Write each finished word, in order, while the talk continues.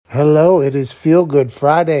Hello, it is Feel Good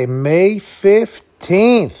Friday, May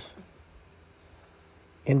 15th.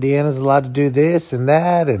 Indiana's allowed to do this and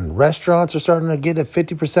that, and restaurants are starting to get at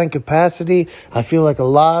 50% capacity. I feel like a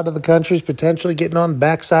lot of the country's potentially getting on the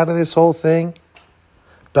backside of this whole thing.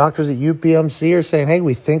 Doctors at UPMC are saying, hey,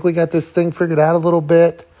 we think we got this thing figured out a little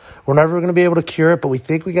bit. We're never going to be able to cure it, but we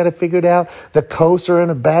think we got it figured out. The coasts are in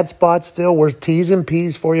a bad spot still. We're T's and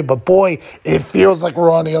P's for you. But, boy, it feels like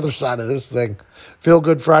we're on the other side of this thing. Feel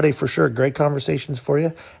Good Friday for sure. Great conversations for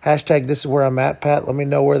you. Hashtag this is where I'm at, Pat. Let me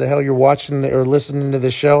know where the hell you're watching or listening to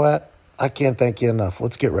the show at. I can't thank you enough.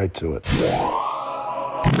 Let's get right to it.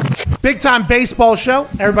 Big time baseball show.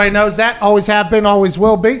 Everybody knows that. Always have been, always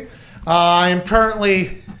will be. I am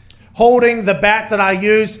currently holding the bat that I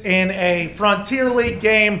used in a Frontier League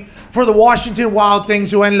game for the Washington Wild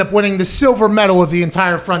Things, who ended up winning the silver medal of the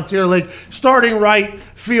entire Frontier League. Starting right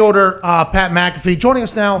fielder Pat McAfee. Joining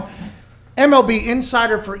us now, MLB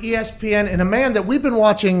insider for ESPN and a man that we've been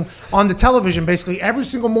watching on the television basically every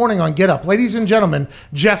single morning on Get Up. Ladies and gentlemen,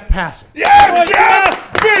 Jeff Passan. Yeah,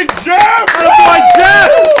 Jeff! Big Jeff! Boy, Jeff!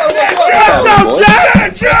 Let's go, Jeff!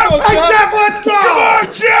 Hey, Jeff, let's go! Come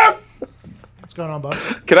on, Jeff! What's going on,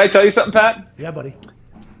 bud? Can I tell you something, Pat? Yeah, buddy.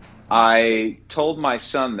 I told my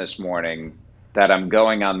son this morning that I'm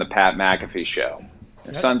going on the Pat McAfee show.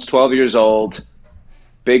 My son's 12 years old,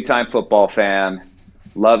 big-time football fan,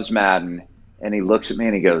 loves Madden, and he looks at me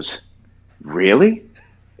and he goes, "Really?"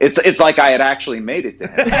 It's like I had actually made it to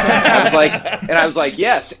him. I was like,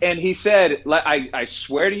 yes. And he said, I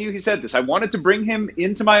swear to you, he said this. I wanted to bring him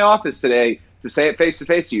into my office today to say it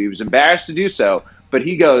face-to-face to you. He was embarrassed to do so, but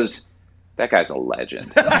he goes, "That guy's a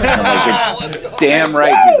legend." I'm like, "You're damn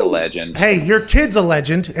right he's a legend." Hey, your kid's a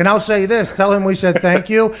legend, and I'll say this. Tell him we said thank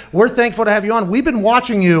you. We're thankful to have you on. We've been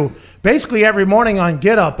watching you basically every morning on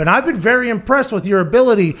Get Up, and I've been very impressed with your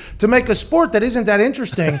ability to make a sport that isn't that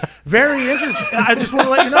interesting very interesting. I just want to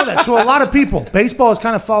let you know that. To a lot of people, baseball has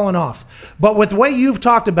kind of fallen off. But with the way you've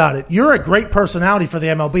talked about it, you're a great personality for the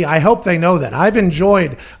MLB. I hope they know that. I've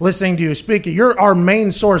enjoyed listening to you speak. You're our main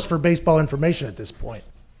source for baseball information at this point.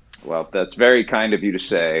 Well, that's very kind of you to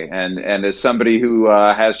say. And as somebody who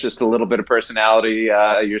has just a little bit of personality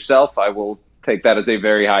yourself, I will take that as a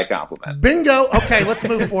very high compliment. Bingo. Okay, let's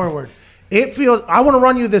move forward. I want to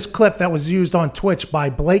run you this clip that was used on Twitch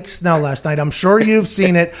by Blake Snell last night. I'm sure you've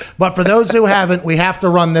seen it, but for those who haven't, we have to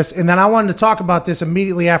run this. And then I wanted to talk about this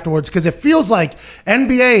immediately afterwards because it feels like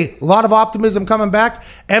NBA, a lot of optimism coming back.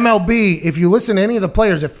 MLB, if you listen to any of the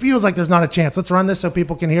players, it feels like there's not a chance. Let's run this so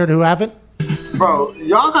people can hear it who haven't. Bro,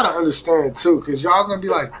 y'all gotta understand too, because y'all gonna be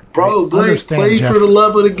like, bro, Blake, play Jeff. for the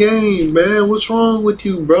love of the game, man. What's wrong with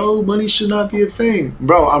you, bro? Money should not be a thing.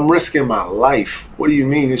 Bro, I'm risking my life. What do you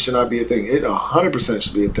mean it should not be a thing? It 100%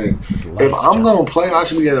 should be a thing. If I'm gonna play, I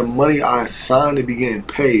should be getting the money I signed to be getting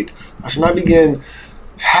paid. I should not be getting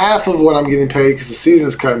half of what I'm getting paid because the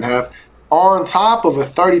season's cut in half, on top of a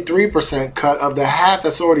 33% cut of the half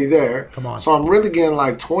that's already there. Come on. So I'm really getting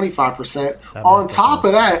like 25%. On top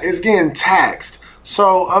of that, it's getting taxed.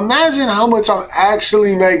 So imagine how much I'm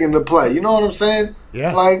actually making to play. You know what I'm saying?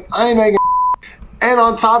 Yeah. Like, I ain't making and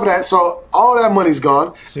on top of that, so all that money's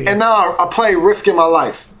gone. And now I play risking my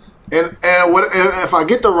life. And if I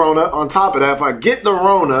get the Rona, on top of that, if I get the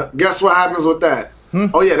Rona, guess what happens with that?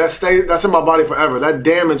 Oh, yeah, that's in my body forever. That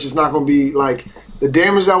damage is not going to be like... The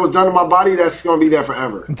damage that was done to my body, that's going to be there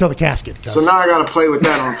forever. Until the casket goes. So now I got to play with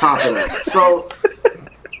that on top of that. So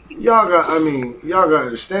y'all got to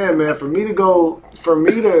understand, man, for me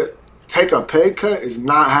to take a pay cut is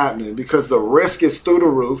not happening because the risk is through the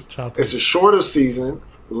roof. It's a shorter season,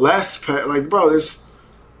 less pay. Like, bro.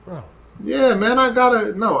 Yeah, man, I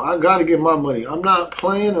got to get my money. I'm not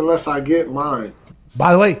playing unless I get mine.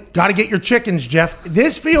 By the way, got to get your chickens, Jeff.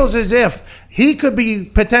 This feels as if he could be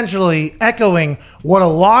potentially echoing what a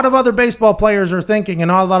lot of other baseball players are thinking and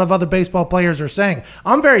a lot of other baseball players are saying.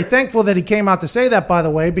 I'm very thankful that he came out to say that, by the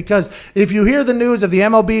way, because if you hear the news of the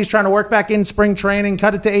MLB is trying to work back in spring training,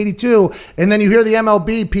 cut it to 82, and then you hear the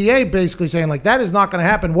MLB PA basically saying, like, that is not going to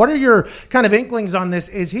happen. What are your kind of inklings on this?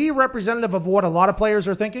 Is he representative of what a lot of players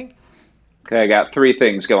are thinking? Okay, I got three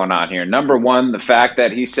things going on here. Number one, the fact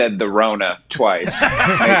that he said the Rona twice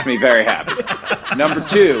makes me very happy. Number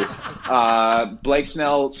two, Blake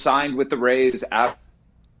Snell signed with the Rays out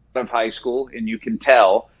of high school, and you can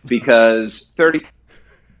tell because 33%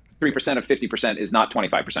 of 50% is not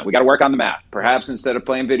 25%. We got to work on the math. Perhaps instead of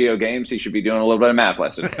playing video games, he should be doing a little bit of math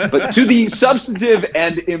lesson. But to the substantive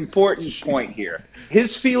and important point here,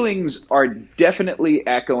 his feelings are definitely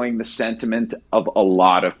echoing the sentiment of a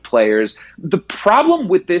lot of players. The problem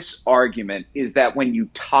with this argument is that when you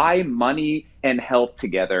tie money and health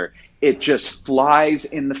together, it just flies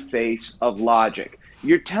in the face of logic.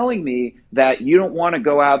 You're telling me that you don't want to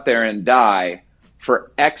go out there and die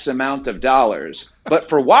for X amount of dollars, but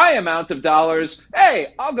for Y amount of dollars,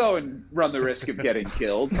 hey, I'll go and run the risk of getting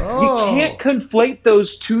killed. You can't conflate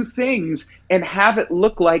those two things and have it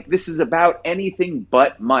look like this is about anything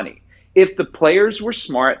but money. If the players were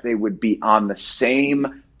smart, they would be on the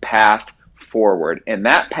same path forward. And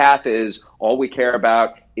that path is all we care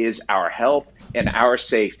about is our health and our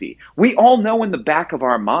safety. We all know in the back of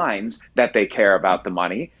our minds that they care about the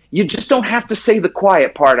money. You just don't have to say the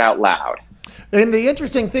quiet part out loud. And the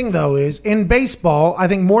interesting thing, though, is in baseball, I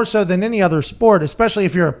think more so than any other sport, especially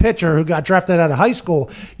if you're a pitcher who got drafted out of high school,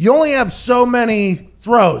 you only have so many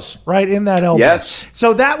throws, right, in that elbow. Yes.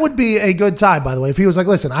 So that would be a good tie, by the way. If he was like,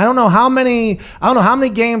 listen, I don't know how many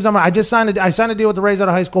games I signed a deal with the Rays out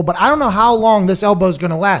of high school, but I don't know how long this elbow is going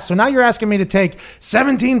to last. So now you're asking me to take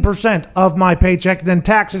 17% of my paycheck, then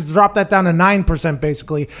taxes, drop that down to 9%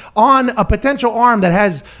 basically on a potential arm that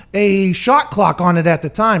has a shot clock on it at the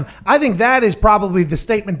time. I think that is probably the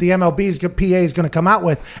statement the MLB's PA is going to come out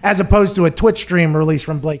with, as opposed to a Twitch stream release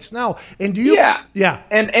from Blake Snell. And do you? Yeah.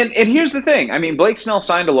 And here's the thing. I mean, Blake Snell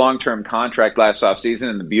signed a long-term contract last offseason,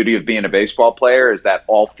 and the beauty of being a baseball player is that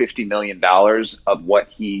all $50 million of what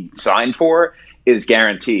he signed for is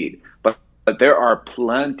guaranteed. But there are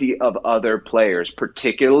plenty of other players,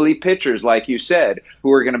 particularly pitchers, like you said,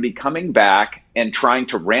 who are going to be coming back and trying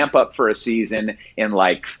to ramp up for a season in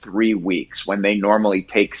like 3 weeks when they normally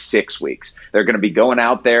take 6 weeks. They're going to be going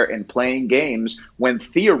out there and playing games when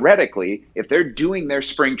theoretically, if they're doing their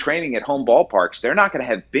spring training at home ballparks, they're not going to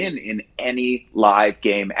have been in any live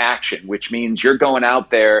game action, which means you're going out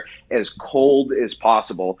there as cold as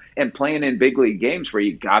possible and playing in big league games where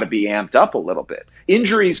you got to be amped up a little bit.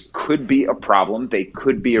 Injuries could be a problem. They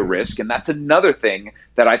could be a risk. And that's another thing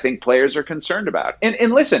that I think players are concerned about.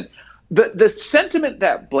 And listen, the sentiment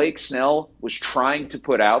that Blake Snell was trying to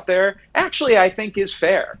put out there, actually, I think is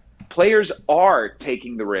fair. Players are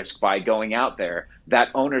taking the risk by going out there that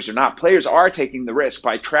owners are not. Players are taking the risk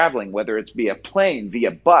by traveling, whether it's via plane,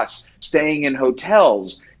 via bus, staying in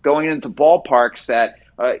hotels, going into ballparks that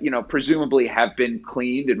presumably have been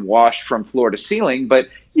cleaned and washed from floor to ceiling, but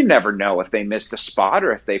you never know if they missed a spot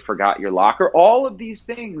or if they forgot your locker. All of these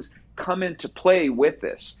things come into play with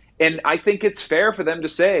this. And I think it's fair for them to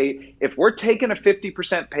say, if we're taking a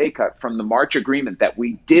 50% pay cut from the March agreement that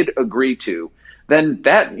we did agree to, then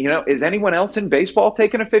that, is anyone else in baseball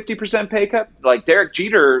taking a 50% pay cut? Like Derek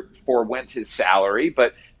Jeter forewent his salary,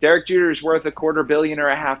 but Derek Jeter is worth $250 million or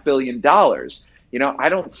 $500 million. I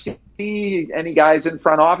don't see any guys in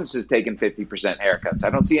front offices taking 50% haircuts. I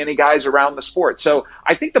don't see any guys around the sport. So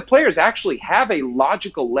I think the players actually have a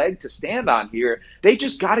logical leg to stand on here. They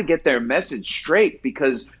just got to get their message straight,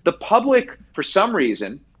 because the public, for some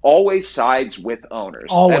reason, always sides with owners.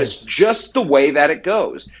 Always. That is just the way that it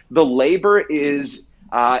goes. The labor is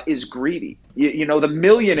greedy. The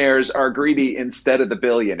millionaires are greedy instead of the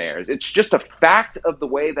billionaires. It's just a fact of the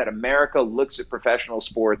way that America looks at professional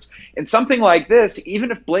sports. And something like this,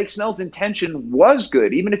 even if Blake Snell's intention was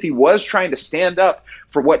good, even if he was trying to stand up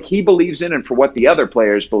for what he believes in and for what the other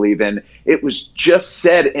players believe in, it was just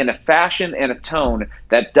said in a fashion and a tone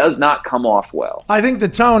that does not come off well. I think the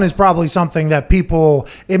tone is probably something that people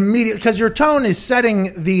immediately, because your tone is setting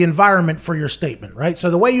the environment for your statement, right?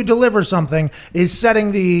 So the way you deliver something is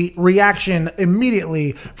setting the reaction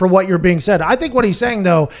immediately for what you're being said. I think what he's saying,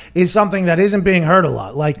 though, is something that isn't being heard a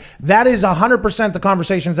lot. Like, that is 100% the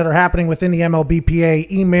conversations that are happening within the MLBPA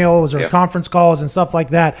emails or conference calls and stuff like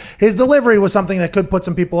that. His delivery was something that could put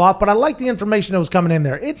some people off, but I like the information that was coming in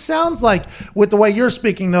there. It sounds like, with the way you're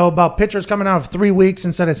speaking, though, about pitchers coming out of 3 weeks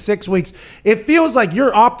instead of 6 weeks, it feels like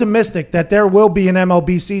you're optimistic that there will be an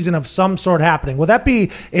MLB season of some sort happening. Will that be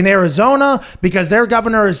in Arizona? Because their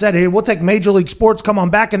governor has said, hey, we'll take Major League sports, come on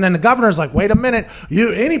back. And then the governor's like, wait a minute,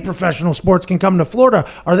 any professional sports can come to Florida.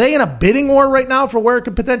 Are they in a bidding war right now for where it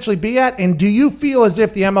could potentially be at? And do you feel as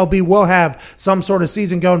if the MLB will have some sort of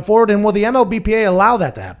season going forward? And will the MLBPA allow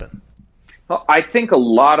that to happen? Well, I think a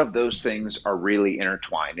lot of those things are really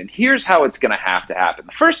intertwined. And here's how it's going to happen.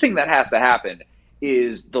 The first thing that has to happen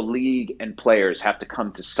is the league and players have to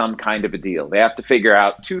come to some kind of a deal. They have to figure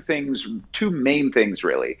out two main things,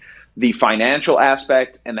 really. The financial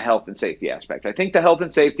aspect and the health and safety aspect. I think the health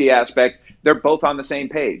and safety aspect, they're both on the same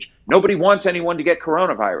page. Nobody wants anyone to get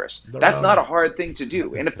coronavirus. That's not a hard thing to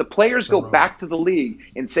do. And if the players go back to the league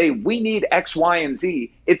and say, we need X, Y, and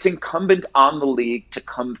Z, it's incumbent on the league to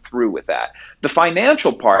come through with that. The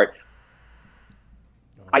financial part,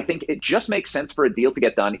 I think it just makes sense for a deal to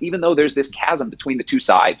get done, even though there's this chasm between the two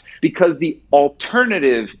sides, because the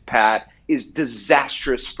alternative, Pat, is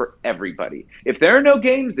disastrous for everybody. If there are no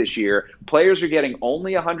games this year, players are getting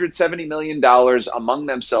only $170 million among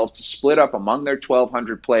themselves to split up among their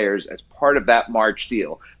 1,200 players as part of that March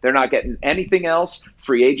deal. They're not getting anything else.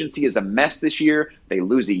 Free agency is a mess this year. They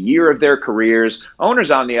lose a year of their careers. Owners,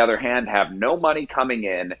 on the other hand, have no money coming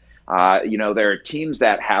in. There are teams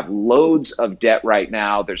that have loads of debt right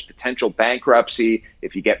now. There's potential bankruptcy.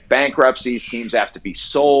 If you get bankruptcies, teams have to be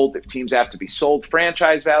sold. If teams have to be sold,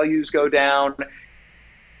 franchise values go down.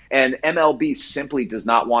 And MLB simply does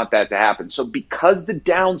not want that to happen. So because the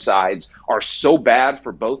downsides are so bad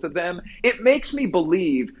for both of them, it makes me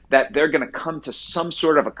believe that they're going to come to some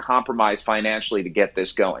sort of a compromise financially to get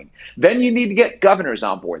this going. Then you need to get governors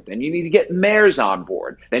on board. Then you need to get mayors on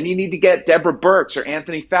board. Then you need to get Deborah Birx or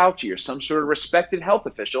Anthony Fauci or some sort of respected health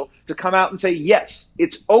official to come out and say, yes,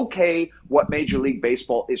 it's okay what Major League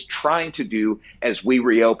Baseball is trying to do as we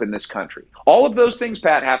reopen this country. All of those things,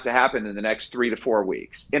 Pat, have to happen in the next 3 to 4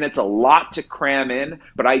 weeks. And it's a lot to cram in,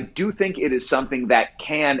 but I do think it is something that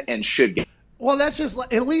can and should get. Well, that's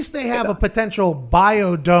just at least they have a potential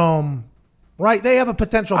biodome, right? They have a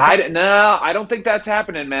potential. No, I don't think that's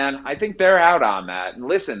happening, man. I think they're out on that. And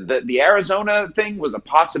listen, the Arizona thing was a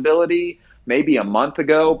possibility maybe a month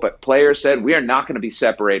ago, but players said we are not going to be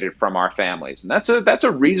separated from our families, and that's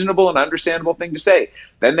a reasonable and understandable thing to say.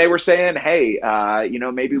 Then they were saying, hey,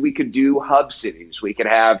 maybe we could do hub cities. We could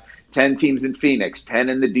have 10 teams in Phoenix, 10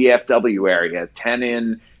 in the DFW area, 10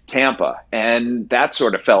 in Tampa, and that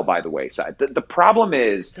sort of fell by the wayside. The problem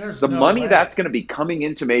is the money that's going to be coming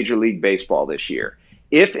into Major League Baseball this year,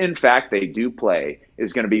 if in fact they do play,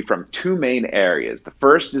 is going to be from two main areas. The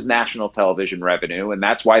first is national television revenue, and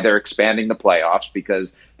that's why they're expanding the playoffs,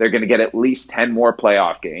 because they're going to get at least 10 more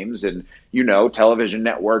playoff games, and television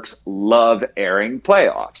networks love airing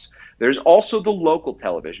playoffs. There's also the local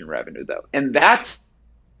television revenue, though, and that's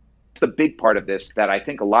the big part of this that I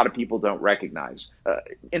think a lot of people don't recognize.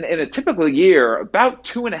 In a typical year, about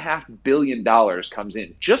 $2.5 billion comes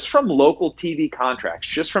in just from local TV contracts,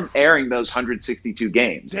 just from airing those 162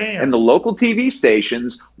 games. Damn. And the local TV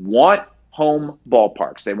stations want home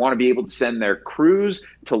ballparks. They want to be able to send their crews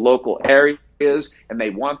to local areas, and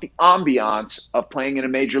they want the ambiance of playing in a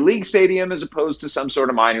major league stadium as opposed to some sort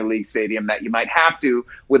of minor league stadium that you might have to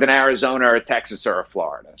with an Arizona or a Texas or a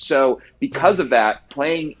Florida. So because of that,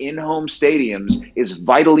 playing in home stadiums is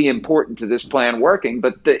vitally important to this plan working.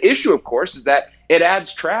 But the issue, of course, is that it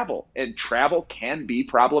adds travel, and travel can be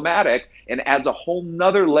problematic and adds a whole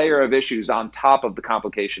nother layer of issues on top of the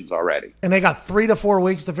complications already. And they got 3 to 4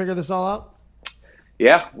 weeks to figure this all out?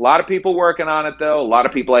 Yeah, a lot of people working on it, though. A lot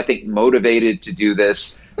of people, I think, motivated to do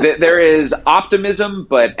this. There is optimism,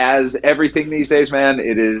 but as everything these days, man,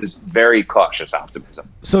 it is very cautious optimism.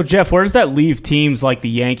 So, Jeff, where does that leave teams like the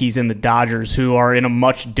Yankees and the Dodgers, who are in a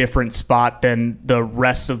much different spot than the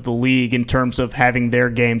rest of the league in terms of having their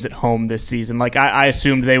games at home this season? Like, I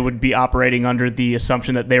assumed they would be operating under the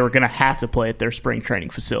assumption that they were going to have to play at their spring training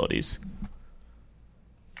facilities.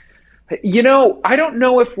 I don't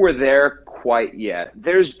know if we're there quite yet.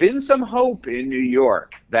 There's been some hope in New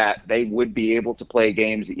York that they would be able to play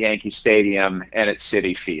games at Yankee Stadium and at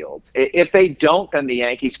Citi Field. If they don't, then the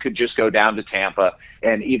Yankees could just go down to Tampa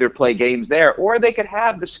and either play games there, or they could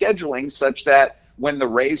have the scheduling such that when the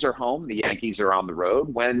Rays are home, the Yankees are on the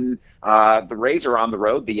road. When the Rays are on the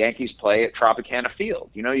road, the Yankees play at Tropicana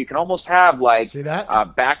Field. You can almost have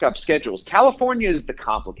backup schedules. California is the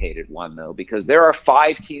complicated one, though, because there are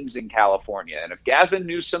 5 teams in California. And if Gavin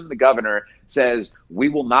Newsom, the governor, says we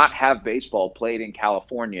will not have baseball played in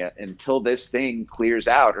California until this thing clears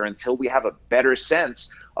out, or until we have a better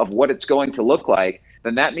sense of what it's going to look like,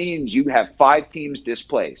 then that means you have 5 teams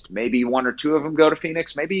displaced. Maybe 1 or 2 of them go to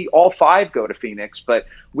Phoenix. Maybe all 5 go to Phoenix. But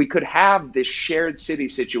we could have this shared city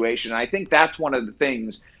situation. I think that's one of the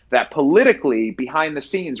things that politically, behind the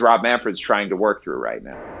scenes, Rob Manfred's trying to work through right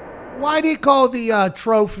now. Why do you call the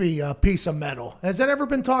trophy a piece of metal? Has that ever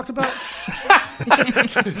been talked about?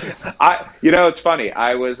 It's funny.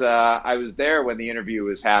 I was there when the interview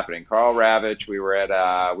was happening. Carl Ravitch. We were at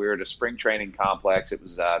a spring training complex. It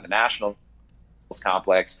was the National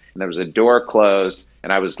complex, and there was a door closed,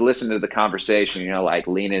 and I was listening to the conversation, like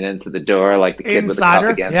leaning into the door like the kid Insider.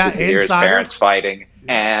 With a cup against his parents fighting.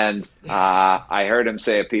 And I heard him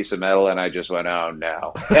say a piece of metal, and I just went, oh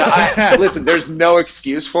no. Listen, there's no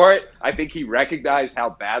excuse for it. I think he recognized how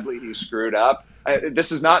badly he screwed up.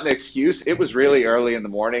 This is not an excuse. It was really early in the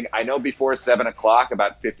morning. I know before 7 o'clock,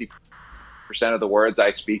 about 50% of the words I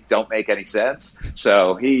speak don't make any sense.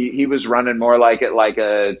 So he was running more like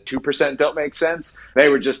a 2% don't make sense. They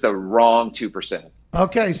were just a wrong 2%.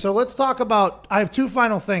 Okay, so let's talk about. I have two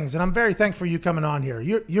final things, and I'm very thankful for you coming on here.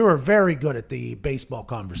 You are very good at the baseball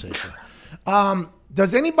conversation.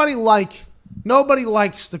 Does anybody Nobody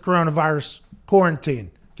likes the coronavirus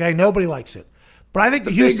quarantine. Okay, nobody likes it. But I think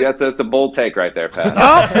the Houston. That's a bold take right there, Pat.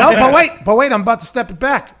 No, but wait, I'm about to step it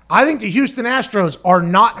back. I think the Houston Astros are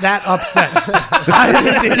not that upset. I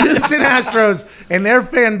think the Houston Astros and their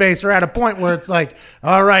fan base are at a point where it's like,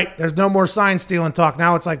 all right, there's no more sign stealing talk.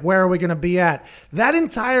 Now it's like, where are we going to be at? That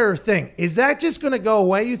entire thing, is that just going to go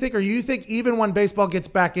away, you think? Or you think even when baseball gets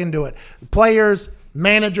back into it, players,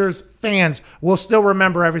 managers, fans will still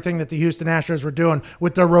remember everything that the Houston Astros were doing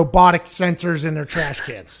with their robotic sensors in their trash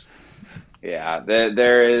cans? Yeah,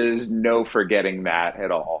 there is no forgetting that at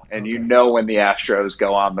all. And you know when the Astros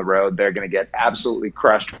go on the road, they're going to get absolutely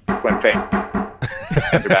crushed when fans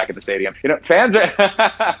are back at the stadium. You know, fans are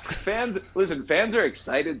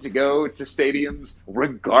excited to go to stadiums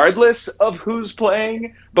regardless of who's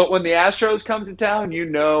playing. But when the Astros come to town, you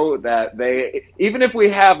know that even if we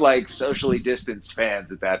have like socially distanced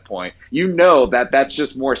fans at that point, you know that that's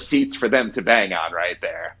just more seats for them to bang on right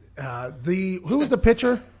there. Who was the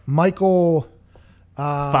pitcher? Michael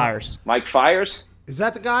Fires. Mike Fires? Is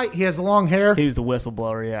that the guy? He has long hair. He was the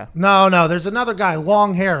whistleblower, yeah. No. There's another guy,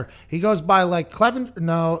 long hair. He goes by like Clevenger.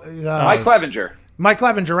 No, Mike Clevenger. Mike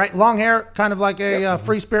Clevenger, right? Long hair, kind of like a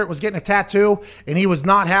free spirit, was getting a tattoo, and he was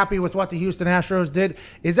not happy with what the Houston Astros did.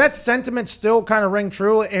 Is that sentiment still kind of ring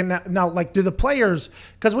true? And now, like, do the players,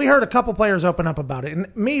 because we heard a couple players open up about it,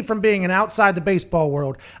 and me, from being an outside the baseball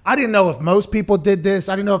world, I didn't know if most people did this.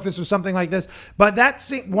 I didn't know if this was something like this. But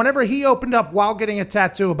whenever he opened up while getting a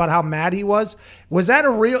tattoo about how mad he was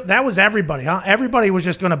that that was everybody, huh? Everybody was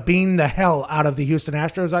just going to bean the hell out of the Houston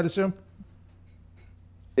Astros, I'd assume?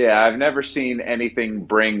 Yeah, I've never seen anything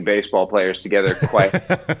bring baseball players together quite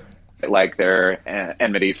like their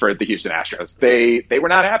enmity for the Houston Astros. They were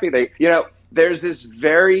not happy. There's this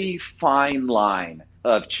very fine line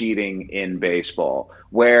of cheating in baseball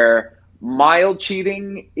where mild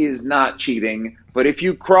cheating is not cheating, but if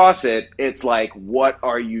you cross it, it's like, what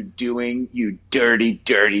are you doing, you dirty,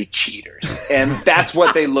 dirty cheaters? And that's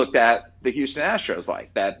what they looked at the Houston Astros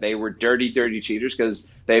like, that they were dirty, dirty cheaters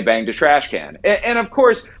because they banged a trash can. And of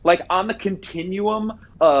course, like on the continuum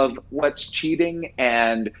of what's cheating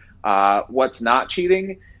and what's not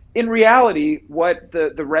cheating, in reality, what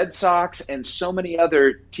the Red Sox and so many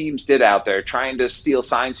other teams did out there, trying to steal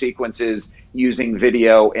sign sequences using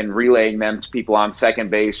video and relaying them to people on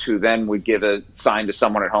second base who then would give a sign to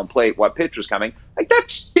someone at home plate what pitch was coming, like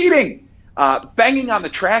that's cheating. Banging on the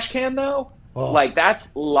trash can, though, like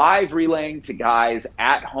that's live relaying to guys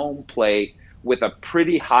at home plate with a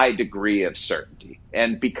pretty high degree of certainty.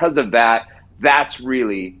 And because of that, that's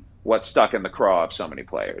really what's stuck in the craw of so many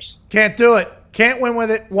players. Can't do it. Can't win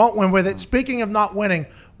with it. Won't win with it. Speaking of not winning,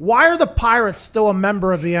 why are the Pirates still a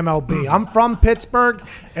member of the MLB? I'm from Pittsburgh,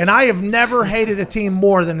 and I have never hated a team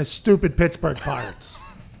more than the stupid Pittsburgh Pirates.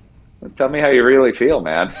 Tell me how you really feel,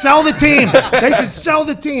 man. Sell the team. They should sell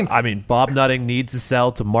the team. I mean, Bob Nutting needs to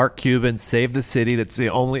sell to Mark Cuban, save the city. That's the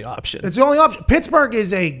only option. It's the only option. Pittsburgh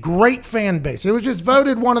is a great fan base. It was just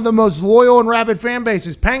voted one of the most loyal and rabid fan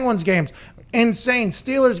bases. Penguins games, insane.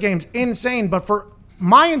 Steelers games, insane. But for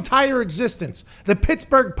my entire existence, the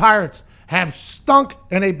Pittsburgh Pirates have stunk,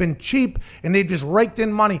 and they've been cheap, and they've just raked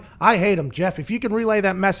in money. I hate them, Jeff. If you can relay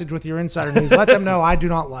that message with your insider news, let them know I do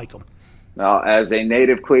not like them. Well, as a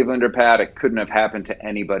native Clevelander, Pat, it couldn't have happened to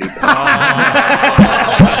anybody better.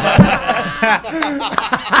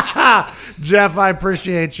 Jeff, I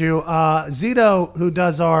appreciate you. Zito, who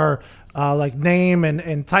does our name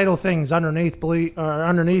and title things underneath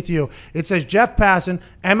you, it says Jeff Passan,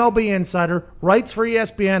 MLB insider, writes for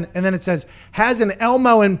ESPN, and then it says has an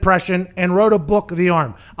Elmo impression and wrote a book, The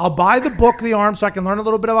Arm. I'll buy the book, The Arm, so I can learn a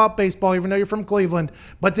little bit about baseball, even though you're from Cleveland.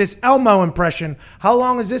 But this Elmo impression, how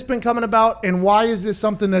long has this been coming about, and why is this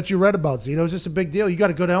something that you read about, Zito? Is this a big deal? You got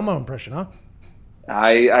a good Elmo impression, huh?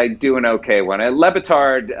 I do an okay one.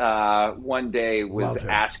 Lebitard one day was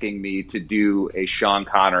asking me to do a Sean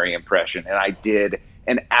Connery impression, and I did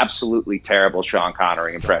an absolutely terrible Sean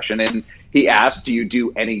Connery impression. And he asked, do you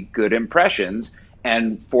do any good impressions?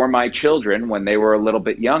 And for my children, when they were a little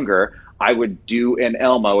bit younger, I would do an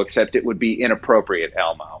Elmo, except it would be inappropriate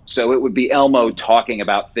Elmo. So it would be Elmo talking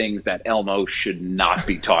about things that Elmo should not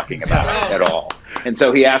be talking about at all. And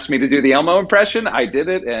so he asked me to do the Elmo impression. I did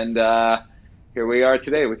it, and here we are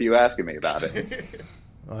today with you asking me about it.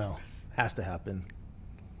 Well, has to happen.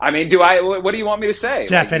 I mean, what do you want me to say?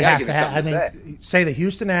 Jeff, Like, it you has gotta to give me have. something to Say the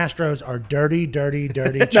Houston Astros are dirty, dirty,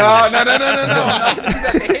 dirty. say. No. I'm not going to do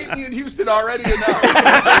that. They hate me in Houston already enough. They hate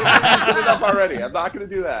me in Houston enough already. I'm not going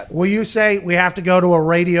to do that. Will you say we have to go to a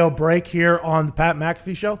radio break here on the Pat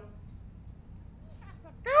McAfee Show?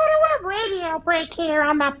 Go to a radio break here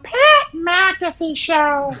on the Pat McAfee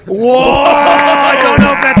Show. Whoa! I don't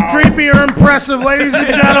know if that's creepy or impressive, ladies and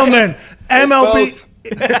gentlemen. MLB.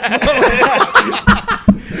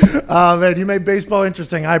 Man, you made baseball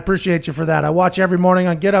interesting. I appreciate you for that. I watch every morning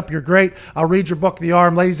on Get Up. You're great. I'll read your book, The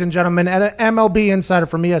Arm. Ladies and gentlemen, and an MLB insider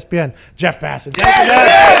from ESPN, Jeff Passan.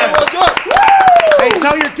 Hey,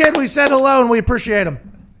 tell your kid we said hello and we appreciate him.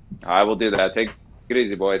 I will do that. Take it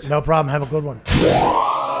easy, boys. No problem. Have a good one.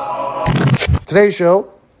 Today's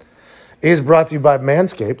show is brought to you by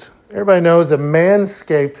Manscaped. Everybody knows that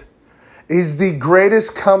Manscaped is the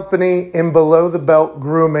greatest company in below-the-belt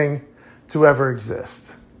grooming to ever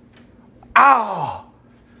exist. Ow!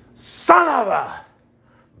 Son of a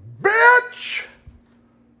bitch!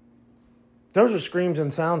 Those are screams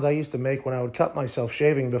and sounds I used to make when I would cut myself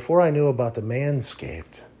shaving before I knew about the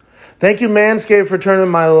Manscaped. Thank you, Manscaped, for turning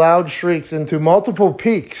my loud shrieks into multiple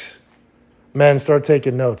peaks. Men, start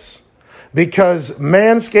taking notes. Because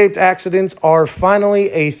Manscaped accidents are finally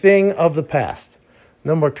a thing of the past.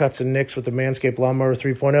 No more cuts and nicks with the Manscaped Lawnmower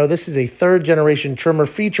 3.0. This is a third-generation trimmer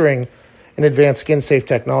featuring an advanced skin-safe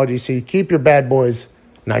technology so you keep your bad boys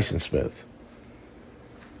nice and smooth.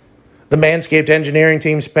 The Manscaped engineering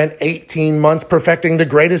team spent 18 months perfecting the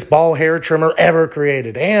greatest ball hair trimmer ever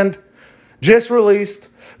created and just released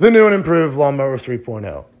the new and improved Lawnmower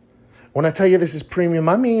 3.0. When I tell you this is premium,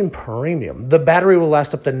 I mean premium. The battery will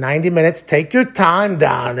last up to 90 minutes. Take your time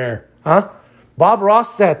down there. Huh? Bob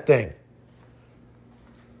Ross that thing.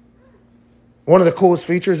 One of the coolest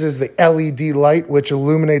features is the LED light, which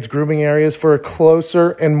illuminates grooming areas for a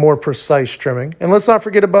closer and more precise trimming. And let's not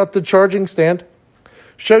forget about the charging stand.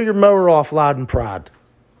 Show your mower off loud and proud.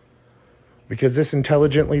 Because this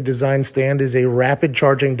intelligently designed stand is a rapid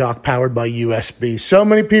charging dock powered by USB. So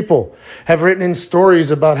many people have written in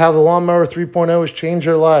stories about how the Lawnmower 3.0 has changed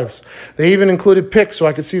their lives. They even included pics so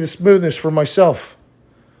I could see the smoothness for myself.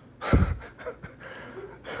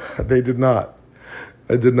 They did not.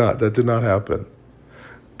 That did not happen.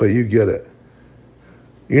 But you get it.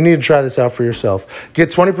 You need to try this out for yourself. Get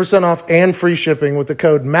 20% off and free shipping with the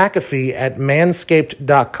code McAfee at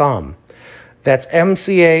manscaped.com. That's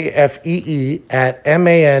MCAFEE at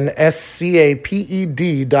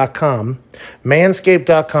MANSCAPED.com.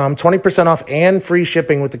 Manscaped.com. 20% off and free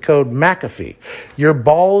shipping with the code McAfee. Your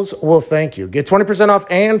balls will thank you. Get 20% off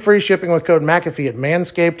and free shipping with code McAfee at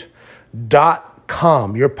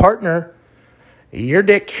manscaped.com. Your partner, your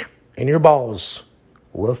dick, and your balls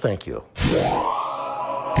will thank you.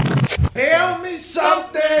 Tell me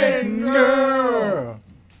something, girl.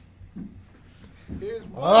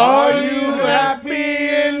 Are you happy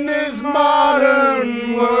in this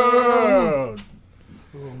modern world?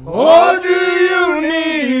 Or do you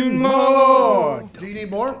need more? Do you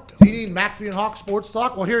need more? Do you need McAfee and Hawk Sports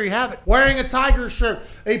Talk? Well, here you have it. Wearing a tiger shirt,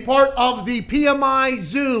 a part of the PMI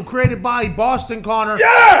Zoo created by Boston Connor.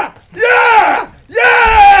 Yeah! Yeah!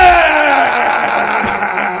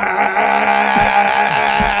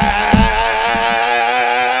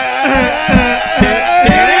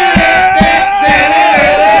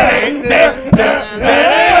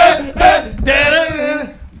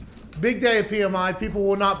 Big day at PMI. People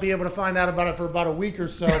will not be able to find out about it for about a week or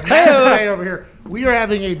so. Today over here, we are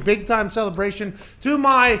having a big-time celebration. To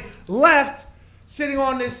my left, sitting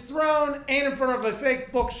on this throne and in front of a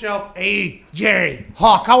fake bookshelf, AJ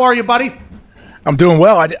Hawk. How are you, buddy? I'm doing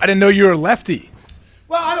well. I didn't know you were a lefty.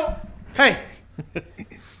 Well, I don't. Hey,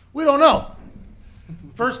 we don't know.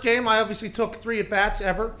 First game, I obviously took 3 at-bats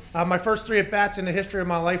ever. My first 3 at-bats in the history of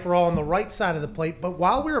my life were all on the right side of the plate. But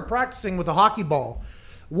while we were practicing with a hockey ball,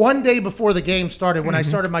 one day before the game started, when I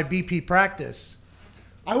started my BP practice,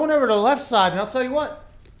 I went over to the left side, and I'll tell you what,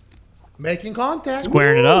 making contact.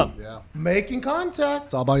 Squaring it up. Yeah. Making contact.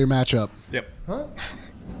 It's all about your matchup. Yep. Huh?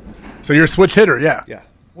 So you're a switch hitter, yeah. Yeah.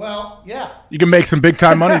 Well, yeah. You can make some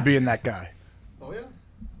big-time money being that guy. Oh, yeah.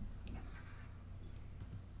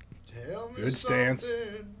 Tell me Good stance.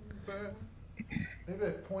 Maybe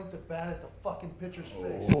I point the bat at the fucking pitcher's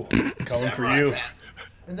face. Oh, coming for you.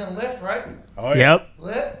 And then lift, right? Oh, yeah. Yep.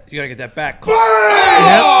 Lift. You got to get that back.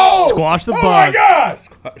 Yep. Squash the bug. Oh, my God.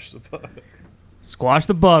 Squash the bug. Squash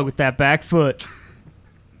the bug with that back foot.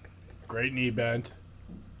 Great knee bend.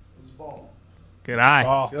 This is ball. Good eye.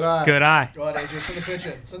 Oh. Good eye. Good eye. Go ahead, AJ. Send the pitch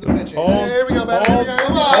in. Send the pitch in. Hold. Here we go, man. Here we go.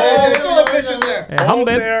 Come on, Hold. AJ. Throw the pitch in there. Hey, hum Hold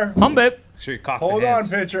babe. there. Hum babe. Make sure you cock Hold the on, hands.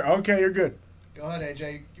 pitcher. Okay, you're good. Go ahead,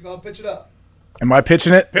 AJ. You go pitch it up. Am I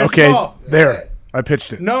pitching it? Piss Okay, ball. there. I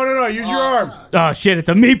pitched it. No. Use your arm. Oh, shit. It's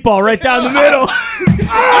a meatball right down the middle.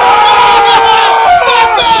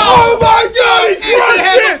 Oh my God! He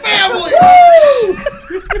crushed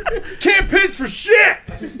it. Can't pitch for shit.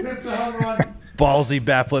 Ballsy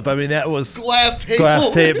bat flip. I mean, that was Glass table. glass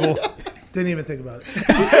table. Didn't even think about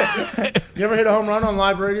it. You ever hit a home run on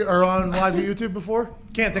live radio or on live YouTube before?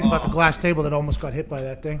 Can't think about the glass table that almost got hit by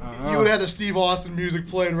that thing. You would have the Steve Austin music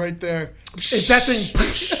playing right there. If that thing,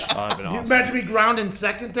 That'd been you awesome. imagine me grounding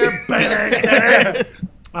second there. Bang.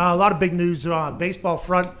 A lot of big news baseball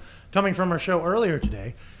front coming from our show earlier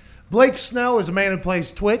today. Blake Snell is a man who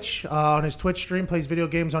plays Twitch on his Twitch stream, plays video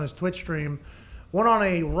games on his Twitch stream. Went on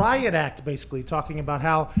a riot act, basically, talking about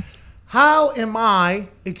how am I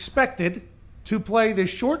expected to play this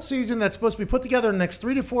short season that's supposed to be put together in the next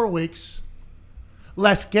 3 to 4 weeks,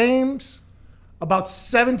 less games, about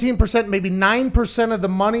 17%, maybe 9% of the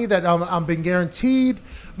money that I'm being guaranteed,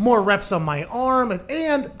 more reps on my arm,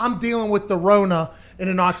 and I'm dealing with the Rona in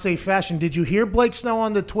a not safe fashion. Did you hear Blake Snell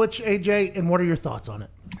on the Twitch, AJ, and what are your thoughts on it?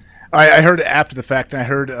 I heard it after the fact, and I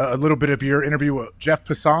heard a little bit of your interview with Jeff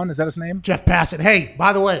Passan. Is that his name? Jeff Passan. Hey,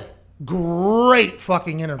 by the way, great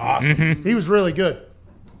fucking interview. Awesome. Mm-hmm. He was really good.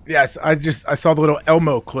 Yes, I saw the little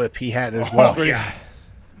Elmo clip he had as well. Oh, yeah.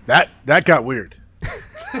 That got weird.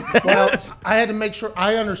 Well, I had to make sure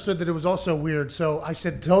I understood that it was also weird. So I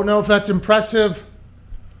said, don't know if that's impressive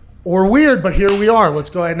or weird, but here we are. Let's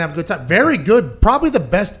go ahead and have a good time. Very good. Probably the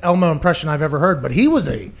best Elmo impression I've ever heard, but he was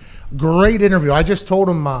a great interview. I just told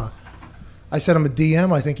him, I sent him a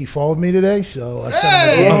DM. I think he followed me today, so I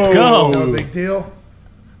sent him a DM. Let's go. No big deal.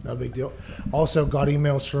 No big deal. Also got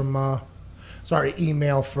emails from,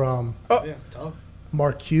 email from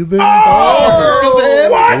Mark Cuban.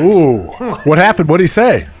 Ooh. What happened? What did he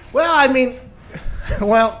say? Well, I mean,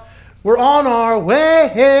 we're on our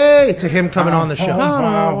way to him coming on the show.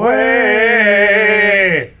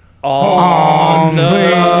 Way. On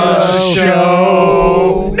the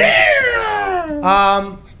show.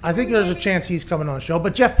 I think there's a chance he's coming on the show.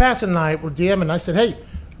 But Jeff Passan and I were DMing, and I said, hey,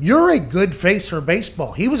 you're a good face for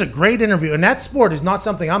baseball. He was a great interview, and that sport is not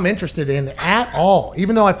something I'm interested in at all.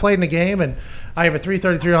 Even though I played in the game, and I have a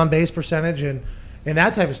 .333 on base percentage, and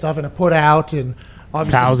that type of stuff, and a put out, and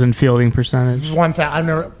obviously 1,000 fielding percentage.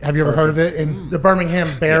 1,000. Have you ever heard of it? And the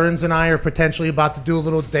Birmingham Barons and I are potentially about to do a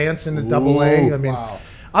little dance in the Double-A. I mean,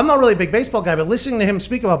 I'm not really a big baseball guy, but listening to him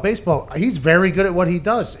speak about baseball, he's very good at what he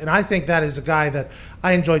does. And I think that is a guy that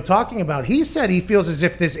I enjoy talking about. He said he feels as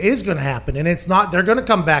if this is going to happen, and it's not. They're going to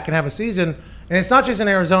come back and have a season, and it's not just in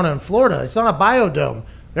Arizona and Florida. It's not a biodome.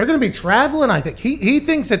 They're going to be traveling, I think. He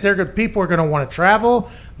thinks that people are going to want to travel.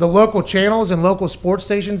 The local channels and local sports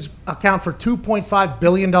stations account for $2.5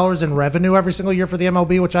 billion in revenue every single year for the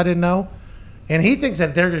MLB, which I didn't know. And he thinks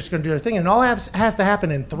that they're just going to do their thing. And it all has to happen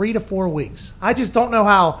in 3 to 4 weeks. I just don't know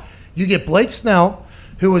how you get Blake Snell,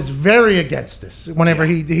 who was very against this whenever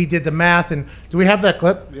he did the math. And do we have that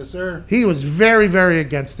clip? Yes, sir. He was very, very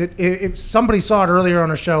against it. If somebody saw it earlier on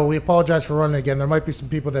our show, we apologize for running it again. There might be some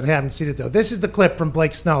people that haven't seen it, though. This is the clip from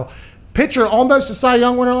Blake Snell. Pitcher, almost a Cy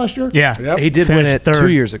Young winner last year? Yeah. He did win it 2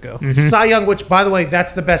 years ago. Mm-hmm. Cy Young, which, by the way,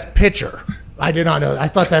 that's the best pitcher. I did not know that. I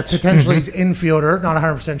thought that potentially is infielder, not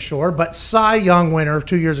 100% sure, but Cy Young winner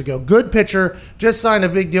 2 years ago. Good pitcher, just signed a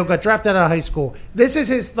big deal, got drafted out of high school. This is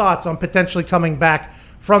his thoughts on potentially coming back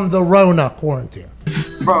from the Rona quarantine.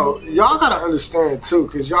 Bro, y'all gotta understand too,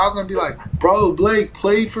 because y'all gonna be like, bro, Blake,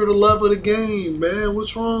 play for the love of the game, man.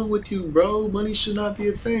 What's wrong with you, bro? Money should not be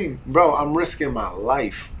a thing. Bro, I'm risking my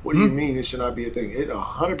life. What do you mean it should not be a thing? It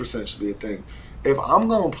 100% should be a thing. If I'm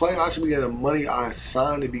going to play, I should be getting the money I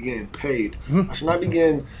signed to be getting paid. I should not be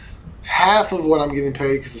getting half of what I'm getting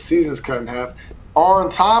paid because the season's cut in half, on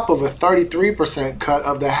top of a 33% cut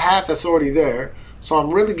of the half that's already there. So I'm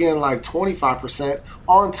really getting like 25%.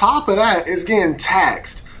 On top of that, it's getting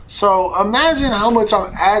taxed. So imagine how much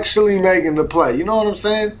I'm actually making to play. You know what I'm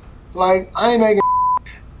saying? Like, I ain't making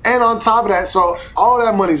and on top of that, so all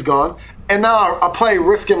that money's gone. And now I play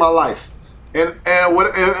risking my life. And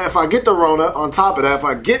if I get the Rona, on top of that, if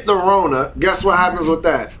I get the Rona, guess what happens with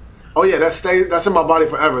that? Oh yeah, that's in my body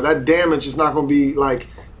forever. That damage is not going to be like,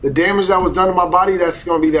 the damage that was done to my body, that's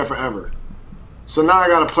going to be there forever. So now I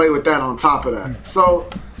got to play with that on top of that. So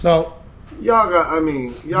y'all got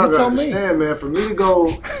to understand, man, for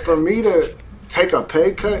me to take a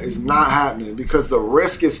pay cut is not happening because the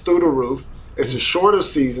risk is through the roof. It's a shorter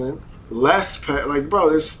season, less pay. Like,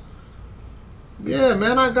 bro, yeah,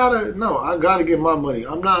 man, I gotta get my money.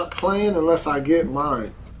 I'm not playing unless I get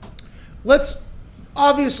mine.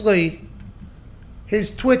 Obviously,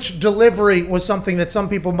 his Twitch delivery was something that some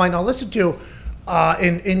people might not listen to,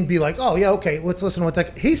 and be like, oh, yeah, okay, let's listen to what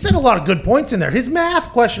that – he said a lot of good points in there. His math,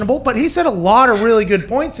 questionable, but he said a lot of really good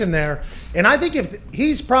points in there. And I think if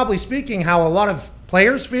he's probably speaking how a lot of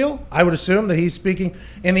players feel, I would assume that he's speaking.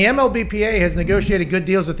 And the MLBPA has negotiated good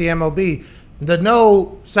deals with the MLB. The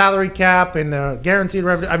no salary cap and the guaranteed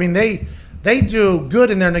revenue – I mean, they do good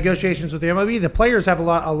in their negotiations with the MLB. The players have a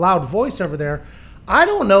loud voice over there. I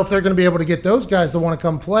don't know if they're going to be able to get those guys to want to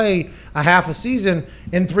come play a half a season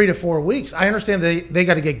in 3 to 4 weeks. I understand they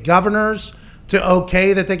got to get governors to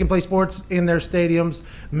okay that they can play sports in their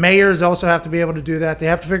stadiums. Mayors also have to be able to do that. They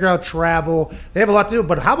have to figure out travel. They have a lot to do.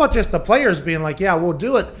 But how about just the players being like, yeah, we'll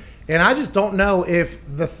do it. And I just don't know if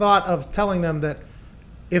the thought of telling them that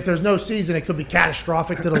if there's no season, it could be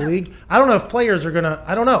catastrophic to the league. I don't know if players are going to –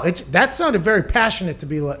 I don't know. That sounded very passionate to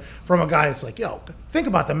be from a guy that's like, yo, think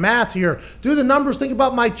about the math here. Do the numbers. Think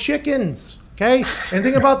about my chickens, okay? And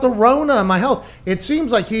think about the Rona and my health. It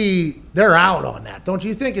seems like they're out on that. Don't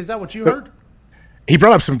you think? Is that what you heard? He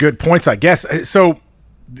brought up some good points, I guess. So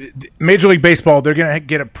Major League Baseball, they're going to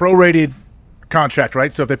get a prorated contract,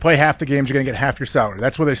 right? So if they play half the games, you're going to get half your salary.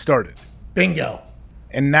 That's where they started. Bingo.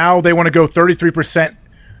 And now they want to go 33%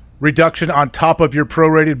 reduction on top of your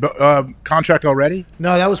prorated contract already?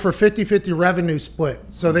 No, that was for 50-50 revenue split.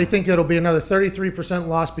 So they think it'll be another 33%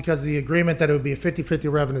 loss because of the agreement that it would be a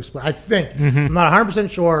 50-50 revenue split. I think. Mm-hmm. I'm not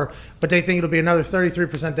 100% sure, but they think it'll be another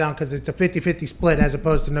 33% down because it's a 50-50 split as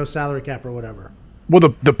opposed to no salary cap or whatever.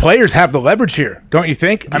 Well, the players have the leverage here, don't you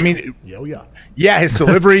think? I mean, yeah, his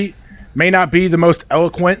delivery may not be the most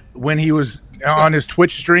eloquent when he was on his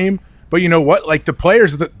Twitch stream, but you know what? Like the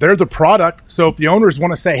players, they're the product. So if the owners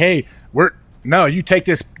want to say, "Hey, you take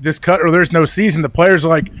this cut, or there's no season," the players are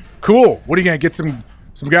like, "Cool. What are you going to get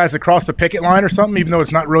some guys across the picket line or something?" Even though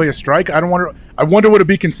it's not really a strike. I wonder what it'd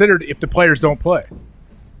be considered if the players don't play.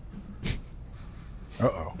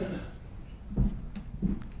 Uh-oh.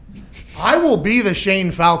 I will be the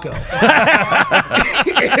Shane Falco.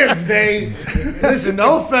 If they listen,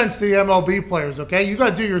 no offense to the MLB players, okay? You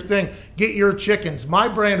got to do your thing. Get your chickens. My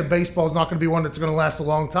brand of baseball is not going to be one that's going to last a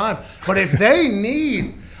long time. But if they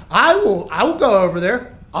need, I will go over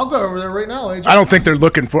there. I'll go over there right now, AJ. I don't think they're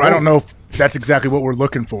looking for. I don't know if that's exactly what we're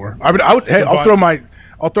looking for.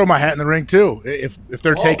 I'll throw my hat in the ring too if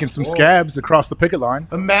they're taking some scabs across the picket line.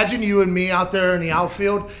 Imagine you and me out there in the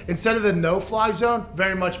outfield instead of the no-fly zone.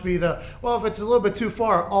 Very much be the if it's a little bit too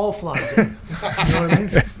far, all-fly zone. You know what I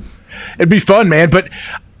mean? It'd be fun, man. But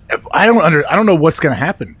I don't know what's going to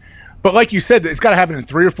happen. But like you said, it's got to happen in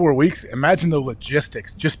 3 or 4 weeks. Imagine the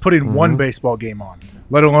logistics. Just putting one baseball game on,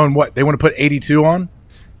 let alone what they want to put 82 on.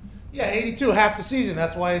 Yeah, 82 half the season.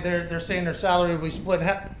 That's why they're saying their salary will be split in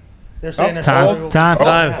half. They're saying their time. salary will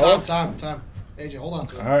be split Time. AJ, hold on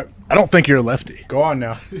to it. All right. I don't think you're a lefty. Go on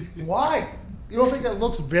now. Why? You don't think that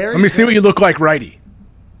looks very Let me see what you look like righty.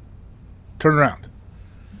 Turn around.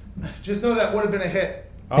 Just know that would have been a hit.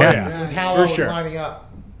 Oh, yeah. With how For I was sure. lining up.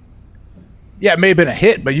 Yeah, it may have been a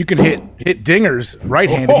hit, but you can hit dingers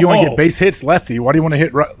right-handed. You want to get base hits lefty. Why do you want to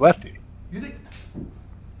hit lefty? You think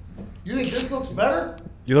this looks better?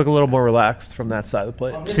 You look a little more relaxed from that side of the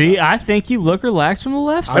plate. See, I think you look relaxed from the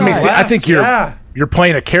left side. I think you're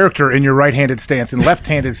playing a character in your right-handed stance, and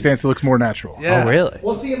left-handed stance it looks more natural. Yeah. Oh, really?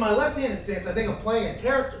 Well, see, in my left-handed stance, I think I'm playing a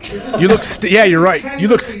character. You look, you're right. You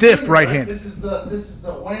look stiff right-handed. This is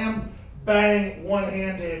the wham, bang,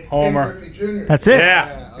 one-handed Homer. Ken Griffey Jr. That's it.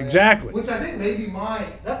 Yeah, exactly. Which I think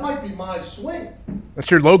that might be my swing. That's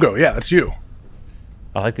your logo. Yeah, that's you.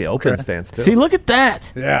 I like the open stance, too. See, look at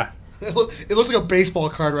that. Yeah. It looks like a baseball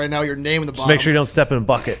card right now. Your name in the bottom. Just make sure you don't step in a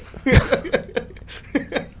bucket.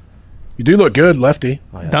 You do look good, lefty.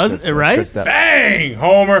 Oh, yeah, Doesn't it, right? Bang,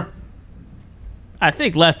 Homer. I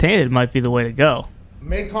think left-handed might be the way to go.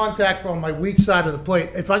 Made contact from my weak side of the plate.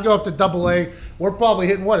 If I go up to AA, we're probably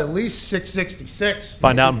hitting at least 666.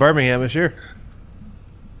 Find out in Birmingham this year.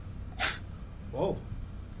 Whoa.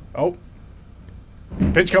 Oh.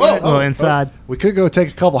 Pitch coming in. Oh, inside. We could go take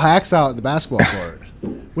a couple hacks out in the basketball court.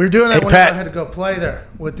 We were doing that when Pat, I had to go play there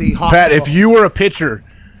with the hockey Pat, ball. if you were a pitcher,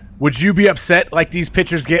 would you be upset like these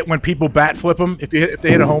pitchers get when people bat flip them? If they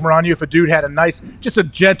hit a homer on you, if a dude had just a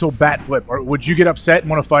gentle bat flip, or would you get upset and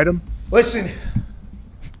want to fight him? Listen,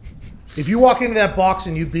 if you walk into that box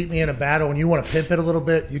and you beat me in a battle and you want to pimp it a little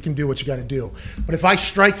bit, you can do what you got to do. But if I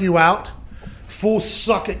strike you out, full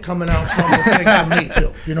suck it coming out from the thing from me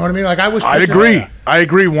too. You know what I mean? Like I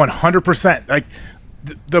agree 100%. Like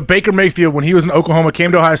the Baker Mayfield, when he was in Oklahoma,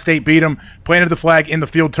 came to Ohio State, beat him, planted the flag in the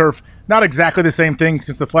field turf. Not exactly the same thing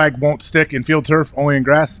since the flag won't stick in field turf, only in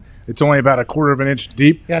grass. It's only about a quarter of an inch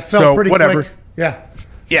deep. Yeah, it felt pretty whatever. quick. Yeah.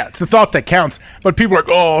 Yeah, it's the thought that counts. But people are like,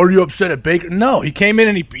 oh, are you upset at Baker? No, he came in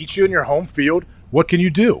and he beat you in your home field What can you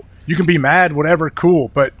do? You can be mad, whatever, cool,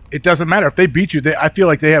 but it doesn't matter. If they beat you, I feel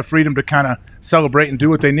like they have freedom to kind of celebrate and do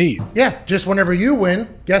what they need. Yeah, just whenever you win,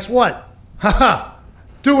 guess what? Ha-ha.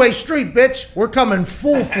 2-way street, bitch. We're coming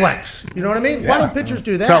full flex. You know what I mean? Why don't pitchers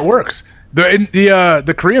do that? That's how it works.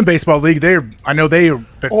 The Korean baseball league, I know they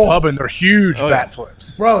have been clubbing their huge bat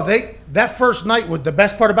flips. Bro, that first night was the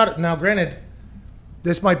best part about it. Now, granted,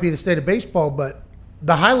 this might be the state of baseball, but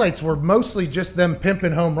the highlights were mostly just them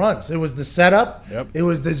pimping home runs. It was the setup. Yep. It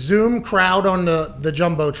was the Zoom crowd on the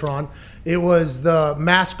Jumbotron. It was the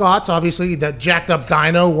mascots, obviously, that jacked up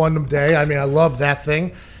Dino one day. I mean, I love that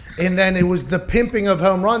thing. And then it was the pimping of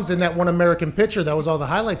home runs in that one American pitcher. That was all the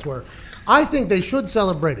highlights were. I think they should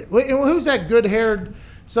celebrate it. Who's that good-haired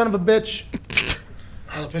son of a bitch?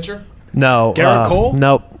 The pitcher? No. Garrett Cole?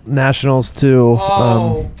 Nope. Nationals too.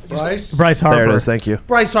 Bryce? Bryce Harper. There it is. Thank you.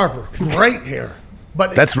 Bryce Harper. Great hair.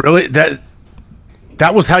 But That's really that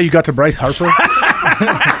was how you got to Bryce Harper?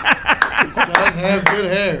 Does have good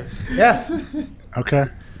hair. yeah. Okay.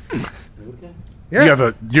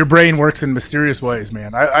 Yeah. Your brain works in mysterious ways,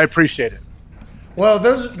 man. I appreciate it. Well,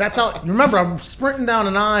 that's how. Remember, I'm sprinting down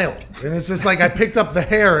an aisle, and it's just like I picked up the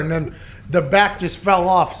hair, and then the back just fell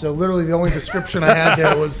off. So literally, the only description I had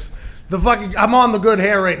there was the fucking. I'm on the good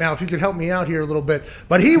hair right now. If you could help me out here a little bit,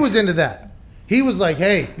 but he was into that. He was like,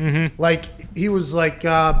 hey, like he was like,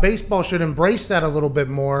 baseball should embrace that a little bit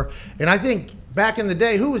more. And I think back in the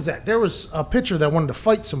day, who was that? There was a pitcher that wanted to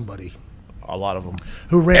fight somebody. A lot of them.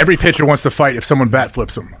 Who ran? Every pitcher wants to fight if someone bat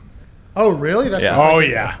flips them. Oh, really? That's Yeah. just like-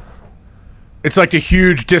 yeah. It's like a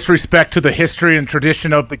huge disrespect to the history and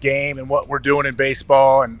tradition of the game and what we're doing in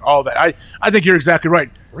baseball and all that. I think you're exactly right.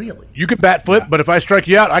 Really? You can bat flip, but if I strike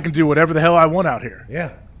you out, I can do whatever the hell I want out here.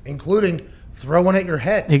 Yeah, including throwing at your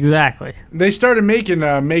head. Exactly. They started making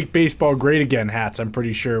Make Baseball Great Again hats, I'm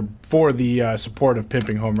pretty sure, for the support of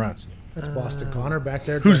pimping home runs. That's Boston Connor back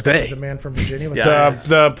there. Who's dressed up they? as a man from Virginia. With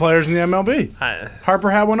The players in the MLB. I-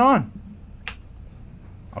 Harper had one on.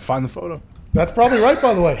 I'll find the photo. That's probably right,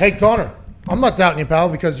 by the way. Hey, Connor, I'm not doubting you, pal,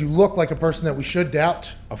 because you look like a person that we should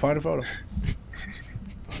doubt. I'll find a photo.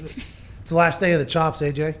 It's the last day of the chops,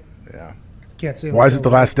 AJ. Yeah. Can't see him. Why is it the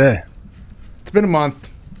last day? It's been a month.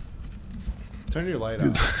 Turn your light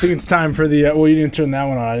on. I think it's time for the. Well, you didn't turn that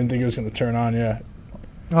one on. I didn't think it was going to turn on. Yeah.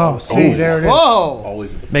 Oh, see, there it is. Whoa!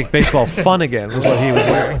 Make baseball fun again was what he was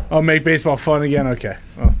wearing. Oh, make baseball fun again. Okay.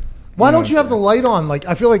 Oh. Why don't you have the light on? Like,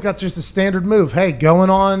 I feel like that's just a standard move. Hey, going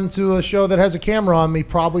on to a show that has a camera on me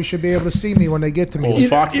probably should be able to see me when they get to me. You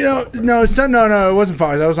know, no, it wasn't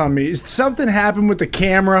Fox. That was on me. Something happened with the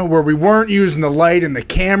camera where we weren't using the light, and the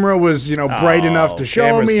camera was, bright enough to show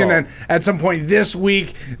camera's me. fault. And then at some point this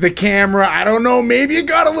week, the camera, I don't know, maybe it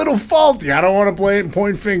got a little faulty. I don't want to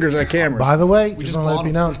point fingers at cameras. By the way, just just want to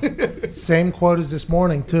let bought it be known. Same quote as this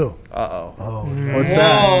morning, too. Uh-oh. Oh, no. What's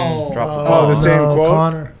that? Whoa! The same no, quote.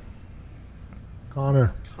 Connor.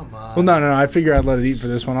 Come on. Well, no. I figure I'd let it eat for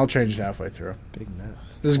this one. I'll change it halfway through. Big net.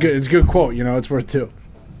 This is good. It's a good quote. It's worth two.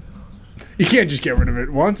 You can't just get rid of it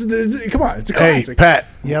once. Come on, it's a Hey, classic. Pat.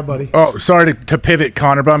 Yeah, buddy. Oh, sorry to pivot,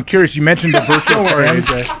 Connor, but I'm curious. You mentioned the virtual Don't worry, frames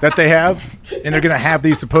AJ. that they have, and they're going to have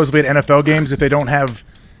these supposedly at NFL games if they don't have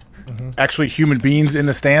actually human beings in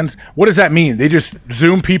the stands. What does that mean? They just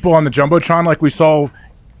Zoom people on the Jumbotron like we saw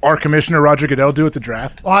our commissioner, Roger Goodell, do at the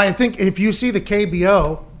draft? Well, I think if you see the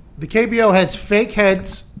KBO has fake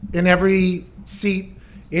heads in every seat.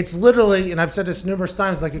 It's literally, and I've said this numerous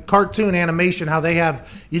times, like a cartoon animation, how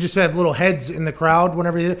you just have little heads in the crowd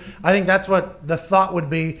whenever you. I think that's what the thought would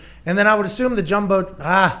be. And then I would assume the Jumbo,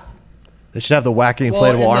 They should have the wacky Well,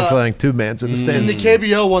 inflatable in arm the- flailing tube mans in the In stands. the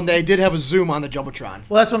KBO one, they did have a Zoom on the Jumbotron.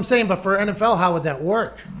 well, that's what I'm saying. But for NFL, how would that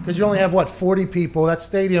work? Because you only have, 40 people. That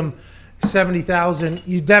stadium, 70,000.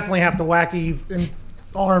 You definitely have to wacky and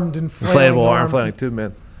armed and flailing Inflatable arm arm. flailing tube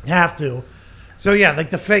man. Have to. So, yeah, like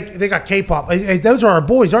the fake, they got K-pop. Hey, those are our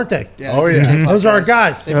boys, aren't they? Yeah, Oh, yeah. Those are our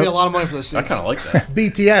guys. They paid a lot of money for those seats. like that.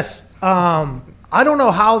 BTS. I don't know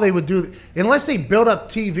how they would do unless they build up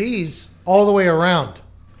TVs all the way around.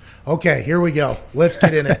 Okay, here we go. Let's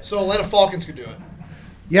get in it. So Atlanta Falcons could do it.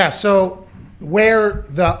 Yeah, so where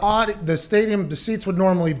the stadium, the seats would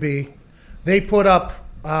normally be, they put up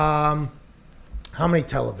how many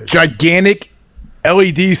televisions? Gigantic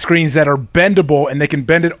LED screens that are bendable, and they can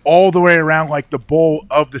bend it all the way around like the bowl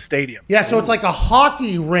of the stadium. Yeah, so it's like a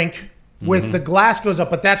hockey rink with the glass goes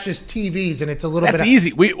up, but that's just TVs, and it's a little That's bit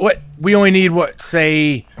easy. We only need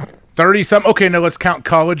say 30 some. Okay, now let's count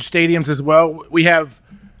college stadiums as well. We have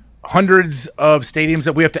hundreds of stadiums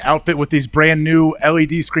that we have to outfit with these brand new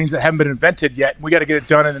LED screens that haven't been invented yet. We got to get it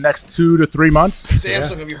done in the next 2 to 3 months.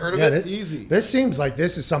 Samsung, have you heard of Yeah, it? this seems like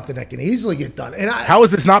this is something that can easily get done. And How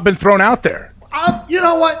has this not been thrown out there? You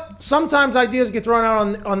know what? Sometimes ideas get thrown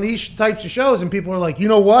out on these types of shows, and people are like, you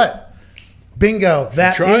know what? Bingo,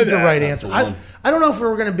 that is the right answer. I don't know if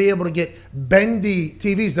we're going to be able to get bendy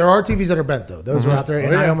TVs. There are TVs that are bent, though. Those are out there,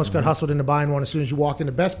 and I almost got hustled into buying one as soon as you walk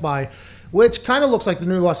into Best Buy, which kind of looks like the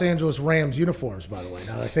new Los Angeles Rams uniforms, by the way,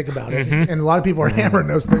 now that I think about it. And a lot of people are hammering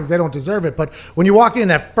those things. They don't deserve it. But when you walk in,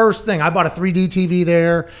 that first thing, I bought a 3D TV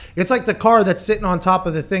there. It's like the car that's sitting on top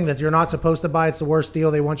of the thing that you're not supposed to buy. It's the worst deal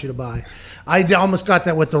they want you to buy. I almost got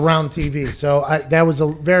that with the round TV. So that was a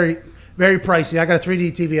very, very pricey. I got a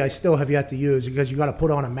 3D TV I still have yet to use because you got to put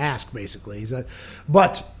on a mask, basically.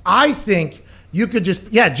 But I think you could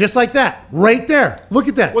just like that, right there. Look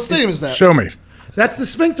at that. What stadium is that? Show me. That's the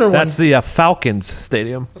sphincter one. That's the Falcons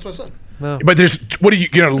stadium. That's what I said. No. But what are you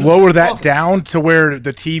going to lower that down to where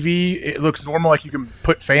the TV, it looks normal, like you can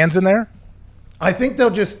put fans in there? I think they'll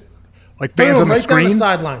just like fans on the right screen? down the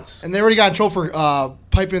sidelines. And they already got in trouble for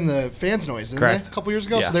piping the fans' noise, didn't Correct. they? A couple years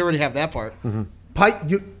ago, Yeah. so they already have that part.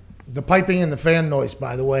 The piping and the fan noise,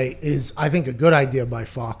 by the way, is, I think, a good idea by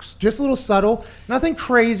Fox. Just a little subtle, nothing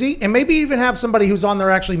crazy, and maybe even have somebody who's on there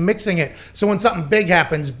actually mixing it. So when something big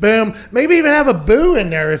happens, boom, maybe even have a boo in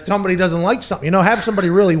there if somebody doesn't like something. Have somebody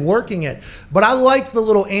really working it. But I like the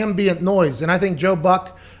little ambient noise, and I think Joe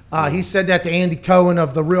Buck, he said that to Andy Cohen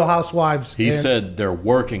of The Real Housewives. He said they're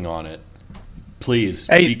working on it. Please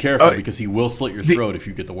be careful because he will slit your throat if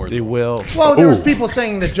you get the words. He will. Well, there was people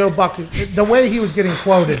saying that Joe Buck, the way he was getting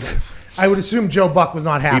quoted, I would assume Joe Buck was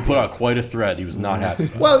not happy. He put out quite a thread. He was not happy.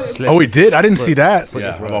 Well, he did? I didn't see that.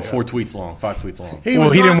 Yeah, about 4 tweets long, 5 tweets long. He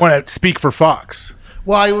didn't want to speak for Fox.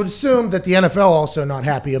 Well, I would assume that the NFL also not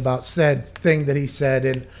happy about said thing that he said.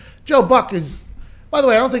 And Joe Buck is, by the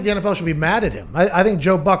way, I don't think the NFL should be mad at him. I think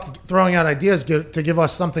Joe Buck throwing out ideas to give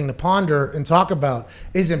us something to ponder and talk about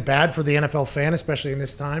isn't bad for the NFL fan, especially in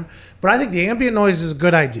this time. But I think the ambient noise is a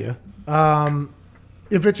good idea.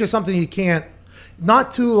 If it's just something you can't,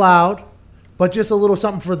 not too loud, but just a little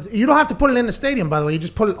something you don't have to put it in the stadium, by the way. You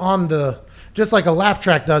just put it on just like a laugh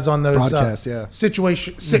track does on those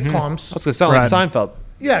situation sitcoms. I was going to sound like Seinfeld.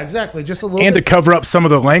 Yeah, exactly. Just a little And bit. to cover up some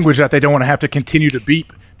of the language that they don't want to have to continue to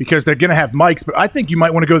beep because they're going to have mics. But I think you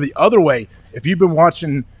might want to go the other way. If you've been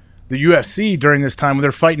watching the UFC during this time when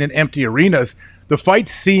they're fighting in empty arenas, the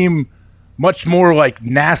fights seem much more like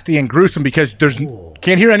nasty and gruesome because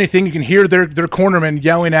can't hear anything. You can hear their cornermen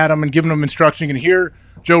yelling at them and giving them instruction. You can hear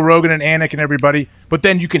Joe Rogan and Anik and everybody, but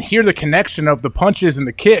then you can hear the connection of the punches and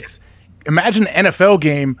the kicks. Imagine an NFL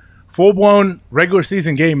game, full-blown regular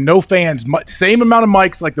season game, no fans, same amount of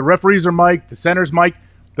mics, like the referees are mic'd, the center's mic'd.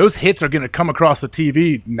 Those hits are going to come across the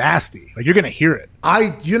TV nasty. Like, you're going to hear it.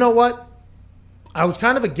 You know what? I was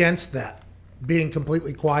kind of against that, being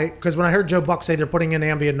completely quiet, because when I heard Joe Buck say they're putting in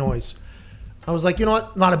ambient noise, I was like, you know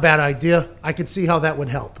what? Not a bad idea. I could see how that would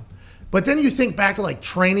help. But then you think back to like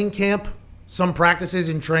training camp, some practices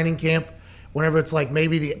in training camp, whenever it's like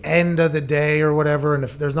maybe the end of the day or whatever, and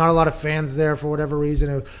if there's not a lot of fans there for whatever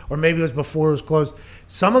reason, or maybe it was before it was closed,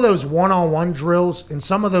 some of those one-on-one drills and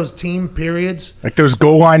some of those team periods. Like those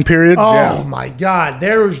goal line periods? Oh, my God.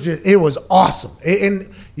 It was awesome.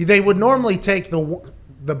 And they would normally take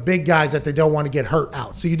the big guys that they don't want to get hurt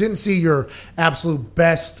out. So you didn't see your absolute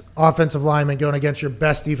best offensive lineman going against your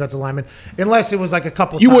best defensive lineman, unless it was like a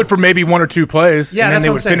couple of times. You would for maybe one or two plays, yeah, and then they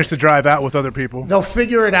would saying. finish the drive out with other people. They'll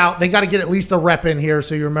figure it out. They got to get at least a rep in here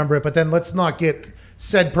so you remember it, but then let's not get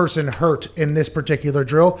said person hurt in this particular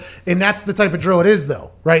drill. And that's the type of drill it is,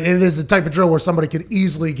 though, right? It is the type of drill where somebody could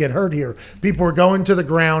easily get hurt here. People are going to the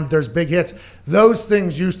ground. There's big hits. Those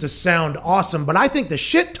things used to sound awesome, but I think the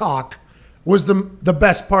shit talk was the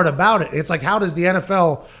best part about it. It's like, how does the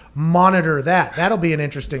NFL monitor that? That'll be an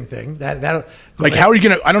interesting thing. How are you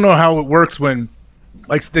going to – I don't know how it works when,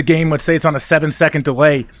 like, the game, let's say it's on a 7-second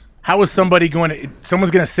delay. How is somebody going to – someone's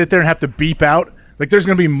going to sit there and have to beep out? Like, there's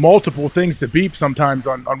going to be multiple things to beep sometimes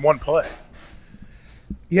on one play.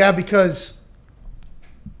 Yeah, because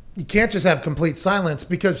you can't just have complete silence,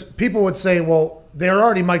 because people would say, well, they're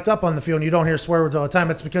already mic'd up on the field and you don't hear swear words all the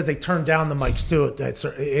time. It's because they turn down the mics too.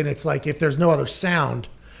 And it's like, if there's no other sound,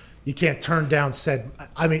 you can't turn down said.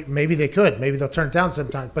 I mean, maybe they could. Maybe they'll turn it down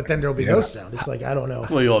sometimes, but then there'll be no sound. It's like, I don't know.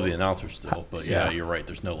 Well, you'll have the announcers still, but yeah, you're right.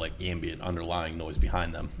 There's no like ambient underlying noise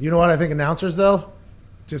behind them. You know what I think announcers, though?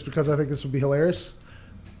 Just because I think this would be hilarious.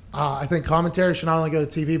 I think commentary should not only go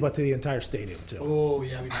to TV, but to the entire stadium, too. Oh,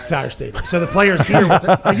 yeah. Nice. Entire stadium. So the players hear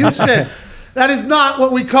what you said. That is not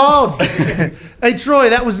what we called. Hey, Troy,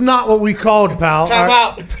 that was not what we called, pal. Time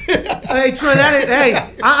out. Hey, Troy, that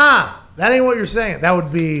That ain't what you're saying. That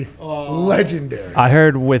would be legendary. I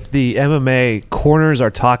heard with the MMA, corners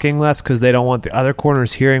are talking less because they don't want the other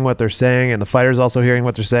corners hearing what they're saying and the fighters also hearing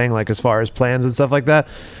what they're saying, like as far as plans and stuff like that.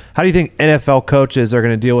 How do you think NFL coaches are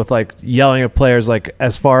going to deal with like yelling at players, like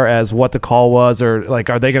as far as what the call was, or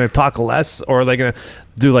like are they going to talk less, or are they going to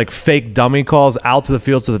do like fake dummy calls out to the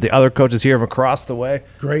field so that the other coaches hear them across the way?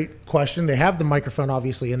 Great question. They have the microphone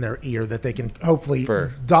obviously in their ear that they can hopefully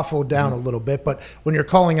duffle down a little bit. But when you're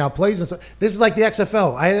calling out plays and stuff, this is like the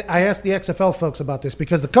XFL. I asked the XFL folks about this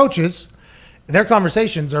because the coaches, their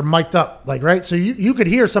conversations are mic'd up, like, right? So you could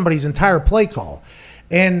hear somebody's entire play call.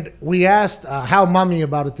 And we asked Hal Mummy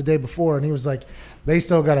about it the day before, and he was like, they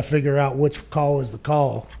still got to figure out which call is the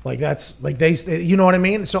call. Like, that's like you know what I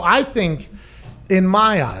mean? So I think, in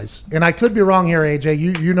my eyes, and I could be wrong here, AJ,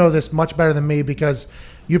 you know this much better than me because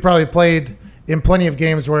you probably played in plenty of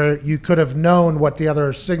games where you could have known what the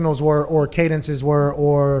other signals were or cadences were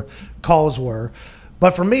or calls were.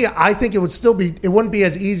 But for me, I think it wouldn't be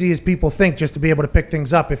as easy as people think just to be able to pick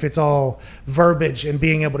things up if it's all verbiage and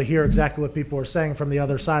being able to hear exactly what people are saying from the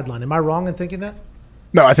other sideline. Am I wrong in thinking that?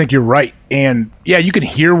 No, I think you're right. And yeah, you can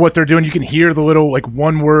hear what they're doing. You can hear the little like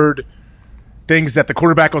one-word things that the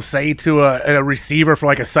quarterback will say to a receiver for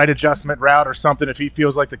like a sight adjustment route or something if he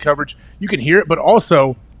feels like the coverage. You can hear it, but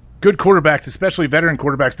also good quarterbacks, especially veteran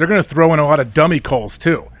quarterbacks, they're going to throw in a lot of dummy calls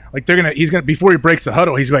too. Like he's going to before he breaks the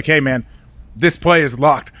huddle, he's like, "Hey man, this play is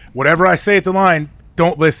locked. Whatever I say at the line,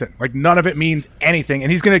 don't listen." Like none of it means anything.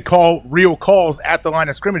 And he's going to call real calls at the line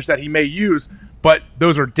of scrimmage that he may use, but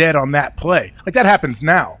those are dead on that play. Like that happens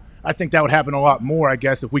now. I think that would happen a lot more, I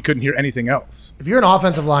guess, if we couldn't hear anything else. If you're an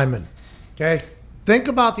offensive lineman, okay, think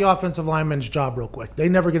about the offensive lineman's job real quick. They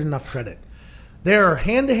never get enough credit. They're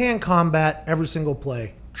hand-to-hand combat every single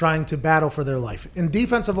play, trying to battle for their life. And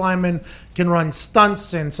defensive linemen can run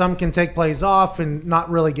stunts, and some can take plays off and not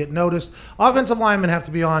really get noticed. Offensive linemen have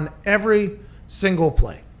to be on every single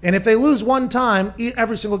play. And if they lose one time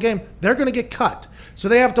every single game, they're going to get cut. So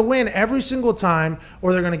they have to win every single time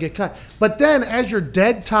or they're going to get cut. But then as you're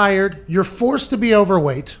dead tired, you're forced to be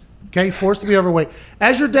overweight. Okay, forced to be overweight.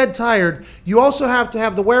 As you're dead tired, you also have to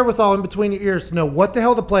have the wherewithal in between your ears to know what the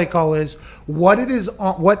hell the play call is, what it is,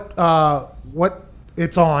 what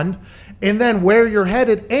it's on, and then where you're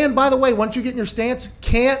headed. And by the way, once you get in your stance,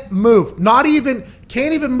 can't move.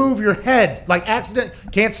 Can't even move your head. Like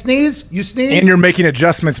can't sneeze. You sneeze. And you're making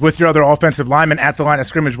adjustments with your other offensive lineman at the line of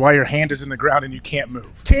scrimmage while your hand is in the ground and you can't move.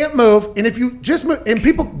 Can't move. And if you just move, and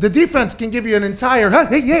the defense can give you an entire, and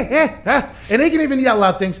they can even yell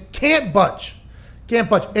out things. Can't budge.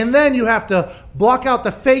 And then you have to block out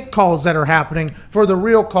the fake calls that are happening for the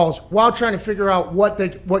real calls while trying to figure out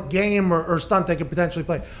what game or stunt they could potentially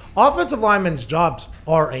play. Offensive linemen's jobs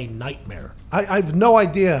are a nightmare. I have no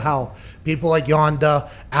idea how people like Yonda,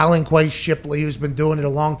 Alan Quay Shipley, who's been doing it a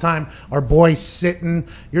long time, our boy Sitton,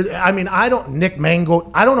 Nick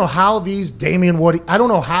Mangold, I don't know how these Damian Woody, I don't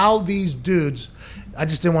know how these dudes. I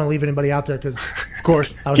just didn't want to leave anybody out there because, of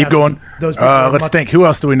course, keep going. Let's think. Who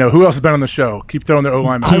else do we know? Who else has been on the show? Keep throwing their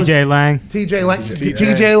O-line. TJ Lang.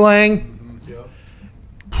 TJ Lang.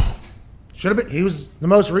 Should have been. He was the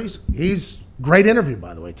most recent. He's great interview,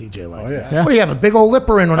 by the way, TJ Lang. Oh, yeah. What do you have, a big old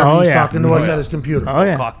lipper in whenever he's talking to us at his computer? Oh,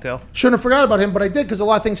 yeah. Cocktail. Shouldn't have forgot about him, but I did because a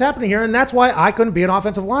lot of things happening here, and that's why I couldn't be an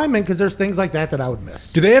offensive lineman because there's things like that I would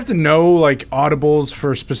miss. Do they have to know like audibles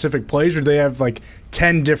for specific plays, or do they have like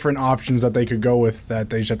 10 different options that they could go with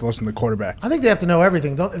that they just have to listen to the quarterback? I think they have to know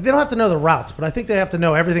everything. They don't have to know the routes, but I think they have to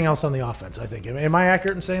know everything else on the offense, I think. Am I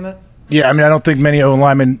accurate in saying that? Yeah, I don't think many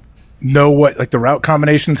O-linemen know what like the route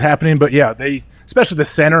combinations happening, but yeah, especially the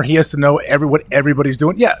center, he has to know what everybody's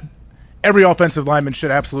doing. Yeah, every offensive lineman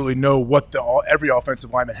should absolutely know what every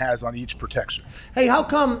offensive lineman has on each protection. Hey, how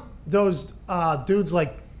come those dudes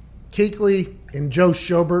like Kuechly and Joe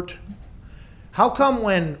Schobert, how come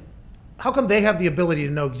they have the ability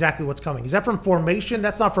to know exactly what's coming? Is that from formation?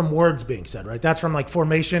 That's not from words being said, right? That's from like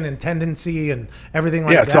formation and tendency and everything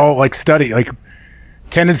like that. Yeah, it's all like study, like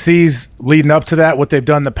tendencies leading up to that, what they've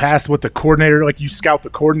done in the past with the coordinator. Like you scout the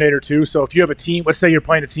coordinator too. So if you have a team, let's say you're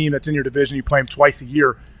playing a team that's in your division, you play them twice a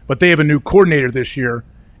year, but they have a new coordinator this year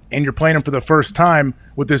and you're playing them for the first time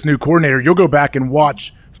with this new coordinator, you'll go back and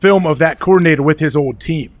watch film of that coordinator with his old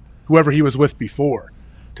team, whoever he was with before,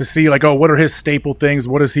 to see like, oh, what are his staple things?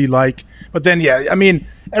 What is he like? But then, yeah,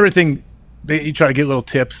 everything, you try to get little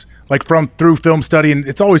tips like through film study, and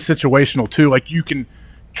it's always situational too. Like you can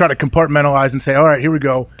try to compartmentalize and say, all right, here we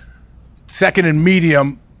go. Second and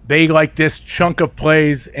medium, they like this chunk of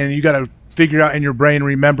plays, and you got to figure out in your brain,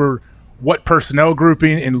 remember what personnel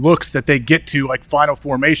grouping and looks that they get to, like final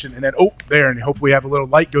formation, and then, and hopefully have a little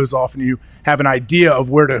light goes off and you have an idea of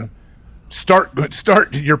where to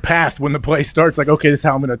start your path when the play starts. Like, okay, this is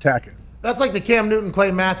how I'm going to attack it. That's like the Cam Newton,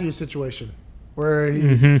 Clay Matthews situation, where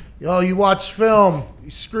you watch film,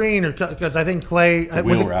 you screen, or because I think Clay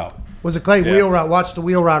was it Clay wheel route? Watch the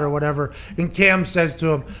wheel route or whatever. And Cam says to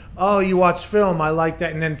him, "Oh, you watch film? I like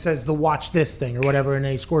that." And then says the watch this thing or whatever, and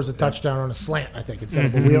then he scores a touchdown on a slant, I think, instead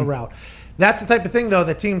of a wheel route. That's the type of thing though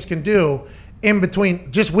that teams can do in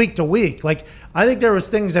between, just week to week. Like, I think there was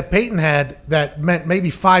things that Peyton had that meant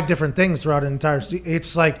maybe 5 different things throughout an entire season.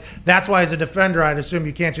 It's like, that's why as a defender, I'd assume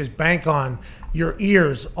you can't just bank on your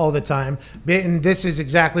ears all the time. And this is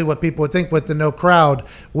exactly what people would think with the no crowd.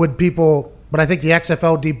 But I think the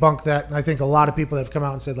XFL debunked that, and I think a lot of people have come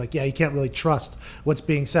out and said, like, yeah, you can't really trust what's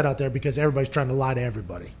being said out there because everybody's trying to lie to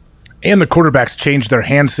everybody. And the quarterbacks change their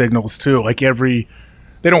hand signals too. Like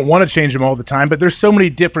they don't want to change them all the time, but there's so many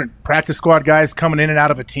different practice squad guys coming in and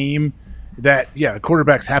out of a team that, the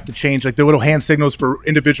quarterbacks have to change. Like the little hand signals for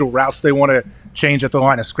individual routes they want to change at the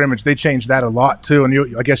line of scrimmage. They change that a lot too,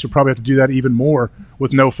 and I guess you'll probably have to do that even more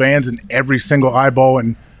with no fans and every single eyeball,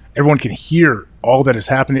 and everyone can hear all that is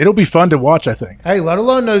happening. It'll be fun to watch, I think. Hey, let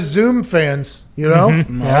alone those Zoom fans, you know?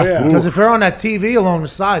 Mm-hmm. Oh, yeah. Because if they're on that TV along the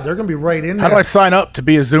side, they're going to be right in there. How do I sign up to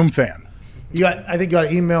be a Zoom fan? I think you got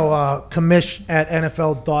to email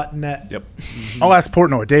commish@nfl.net. Yep. I'll ask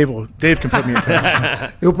Portnoy. Dave can put me in.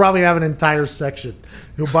 He'll probably have an entire section.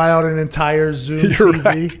 He'll buy out an entire Zoom TV.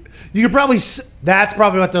 Right. You could probably. That's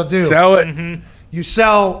probably what they'll do. Sell it. Mm-hmm. You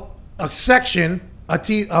sell a section,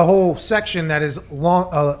 a whole section that is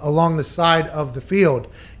along the side of the field,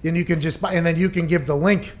 and you can just buy, and then you can give the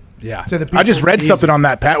link. To the people. I just read something on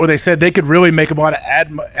that, Pat, where they said they could really make a lot of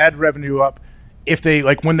ad revenue up if they,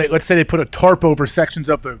 like, when they, let's say they put a tarp over sections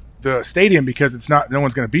of the stadium because no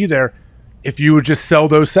one's going to be there. If you would just sell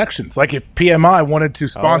those sections, like if PMI wanted to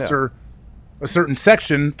sponsor a certain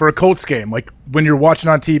section for a Colts game, like when you're watching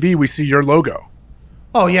on TV, we see your logo.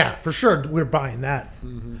 Oh yeah, for sure, we're buying that.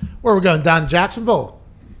 Mm-hmm. Where are we going? Down Jacksonville.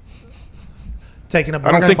 I don't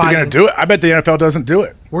think they're going to do it. I bet the NFL doesn't do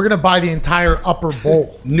it. We're going to buy the entire upper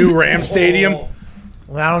bowl. New Ram Stadium.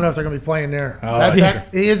 Well, I don't know if they're going to be playing there.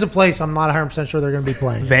 That is a place I'm not 100% sure they're going to be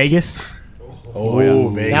playing. Vegas?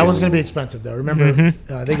 Vegas. That one's going to be expensive, though. Remember,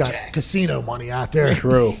 they got casino money out there.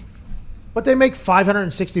 True. But they make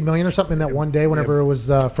 $560 million or something in that one day whenever it was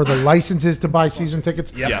for the licenses to buy season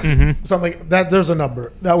tickets. Yeah. Mm-hmm. Something like that. There's a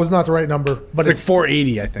number. That was not the right number. But it's like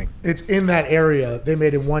 480, I think. It's in that area. They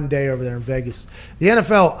made it one day over there in Vegas. The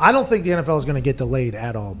NFL, I don't think the NFL is going to get delayed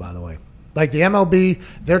at all, by the way. Like the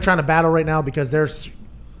MLB, they're trying to battle right now because their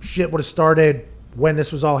shit would have started when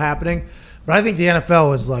this was all happening. But I think the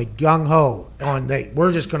NFL is like gung-ho on,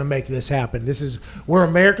 we're just going to make this happen. We're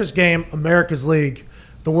America's game, America's league,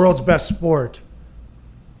 the world's best sport.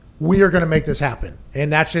 We are going to make this happen.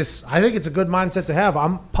 And that's just, I think it's a good mindset to have.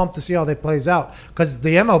 I'm pumped to see how that plays out because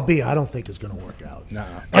the MLB, I don't think is going to work out. No.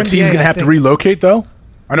 Our team's going to have to relocate, though?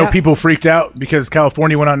 I know people freaked out because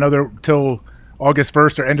California went on another till August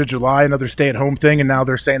 1st or end of July, another stay-at-home thing, and now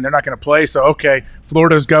they're saying they're not going to play. So, okay,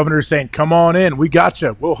 Florida's governor is saying, come on in. We got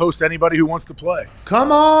you. We'll host anybody who wants to play.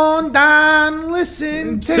 Come on down,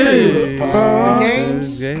 listen to the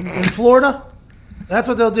games in Florida. That's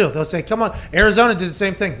what they'll do. They'll say, come on. Arizona did the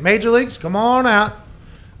same thing. Major leagues, come on out.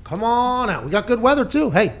 Come on out. We got good weather,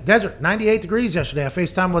 too. Hey, desert, 98 degrees yesterday. I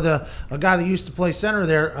FaceTimed with a guy that used to play center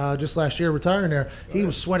there just last year, retiring there. He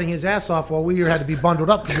was sweating his ass off while we had to be bundled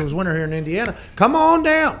up because it was winter here in Indiana. Come on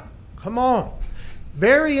down. Come on.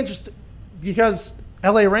 Very interesting because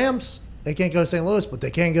L.A. Rams, they can't go to St. Louis, but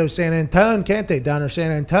they can go to San Antonio, can't they, down there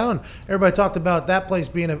San Antonio? Everybody talked about that place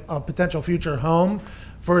being a potential future home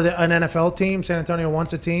for an NFL team. San Antonio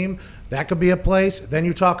wants a team. That could be a place. Then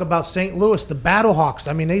you talk about St. Louis, the Battlehawks.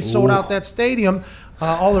 I mean, they sold out that stadium.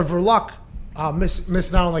 Oliver Luck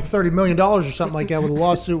missing out on like $30 million or something like that with a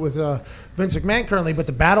lawsuit with Vince McMahon currently. But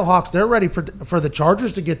the Battlehawks, they're ready for the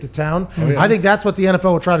Chargers to get to town. Oh, yeah. I think that's what the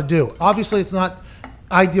NFL will try to do. Obviously, it's not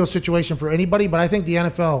ideal situation for anybody, but I think the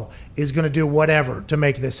NFL is going to do whatever to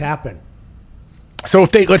make this happen. So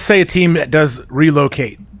if let's say a team that does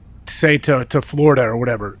relocate, say to Florida or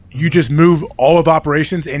whatever, you just move all of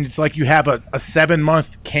operations and it's like you have a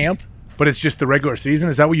 7-month camp, but it's just the regular season.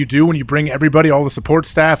 Is that what you do when you bring everybody, all the support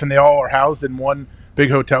staff, and they all are housed in one big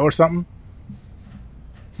hotel or something?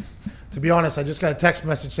 To be honest, I just got a text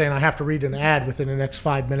message saying I have to read an ad within the next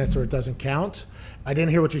 5 minutes or it doesn't count. I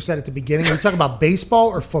didn't hear what you said at the beginning. Are you talking about baseball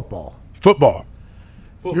or football? Football.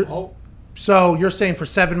 So you're saying for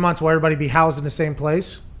 7 months will everybody be housed in the same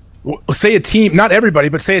place? Well, say a team, not everybody,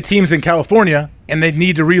 but say a team's in California and they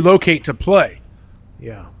need to relocate to play.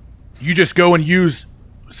 Yeah. You just go and use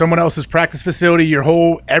someone else's practice facility,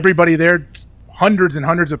 everybody there, hundreds and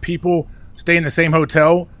hundreds of people stay in the same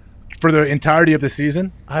hotel for the entirety of the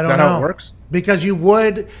season? I don't Is that know how it works? because you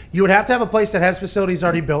would have to have a place that has facilities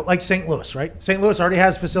already built, like St. Louis, right? St. Louis already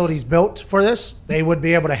has facilities built for this. They would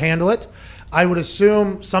be able to handle it. I would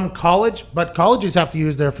assume some college, but colleges have to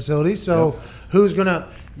use their facilities. So who's gonna?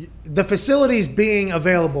 The facilities being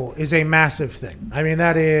available is a massive thing. I mean,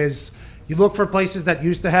 that is. You look for places that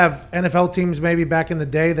used to have NFL teams maybe back in the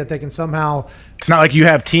day that they can somehow. It's not like you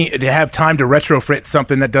have time to retrofit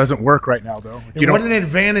something that doesn't work right now, though. And what an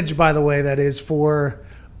advantage, by the way, that is for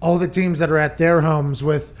all the teams that are at their homes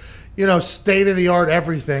with, state of the art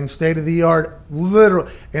everything, state of the art literal,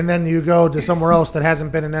 and then you go to somewhere else that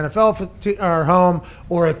hasn't been an NFL or home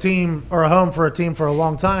or a team or a home for a team for a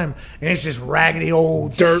long time, and it's just raggedy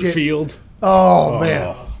old dirt shit. field. Oh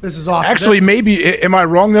man, this is awesome. Actually, maybe am I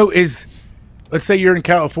wrong though? Let's say you're in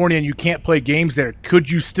California and you can't play games there. Could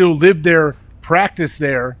you still live there, practice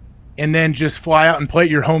there, and then just fly out and play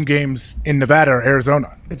your home games in Nevada or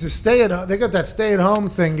Arizona? It's a stay-at-home. They got that stay-at-home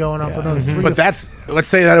thing going on for another 3 But let's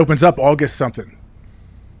say that opens up August something.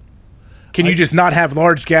 Can you just not have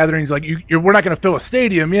large gatherings? Like we're not going to fill a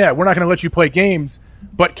stadium. Yeah, we're not going to let you play games.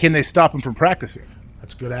 But can they stop them from practicing?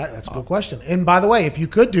 That's good. That's a good question. And by the way, if you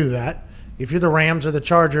could do that, if you're the Rams or the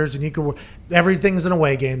Chargers, and you could, everything's an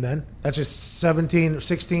away game. Then that's just 17 or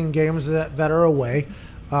 16 games that are away,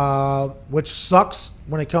 which sucks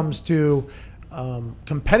when it comes to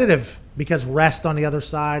competitive because rest on the other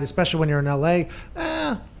side, especially when you're in LA.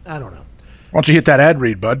 I don't know. Why don't you hit that ad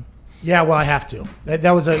read, bud? Yeah, well, I have to.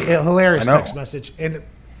 That was a hilarious text message, and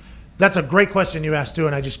that's a great question you asked too.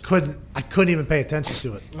 And I just couldn't even pay attention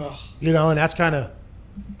to it. Ugh. And that's kind of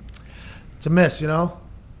it's a miss.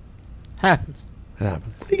 Happens. It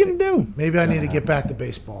happens. What are you going to do? Maybe I need to get back to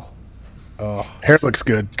baseball. Oh, hair looks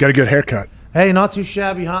good. Got a good haircut. Hey, not too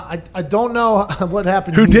shabby, huh? I don't know what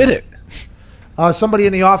happened. Who did it? Somebody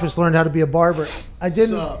in the office learned how to be a barber. I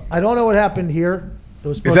didn't. I don't know what happened here.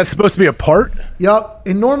 Is that supposed to be a part? Yep.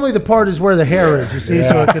 And normally the part is where the hair is, you see,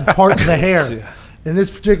 so it can part the hair. And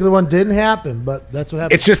this particular one didn't happen, but that's what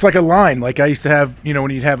happened. It's just like a line. Like I used to have,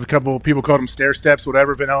 when you'd have a couple of people called them stair steps,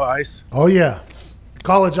 whatever, Vanilla Ice. Oh, yeah.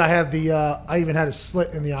 College, I had I even had a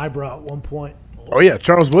slit in the eyebrow at one point. Oh, yeah.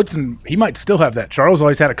 Charles Woodson, he might still have that. Charles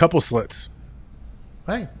always had a couple slits.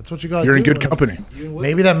 Hey, that's what you got to do. You're in good company.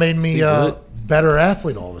 Maybe that made me a better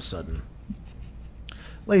athlete all of a sudden.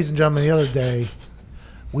 Ladies and gentlemen, the other day,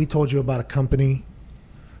 we told you about a company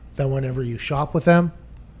that whenever you shop with them,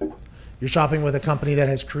 you're shopping with a company that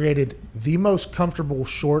has created the most comfortable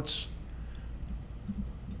shorts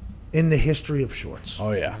in the history of shorts.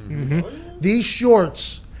 Oh, yeah. Mm-hmm. These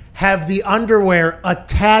shorts have the underwear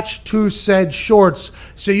attached to said shorts,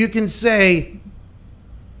 so you can say,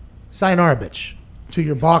 sayonara, bitch, to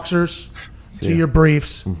your boxers, to your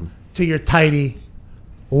briefs, to your tighty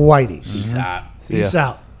whiteys. Peace out. Peace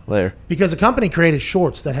out. Later. Because a company created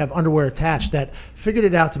shorts that have underwear attached that figured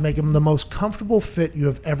it out to make them the most comfortable fit you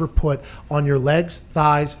have ever put on your legs,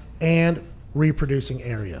 thighs, and reproducing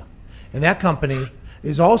area. And that company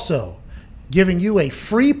is also giving you a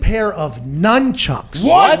free pair of nunchucks.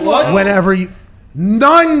 What? Whenever you...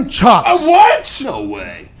 Nunchucks! What? No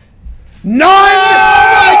way. Nunchucks!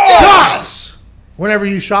 Whenever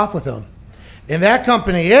you shop with them. And that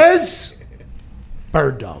company is...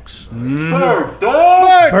 Bird Dogs. Bird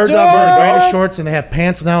Dogs. Bird Dogs are the greatest shorts, and they have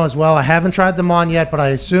pants now as well. I haven't tried them on yet, but I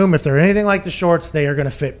assume if they're anything like the shorts, they are going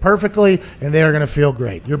to fit perfectly, and they are going to feel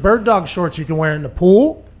great. Your Bird Dog shorts, you can wear in the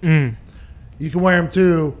pool. You can wear them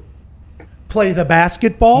to play the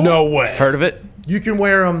basketball. No way. Heard of it? You can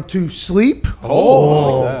wear them to sleep.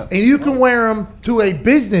 Oh. Like and you can wear them to a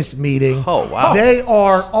business meeting. Oh, wow. They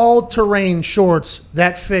are all-terrain shorts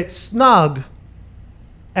that fit snug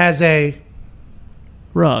as a...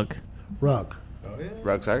 Rug. Rug. Oh, yeah.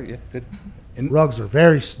 Rugs are, good. Rugs are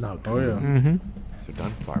very snug. Oh, yeah. Mm-hmm. If they're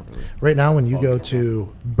done properly. Right now, when you go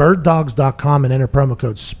to birddogs.com and enter promo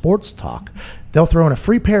code SPORTSTALK, they'll throw in a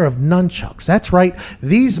free pair of nunchucks. That's right.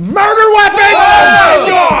 These murder weapons! Oh, my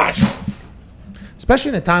gosh! Especially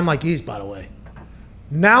in a time like these, by the way.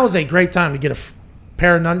 Now is a great time to get a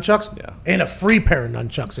pair of nunchucks and a free pair of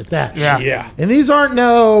nunchucks at that. Yeah. And these aren't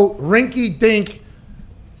no rinky-dink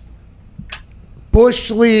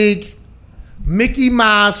Bush League, Mickey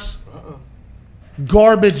Mouse,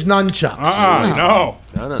 garbage nunchucks. No.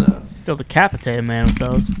 No. Still decapitated man with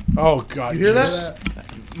those. Oh, God. You hear that?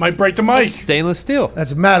 Might break the mic. Stainless steel.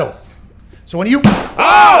 That's metal. So when you...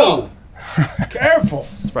 Oh! Careful.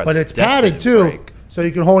 But it's padded too, so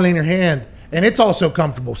you can hold it in your hand and it's also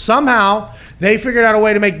comfortable. Somehow they figured out a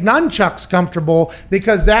way to make nunchucks comfortable,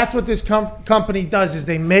 because that's what this company does, is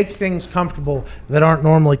they make things comfortable that aren't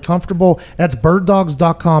normally comfortable. That's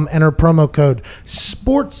birddogs.com. Enter promo code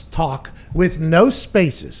Sports Talk with no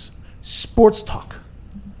spaces. Sports Talk.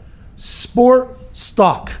 Sports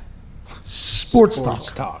Talk. Sports Talk.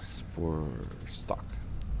 Sports Talk.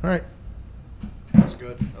 All right. That was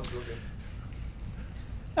good. That was real good.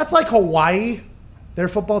 That's like Hawaii, their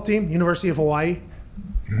football team, University of Hawaii.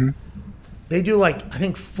 Mm-hmm. They do I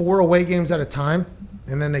think 4 away games at a time,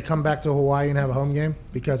 and then they come back to Hawaii and have a home game,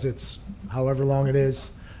 because it's however long it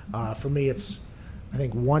is. For me, it's I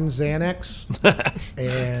think 1 Xanax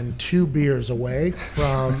and 2 beers away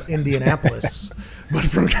from Indianapolis. But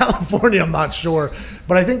from California, I'm not sure.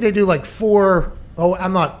 But I think they do 4. Oh,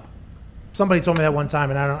 I'm not. Somebody told me that one time,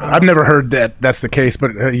 and I've never heard that that's the case,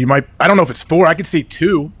 but you might. I don't know if it's 4. I could see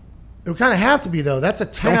 2. It would kind of have to be, though. That's a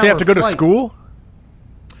 10-hour Don't they have to go flight. to school?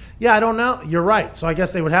 Yeah, I don't know. You're right. So I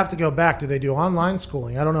guess they would have to go back. Do they do online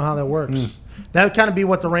schooling? I don't know how that works. That would kind of be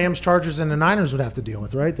what the Rams, Chargers, and the Niners would have to deal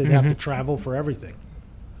with, right? They'd have to travel for everything.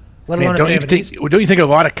 Let alone don't you think a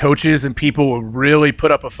lot of coaches and people will really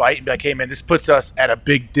put up a fight and be like, hey, man, this puts us at a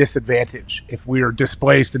big disadvantage if we are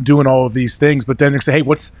displaced and doing all of these things. But then they say, hey,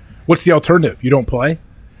 what's the alternative? You don't play?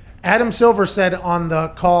 Adam Silver said on the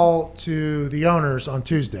call to the owners on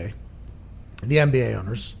Tuesday, the NBA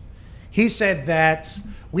owners, he said that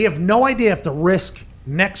we have no idea if the risk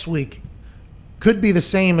next week could be the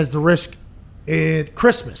same as the risk at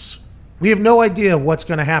Christmas. We have no idea what's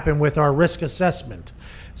going to happen with our risk assessment.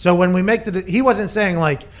 So when we make he wasn't saying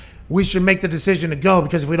we should make the decision to go,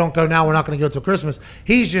 because if we don't go now, we're not going to go till Christmas.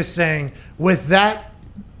 He's just saying, with that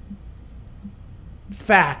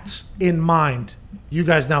fact in mind, you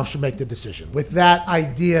guys now should make the decision. With that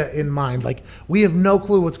idea in mind, we have no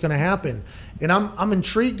clue what's going to happen. And I'm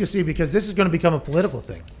intrigued to see, because this is going to become a political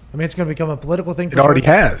thing. I mean, it's going to become a political thing. It already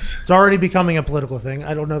has. It's already becoming a political thing.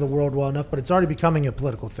 I don't know the world well enough, but it's already becoming a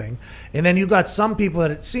political thing. And then you've got some people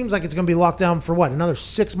that it seems like it's going to be locked down for what? Another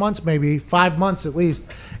 6 months, maybe 5 months at least.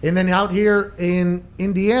 And then out here in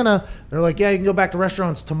Indiana, they're like, yeah, you can go back to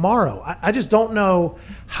restaurants tomorrow. I just don't know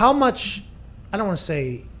how much, I don't want to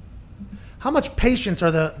say, how much patience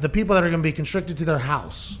are the people that are going to be constricted to their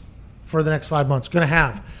house for the next 5 months going to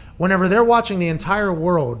have, whenever they're watching the entire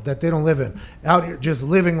world that they don't live in out here just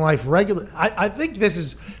living life regular. I think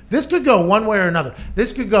this could go one way or another.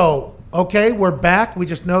 This could go, okay, we're back. We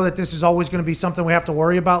just know that this is always going to be something we have to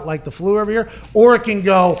worry about, like the flu every year. Or it can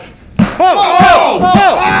go,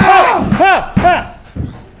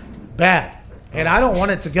 bad. And I don't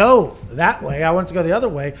want it to go that way. I want it to go the other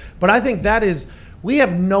way. But I think we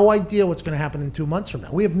have no idea what's going to happen in 2 months from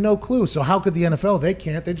now. We have no clue. So how could the NFL? They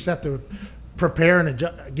can't. They just have to prepare and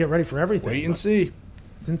get ready for everything. Wait and see.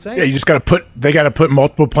 It's insane. Yeah, you just got to put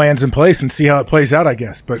multiple plans in place and see how it plays out, I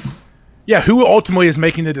guess. But yeah, who ultimately is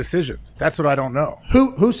making the decisions? That's what I don't know.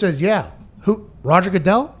 Who says yeah? Who? Roger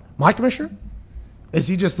Goodell, my commissioner? Is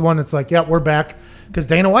he just the one that's like, yeah, we're back? Because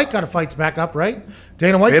Dana White got a fights back up, right?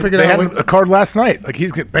 Dana White figured out. They had a card last night.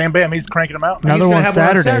 He's bam, bam. He's cranking them out. Another one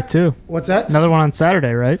Saturday too. What's that? Another one on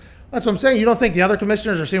Saturday, right? That's what I'm saying. You don't think the other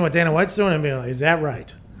commissioners are seeing what Dana White's doing and being like, is that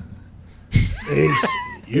right?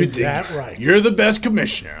 Is that right? You're the best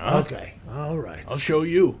commissioner, huh? Okay. All right. I'll show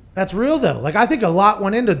you. That's real, though. I think a lot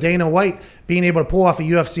went into Dana White being able to pull off a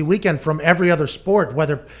UFC weekend from every other sport,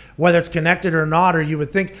 whether it's connected or not, or you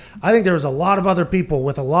would think. I think there was a lot of other people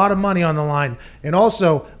with a lot of money on the line and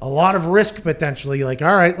also a lot of risk potentially.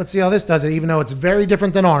 All right, let's see how this does it, even though it's very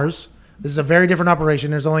different than ours. This is a very different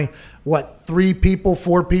operation. There's only, 4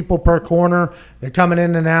 people per corner. They're coming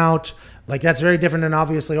in and out. That's very different than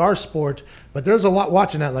obviously our sport. But there's a lot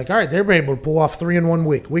watching that. All right, they're able to pull off 3 in 1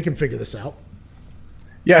 week. We can figure this out.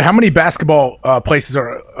 Yeah, how many basketball places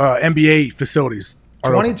are NBA facilities?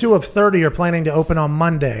 22 of 30 are planning to open on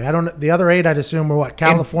Monday. I don't. The other 8, I'd assume, are what?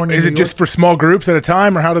 California. And is it just for small groups at a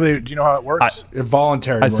time, or do you know how it works?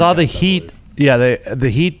 Voluntary. I saw the Heat. Yeah, the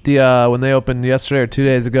Heat, when they opened yesterday or 2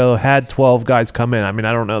 days ago, had 12 guys come in. I mean,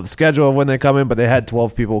 I don't know the schedule of when they come in, but they had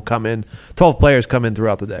 12 people come in, 12 players come in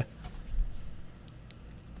throughout the day.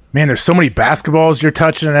 Man, there's so many basketballs you're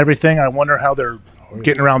touching and everything. I wonder how they're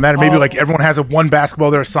getting around that. Or maybe everyone has one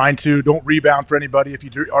basketball they're assigned to. Don't rebound for anybody if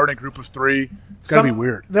you are in a group of 3. It's got to be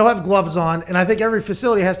weird. They'll have gloves on, and I think every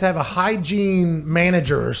facility has to have a hygiene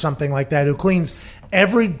manager or something like that who cleans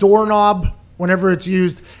every doorknob whenever it's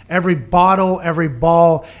used, every bottle, every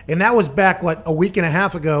ball. And that was back, a week and a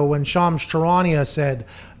half ago when Shams Charania said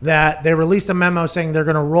that they released a memo saying they're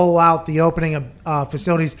going to roll out the opening of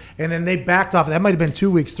facilities, and then they backed off. That might have been 3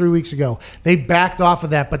 weeks ago. They backed off of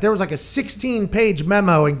that, but there was like a 16-page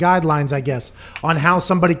memo and guidelines, I guess, on how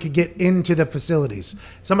somebody could get into the facilities.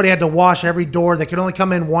 Somebody had to wash every door. They could only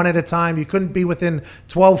come in one at a time. You couldn't be within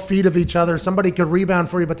 12 feet of each other. Somebody could rebound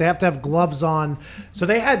for you, but they have to have gloves on. So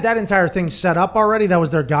they had that entire thing set up already. That was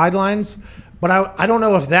their guidelines. But I don't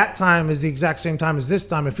know if that time is the exact same time as this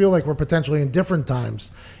time. I feel like we're potentially in different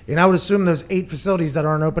times. And I would assume those 8 facilities that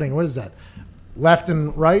aren't opening, what is that? Left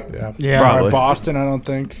and right? Yeah. Probably. Boston, I don't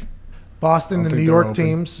think. Boston and New York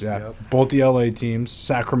teams. Yeah. Both the LA teams.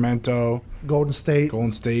 Sacramento. Golden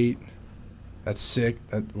State. That's sick.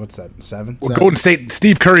 What's that? 7? Well, Golden State.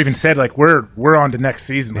 Steve Kerr even said we're on to next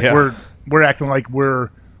season. We're acting like we're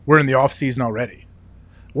in the off season already.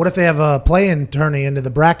 What if they have a play-in tourney into the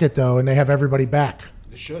bracket though, and they have everybody back?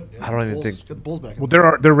 They should. Yeah. I don't even think. Get the Bulls back. Well,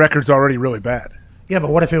 their record's already really bad. Yeah,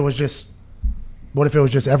 but what if it was just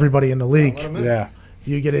everybody in the league? Yeah.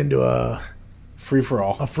 You get into a free for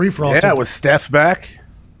all. Yeah, with Steph back.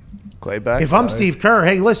 Clay back. If I'm Steve Kerr,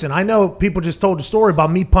 hey, listen, I know people just told the story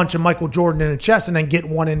about me punching Michael Jordan in the chest and then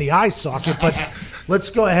getting one in the eye socket, but let's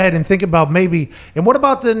go ahead and think about maybe. And what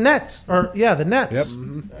about the Nets? The Nets. Yep.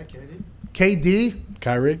 Mm-hmm. KD.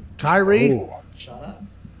 Kyrie. Oh. Shut up.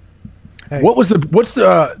 Hey, What's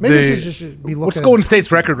Golden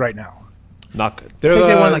State's record right now? Not good. They're I think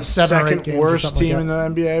the they won like 7 or 8 second games or worst something team like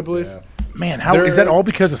in the NBA, I believe. Yeah. Man, how is that all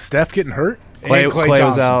because of Steph getting hurt? Clay And Klay was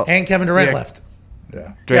Thompson. out. And Kevin Durant left.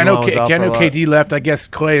 Yeah. I know, Draymond was out for a lot. KD left. I guess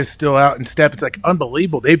Clay is still out, and Steph. It's like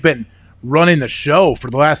unbelievable. They've been running the show for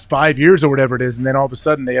the last 5 years or whatever it is, and then all of a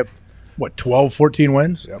sudden they have 12, 14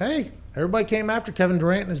 wins. Yep. Hey, everybody came after Kevin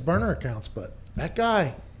Durant and his burner accounts, but that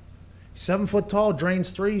guy, 7 foot tall,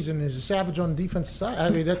 drains threes, and is a savage on the defensive side. I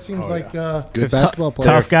mean, that seems like Good basketball player.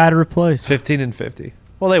 Tough guy to replace. 15 and 50.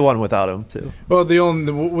 Well, they won without him too. Well,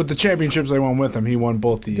 with the championships they won with him, he won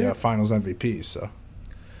both the Finals MVPs. So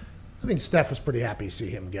I think Steph was pretty happy to see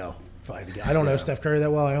him go. I don't know Steph Curry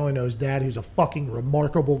that well. I only know his dad, who's a fucking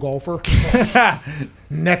remarkable golfer.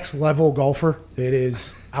 Next level golfer. It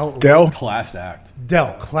is outrageous. Class act.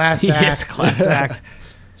 Class act. Yes, class act.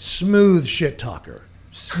 Smooth shit talker.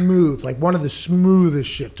 Smooth, like one of the smoothest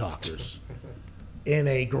shit talkers. And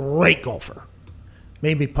a great golfer.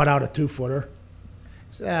 Made me put out a 2-footer.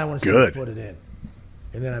 Said, I want to see you put it in.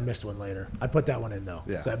 And then I missed one later. I put that one in, though.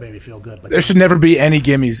 Yeah. So that made me feel good. But there should never be any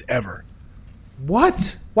gimmies ever.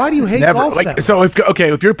 What? Why do you hate never. golf that way? So,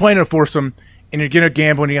 if you're playing a foursome and you're going to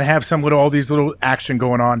gamble and you're going to have some all these little action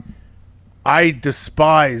going on, I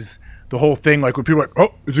despise the whole thing. Like when people are like,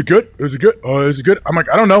 oh, is it good? Is it good? Oh, is it good? I'm like,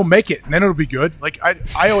 I don't know. Make it. And then it'll be good. Like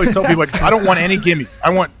I always tell people, like, I don't want any gimmies. I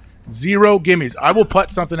want 0 gimmies. I will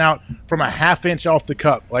putt something out from a half inch off the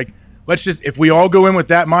cup. Like, let's just, if we all go in with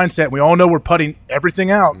that mindset, we all know we're putting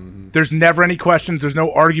everything out. There's never any questions. There's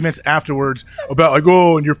no arguments afterwards about like,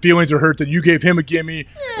 oh, and your feelings are hurt that you gave him a gimme,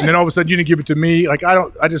 and then all of a sudden you didn't give it to me. Like,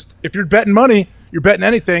 if you're betting money, you're betting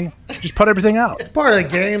anything, just put everything out. It's part of the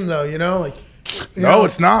game, though, you know? Like, no,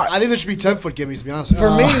 it's not. I think there should be 10-foot gimmies, to be honest with you.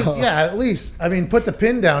 For me, yeah, at least. I mean, put the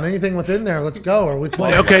pin down. Anything within there, let's go. Or we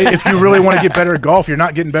play. Okay, if you really want to get better at golf, you're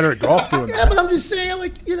not getting better at golf doing that. Yeah, but I'm just saying,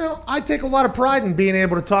 like, I take a lot of pride in being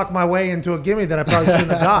able to talk my way into a gimme that I probably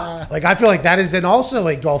shouldn't have got. Like, I feel like that is also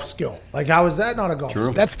a golf skill. Like, how is that not a golf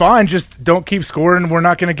skill? That's fine. Just don't keep scoring. We're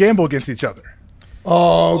not going to gamble against each other.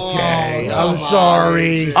 Okay, I'm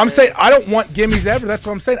sorry. I'm saying I don't want gimmies ever. That's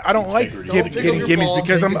what I'm saying. I don't like getting gimmies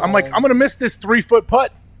because I'm like, I'm going to miss this 3-foot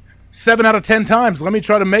putt 7 out of 10 times. Let me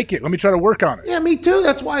try to make it. Let me try to work on it. Yeah, me too.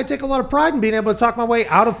 That's why I take a lot of pride in being able to talk my way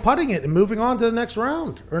out of putting it and moving on to the next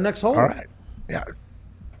round or next hole. All right. Yeah.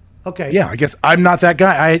 Okay. Yeah, I guess I'm not that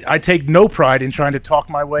guy. I take no pride in trying to talk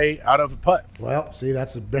my way out of a putt. Well, see,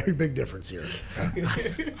 that's a very big difference here.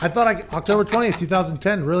 I thought October 20th,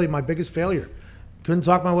 2010, really my biggest failure. Couldn't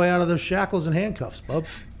talk my way out of those shackles and handcuffs, bub.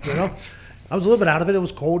 I was a little bit out of it. It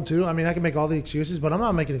was cold, too. I mean, I can make all the excuses, but I'm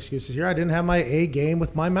not making excuses here. I didn't have my A game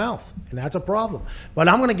with my mouth, and that's a problem. But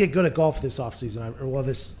I'm going to get good at golf this offseason.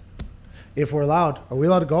 If we're allowed. Are we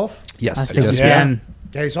allowed to golf? Yes. I think we can.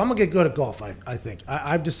 Okay, so I'm going to get good at golf, I think.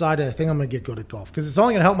 I've decided I think I'm going to get good at golf because it's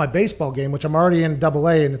only going to help my baseball game, which I'm already in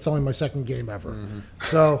AA, and it's only my second game ever. Mm-hmm.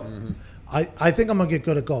 So I think I'm going to get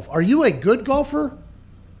good at golf. Are you a good golfer?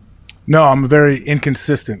 No, I'm a very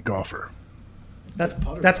inconsistent golfer. That's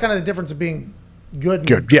kind of the difference of being good.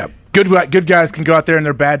 Good, yeah. Good guys can go out there in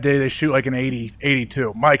their bad day. They shoot like an 80,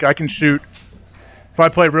 82. Mike, I can shoot, if I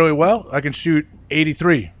play really well, I can shoot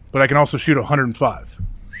 83, but I can also shoot 105.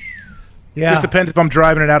 Yeah. Just depends if I'm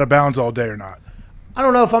driving it out of bounds all day or not. I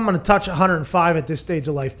don't know if I'm going to touch 105 at this stage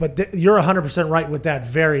of life, but you're 100% right with that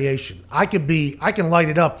variation. I can light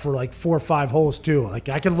it up for like 4 or 5 holes too. Like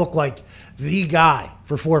I can look like the guy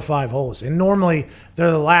for 4 or 5 holes. And normally they're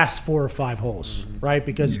the last 4 or 5 holes, right?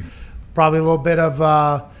 Because probably a little bit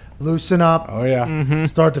of loosen up. Oh yeah.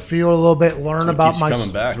 Start to feel a little bit, learn about my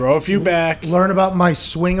throw a few back. Learn about my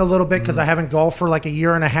swing a little bit because I haven't golfed for like a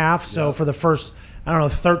year and a half. So for the first,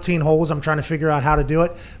 13 holes, I'm trying to figure out how to do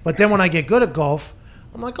it. But then when I get good at golf,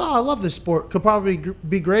 I'm like, oh, I love this sport. Could probably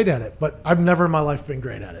be great at it. But I've never in my life been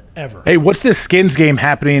great at it, ever. Hey, what's this Skins game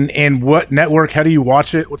happening and what network? How do you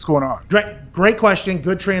watch it? What's going on? Great question.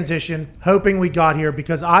 Good transition. Hoping we got here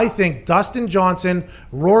because I think Dustin Johnson,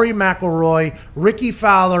 Rory McIlroy, Ricky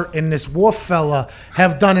Fowler, and this Wolf fella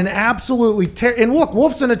have done an absolutely and look,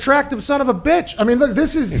 Wolf's an attractive son of a bitch. I mean, look,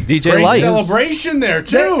 this is DJ Great Light. celebration there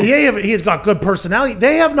too. He has got good personality.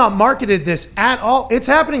 They have not marketed this at all. It's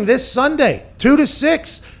happening this Sunday, 2 to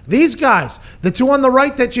 6. These guys, the two on the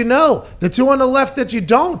right that you know, the two on the left that you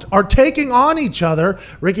don't, are taking on each other.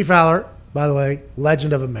 Ricky Fowler, by the way,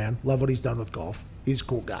 legend of a man. Love what he's done with golf. He's a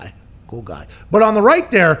cool guy. Cool guy. But on the right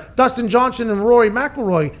there, Dustin Johnson and Rory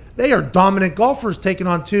McIlroy, they are dominant golfers taking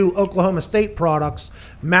on 2 Oklahoma State products,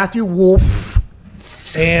 Matthew Wolf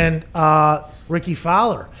and Ricky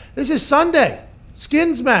Fowler. This is Sunday.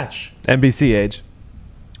 Skins match. NBC age.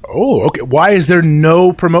 Oh, okay. Why is there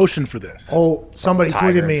no promotion for this? Oh, somebody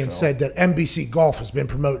tweeted me and said that NBC Golf has been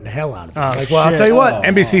promoting the hell out of it. I'll tell you what.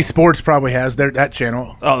 NBC Sports probably has that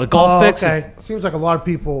channel. Oh, the Golf Fix. Okay. Seems like a lot of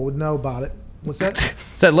people would know about it. What's that?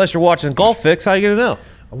 Said unless you're watching Golf Fix, how you gonna know?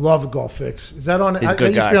 I love the Golf Fix. Is that on? He's a It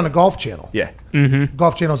good used to guy. be on the Golf Channel. Yeah.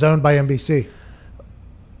 Golf Channel's owned by NBC.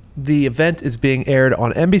 The event is being aired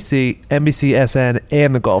on NBC, NBCSN,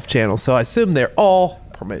 and the Golf Channel, so I assume they're all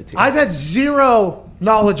promoted. I've had zero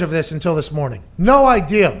knowledge of this until this morning. No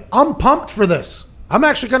idea. I'm pumped for this. I'm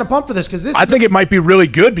actually kind of pumped for this because this. I think it might be really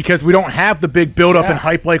good because we don't have the big build-up and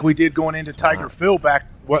hype like we did going into Tiger Phil back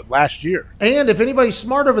last year. And if anybody's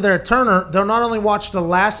smart over there at Turner, they'll not only watch the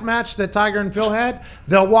last match that Tiger and Phil had,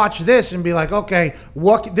 they'll watch this and be like, okay,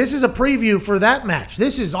 this is a preview for that match.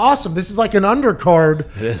 This is awesome. This is like an undercard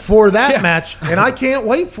for that match, and I can't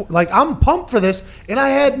wait for. I'm pumped for this, and I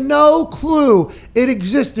had no clue it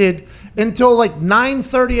existed until like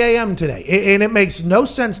 9:30 a.m. today. And it makes no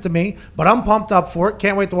sense to me, but I'm pumped up for it.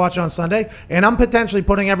 Can't wait to watch it on Sunday. And I'm potentially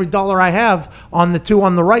putting every dollar I have on the two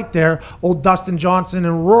on the right there, old Dustin Johnson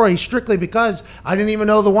and Rory, strictly because I didn't even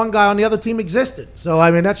know the one guy on the other team existed. So,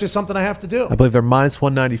 I mean, that's just something I have to do. I believe they're minus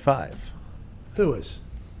 195. Who is?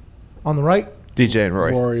 On the right? DJ and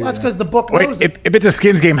Rory. Well, that's because the book Wait, knows it. if it's a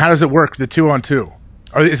Skins game, how does it work, the 2-on-2?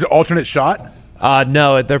 Is it alternate shot?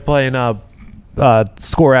 No, they're playing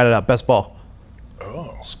score added up, best ball.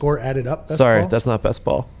 Score added up? Sorry, ball? that's not best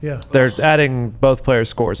ball. Yeah. They're adding both players'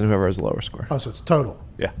 scores and whoever has the lower score. Oh, so it's total.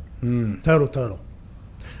 Yeah. Total.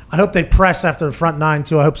 I hope they press after the front nine,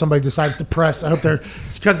 too. I hope somebody decides to press. I hope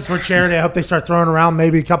because it's for charity, I hope they start throwing around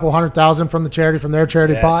maybe a couple $100,000 from their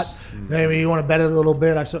charity pot. Maybe you want to bet it a little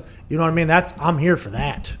bit. You know what I mean? I'm here for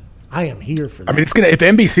that. I am here for that. I mean, if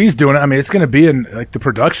NBC's doing it, I mean, it's going to be in the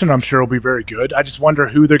production. I'm sure will be very good. I just wonder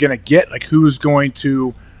who they're going to get. Like, who's going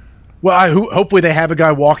to? Well, hopefully they have a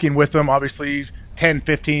guy walking with them. Obviously, 10,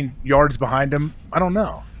 15 yards behind him. I don't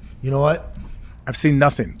know. You know what? I've seen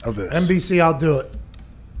nothing of this. NBC, I'll do it.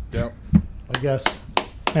 Yep. I guess.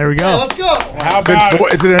 There we go. Hey, let's go. How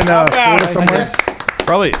about Is it in Florida somewhere?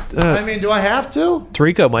 Probably. I mean, do I have to?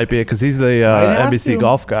 Tarico might be it because he's the have NBC to.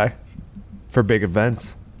 golf guy for big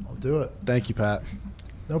events. I'll do it. Thank you, Pat.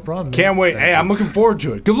 No problem. Can't wait. Hey, I'm looking forward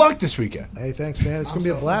to it. Good luck this weekend. Hey, thanks, man. It's going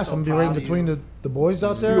to be a blast. I'm going to be right in between the boys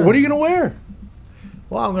out there. What are you going to wear?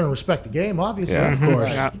 Well, I'm going to respect the game, obviously. Yeah, of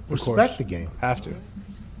course. Yeah, of Respect course. the game. Have to.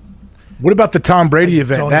 What about the Tom Brady I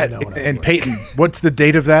event? don't That even know what I and would. Peyton. What's the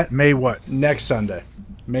date of that? May what? Next Sunday,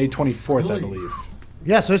 May 24th, I believe.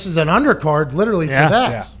 Yeah, so this is an undercard, literally, Yeah. for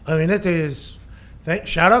that. Yeah. I mean, it is.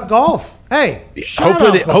 Shout out golf. Hey, shout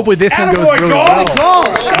out golf. Hopefully this one goes Attaboy, really golf!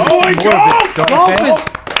 well.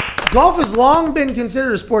 Golf has long been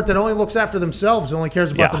considered a sport that only looks after themselves, only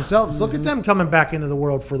cares about themselves. Look at them coming back into the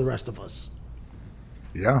world for the rest of us.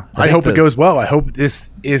 Yeah, I hope it goes well. I hope this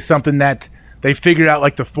is something that they figured out,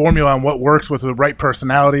 like the formula on what works with the right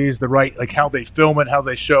personalities, the right how they film it, how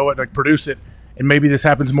they show it, produce it, and maybe this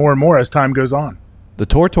happens more and more as time goes on. The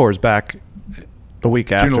tour's back the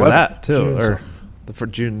week after 11th. that too, June or for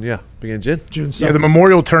June. Yeah, beginning of June. June 7th. Yeah, the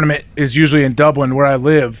Memorial Tournament is usually in Dublin, where I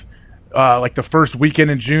live. Like the first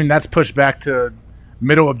weekend in June, that's pushed back to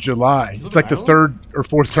middle of July. It's like the third or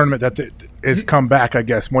fourth tournament that has come back, I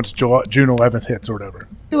guess, once June 11th hits or whatever.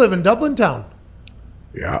 You live in Dublin town.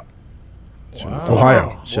 Yeah.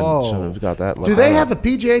 Ohio. Shouldn't have got that. Do they have a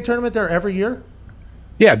PGA tournament there every year?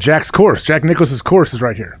 Yeah, Jack Nicklaus's course is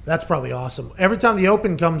right here. That's probably awesome. Every time the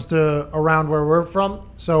Open comes to around where we're from,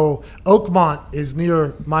 so Oakmont is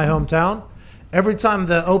near my hometown. Every time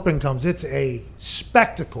the Open comes, it's a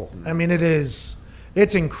spectacle. I mean, it's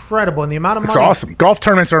incredible. And the amount of money. It's awesome. Golf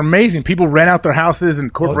tournaments are amazing. People rent out their houses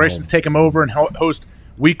and corporations take them over and host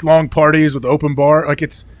week-long parties with open bar. Like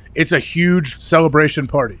it's a huge celebration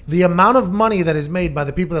party. The amount of money that is made by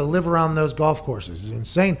the people that live around those golf courses is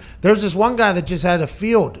insane. There's this one guy that just had a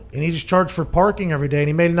field, and he just charged for parking every day, and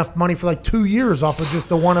he made enough money for like 2 years off of just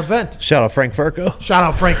the one event. Shout out Frank Furco. Shout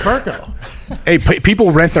out Frank Furco. Hey,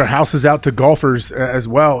 people rent their houses out to golfers as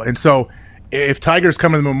well. And so if Tiger's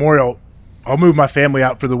coming to the Memorial, I'll move my family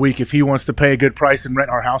out for the week if he wants to pay a good price and rent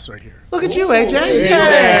our house right here. Look at you, AJ.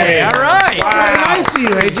 Hey, all right. It's very nice of you,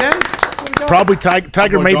 AJ. Probably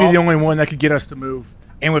Tiger may be the only one that could get us to move.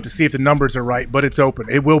 And we have to see if the numbers are right, but it's open.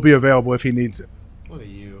 It will be available if he needs it. Look at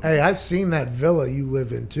you. Hey, I've seen that villa you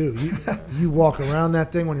live in, too. You walk around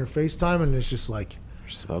that thing when you're FaceTime, and it's just like,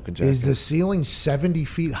 smoking jacket. is the ceiling 70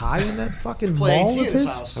 feet high in that fucking Play mall AT of in his his?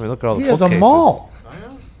 house. I mean, look at all the He has a bookcases. mall.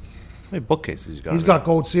 How many bookcases you got? He's got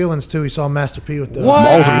gold ceilings, too. He saw Master P with those.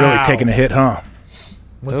 Malls are really taking a hit, huh?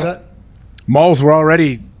 What's that? Malls were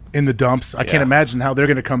already in the dumps. I can't imagine how they're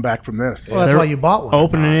going to come back from this. Well, that's why you bought one.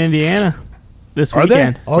 Open in Indiana this Are they?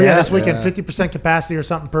 weekend. Oh, yeah, this weekend, 50% capacity or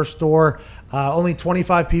something per store. Only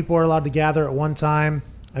 25 people are allowed to gather at one time.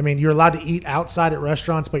 I mean, you're allowed to eat outside at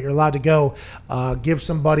restaurants, but you're allowed to go give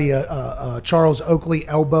somebody a Charles Oakley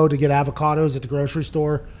elbow to get avocados at the grocery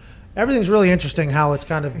store. Everything's really interesting how it's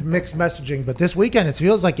kind of mixed messaging. But this weekend, it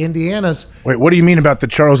feels like Indiana's. Wait, what do you mean about the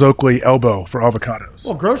Charles Oakley elbow for avocados?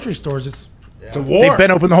 Well, grocery stores, it's a war. They've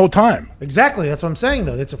been open the whole time. exactly. That's what I'm saying,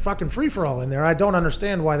 though. It's a fucking free-for-all in there. I don't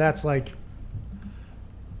understand why that's like.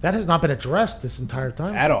 That has not been addressed this entire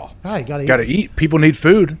time. At all. Ah, you gotta eat. Got to eat. People need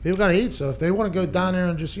food. People gotta eat. So if they want to go down there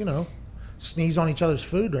and just, sneeze on each other's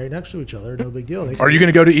food right next to each other, no big deal. Are you going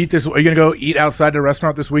to go to eat this? Are you going to go eat outside the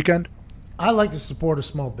restaurant this weekend? I like to support a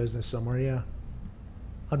small business somewhere, yeah.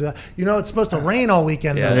 I'll do that. It's supposed to rain all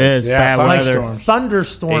weekend, Yeah, though. It is. Yeah, Bad Like weather.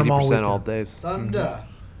 thunderstorm all 80% weekend. all days. Thunder.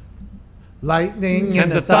 Lightning And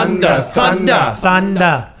and the the thunder, thunder,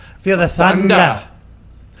 thunder. Feel the thunder.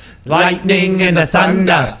 Lightning and the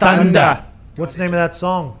thunder, thunder. What's the name of that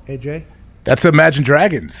song, AJ? That's Imagine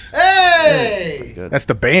Dragons. Hey! That's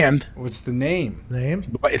the band. What's the name?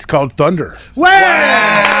 Name? It's called Thunder.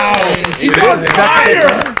 Wow! He's on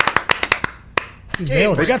fire! You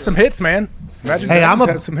nailed They it. got some hits, man. Imagine Hey, Dragons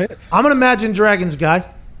has some hits. I'm an Imagine Dragons guy.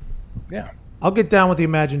 Yeah. I'll get down with the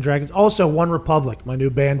Imagine Dragons. Also, One Republic, my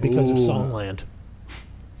new band because of Songland.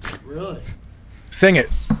 Really? Sing it.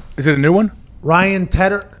 Is it a new one? Ryan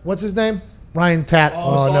Tedder. What's his name? Ryan Tat.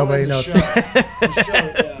 Oh, nobody knows.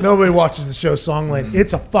 Nobody watches the show Songland.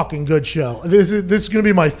 It's a fucking good show. This is going to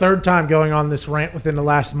be my third time going on this rant within the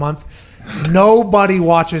last month. Nobody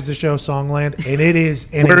watches the show Songland, and it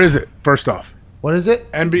is. Where is it? First off, What is it?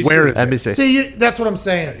 NBC. where is it? NBC. See, that's what I'm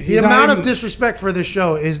saying. The He's not amount of even- disrespect for this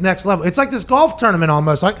show is next level. It's like this golf tournament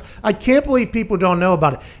almost. I can't believe people don't know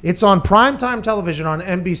about it. It's on primetime television on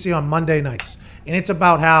NBC on Monday nights, and it's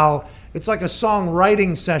about how it's like a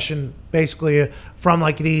songwriting session, basically, from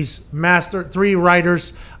like these three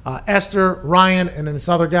writers, Esther, Ryan, and then this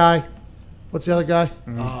other guy. What's the other guy?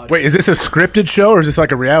 Wait, is this a scripted show or is this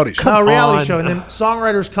like a reality show? A reality on. show. And then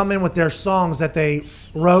songwriters come in with their songs that they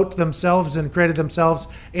wrote themselves and created themselves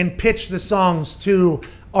and pitch the songs to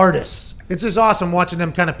artists. It's just awesome watching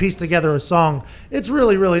them kind of piece together a song. It's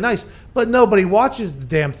really, really nice. But nobody watches the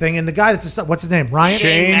damn thing. And the guy what's his name?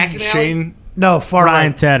 Ryan? Shane. No, far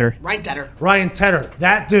Ryan right. Tedder. Ryan Tedder. Ryan Tedder.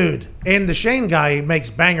 That dude. And the Shane guy makes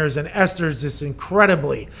bangers. And Esther's this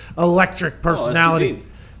incredibly electric personality. Dean.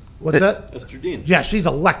 What's that? Esther Dean. Yeah, she's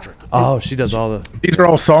electric. Oh, she does all the. These are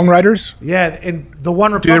all songwriters? Yeah, and the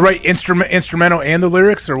One Do they Republic. write instrumental and the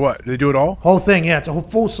lyrics or what? Do they do it all? Whole thing, yeah, it's a whole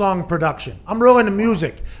full song production. I'm real into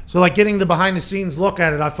music, so like getting the behind the scenes look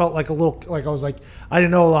at it, I felt like I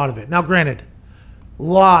didn't know a lot of it. Now, granted,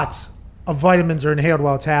 lots of vitamins are inhaled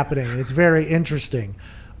while it's happening, and it's very interesting.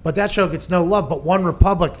 But that show gets no love. But One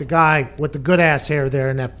Republic, the guy with the good ass hair there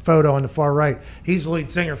in that photo on the far right, he's the lead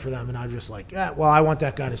singer for them, and I'm just like, yeah, well, I want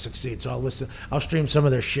that guy to succeed, so I'll stream some of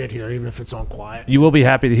their shit here, even if it's on quiet. You will be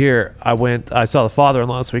happy to hear. I saw the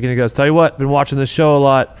father-in-law this week, and he goes, "Tell you what, been watching this show a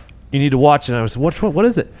lot. You need to watch it." And I was, what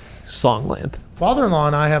is it? Songland. Father-in-law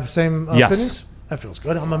and I have the same Yes. opinions. That feels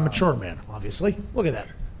good. I'm a mature man, obviously. Look at that.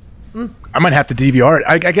 I might have to DVR it.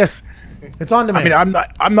 I guess. It's on I demand. mean,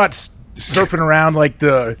 I'm not surfing around like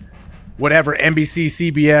the whatever, NBC,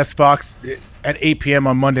 CBS, Fox at 8 p.m.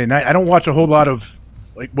 on Monday night. I don't watch a whole lot of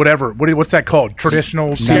like whatever. What's that called?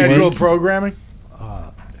 Traditional scheduled programming.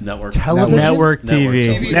 Network television, network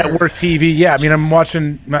TV. Network TV. Yeah, I mean, I'm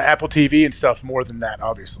watching my Apple TV and stuff more than that,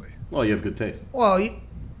 obviously. Well, you have good taste. Well,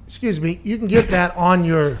 excuse me, you can get that on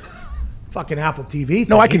your fucking Apple TV thing.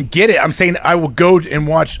 No, I can get it. I'm saying I will go and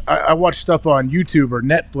watch. I watch stuff on YouTube or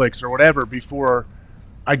Netflix or whatever before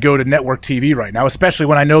I go to network TV right now, especially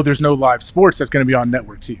when I know there's no live sports that's going to be on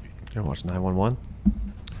network TV. You don't watch 911?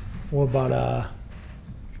 What about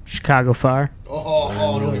Chicago Fire?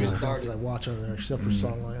 Don't even start. I watch on there except for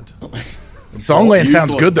Songland. Songland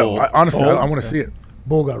sounds good though. Honestly, I want to see it.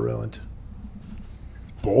 Bull got ruined.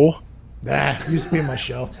 Bull? Nah, used to be in my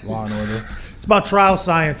show. Law and Order. It's about trial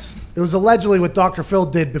science. It was allegedly what Dr. Phil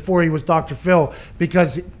did before he was Dr. Phil,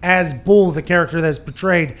 because as Bull, the character that's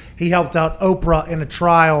portrayed, he helped out Oprah in a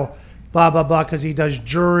trial, blah blah blah, because he does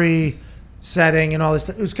jury setting and all this.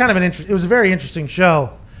 It was kind of it was a very interesting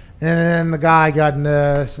show. And then the guy got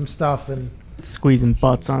into some stuff and squeezing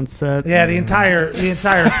butts on set. Yeah, the entire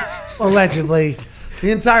allegedly,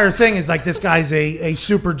 the entire thing is like this guy's a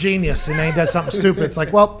super genius, and then he does something stupid. It's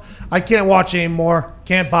like, well, I can't watch anymore,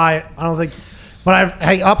 can't buy it. I don't think, but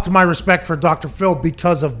I upped my respect for Dr. Phil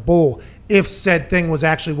because of Bull. If said thing was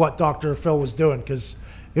actually what Dr. Phil was doing, because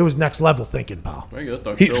it was next level thinking, pal. Very good,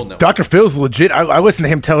 Dr. Phil. Dr. Phil's legit. I listened to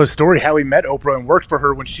him tell his story, how he met Oprah and worked for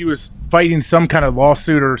her when she was fighting some kind of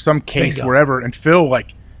lawsuit or some case wherever. And Phil,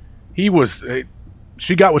 like, he was,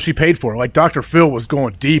 she got what she paid for. Like, Dr. Phil was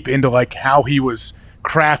going deep into, like, how he was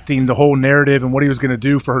crafting the whole narrative and what he was going to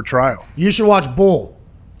do for her trial. You should watch Bull.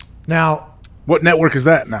 Now, what network is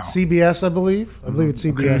that now? CBS, I believe. I believe it's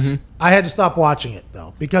CBS. Mm-hmm. I had to stop watching it,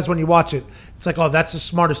 though, because when you watch it, it's like, oh, that's the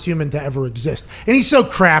smartest human to ever exist. And he's so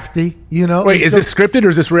crafty, you know? Wait, is this scripted or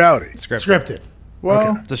is this reality? Scripted.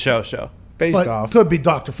 Well, it's a show. Based but off. Could be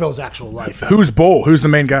Dr. Phil's actual life. Who's Bull? Who's the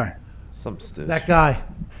main guy? Some stitch. That guy.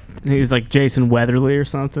 He's like Jason Weatherly or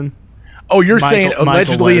something. Oh, you're saying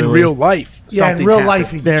allegedly in real life. Yeah, in real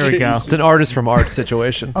life. There we go. It's an artist from art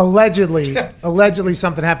situation. Allegedly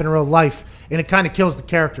something happened in real life, and it kind of kills the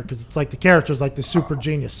character, because it's like the character's like the super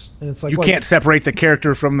genius, and it's like You can't separate the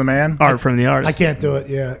character from the man? Art from the artist. I can't do it.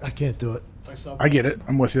 Yeah, I can't do it. I get it.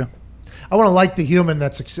 I'm with you. I want to like the human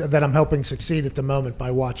that I'm helping succeed at the moment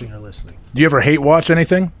by watching or listening. Do you ever hate watch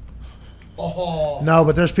anything? No,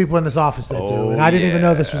 but there's people in this office that do, and I didn't even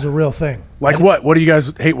know this was a real thing. Like what? What do you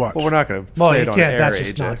guys hate watch? Well, we're not going to Well, say you it on can't. air, That's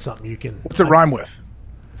just AJ. not something you can. What's it rhyme with?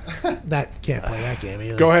 That can't play that game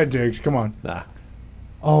either. Go ahead, Diggs. Come on. Nah.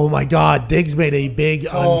 Oh my God, Diggs made a big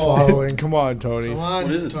unfollowing. Come on, Tony. Come on,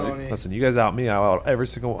 What is it, Tony. Listen, you guys out me, I out every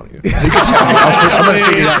single one of you. I'm going to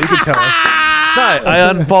figure it out. You can tell us. No, I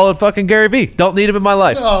unfollowed fucking Gary Vee. Don't need him in my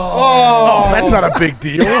life. Oh, that's not a big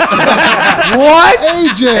deal. What?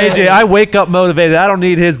 AJ, I wake up motivated. I don't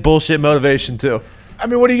need his bullshit motivation too. I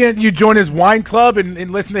mean, what are you going to you join his wine club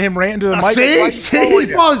and listen to him rant into the mic? See,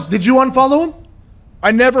 he follows. Did you unfollow him?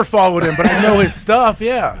 I never followed him, but I know his stuff,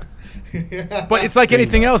 yeah. But it's like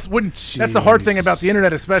anything else. That's the hard thing about the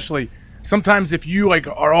internet, especially. Sometimes if you like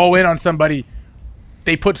are all in on somebody,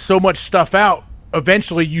 they put so much stuff out,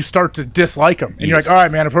 eventually you start to dislike them. And you're like, all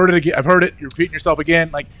right, man, I've heard it again. I've heard it. You're repeating yourself again.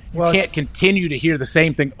 Like, you can't continue to hear the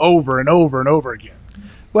same thing over and over and over again.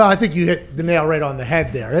 Well, I think you hit the nail right on the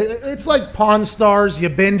head there. It's like Pawn Stars. You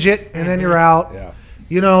binge it, and then you're out. Yeah.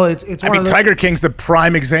 You know, it's I one mean, of those. Tiger King's the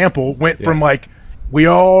prime example. Went from like, we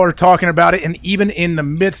all are talking about it, and even in the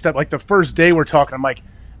midst of like the first day we're talking, I'm like,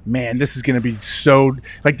 man, this is going to be so,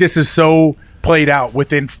 like, this is so played out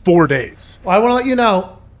within 4 days. Well, I want to let you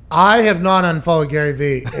know, I have not unfollowed Gary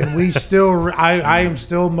Vee, and we still, I am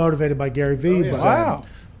still motivated by Gary Vee. yeah. But Wow.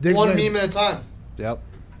 One meme at a time. Yep.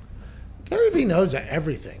 Gary Vee knows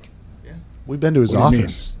everything. We've been to his What do you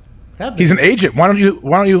office. He's an agent. Why don't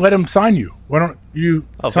you let him sign you? Why don't you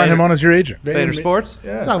sign him on as your agent? Vayner Sports?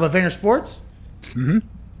 Talking about Vayner Sports. Mm-hmm.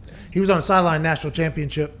 He was on a sideline national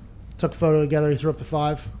championship. Took a photo together. He threw up to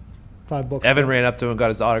five books. Evan ran up to him and got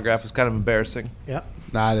his autograph. It was kind of embarrassing. Yeah.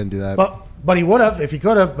 Nah, I didn't do that. But he would have if he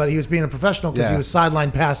could have. But he was being a professional because he Yeah. was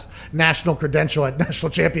sidelined past national credential at national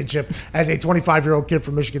championship as a 25-year-old kid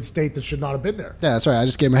from Michigan State that should not have been there. Yeah, that's right. I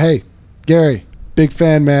just gave him, hey, Gary, big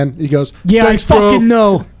fan, man. He goes, Yeah, thanks, I bro. fucking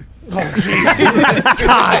know. Oh, jeez.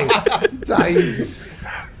 Ty easy.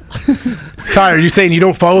 Ty, are you saying you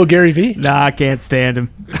don't follow Gary Vee? Nah, I can't stand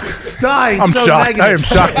him. Ty I'm so shocked. negative. I am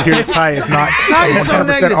shocked to hear that Ty is not. Ty is so 100%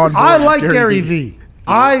 negative. on board I with like Gary Vee.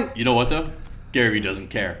 You know what though? Gary Vee doesn't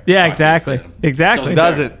care. Yeah, Talk to exactly. him. Exactly.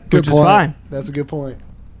 Doesn't. Good Which is point. fine. That's a good point.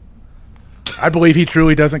 I believe he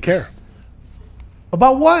truly doesn't care.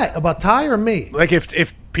 About what? About Ty or me? Like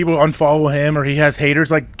if people unfollow him or he has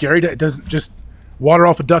haters. Like Gary doesn't just water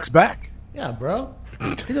off a duck's back. Yeah, bro.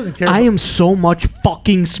 He doesn't care. I am so much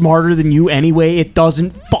fucking smarter than you anyway. It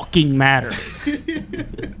doesn't fucking matter.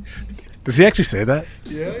 Does he actually say that?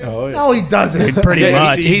 Yeah. Oh, yeah. No, he doesn't. Pretty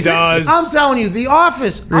much. He does. I'm telling you, the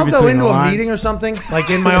office, I'll go between into the a lines. meeting or something,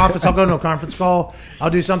 like in my office, I'll go to a conference call,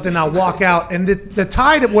 I'll do something, I'll walk out, and the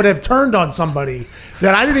tide would have turned on somebody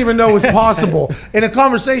that I didn't even know was possible. In a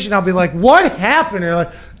conversation, I'll be like, what happened? They're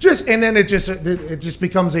like, and then it just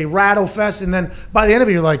becomes a rattle fest, and then by the end of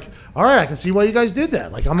it, you're like, all right, I can see why you guys did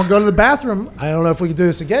that. Like, I'm going to go to the bathroom. I don't know if we can do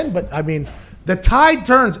this again, but I mean, the tide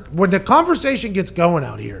turns, when the conversation gets going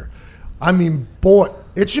out here, I mean, boy,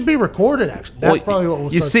 it should be recorded, actually. That's probably what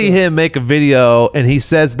we'll You start see doing. him make a video, and he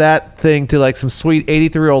says that thing to like some sweet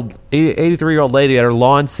 83-year-old lady at her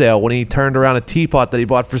lawn sale when he turned around a teapot that he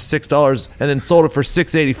bought for $6 and then sold it for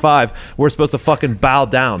 $6.85. We're supposed to fucking bow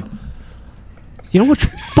down. You know how much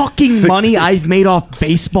fucking money I've made off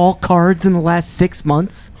baseball cards in the last 6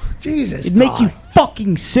 months? Jesus, It'd make you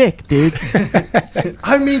fucking sick, dude.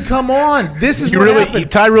 I mean, come on. This is You what really,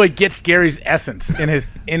 happened. Ty really gets Gary's essence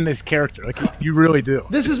in this character. Like you really do.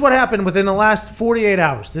 This is what happened within the last 48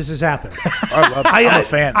 hours. This has happened. I'm a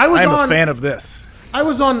fan. I was I'm on- a fan of this. I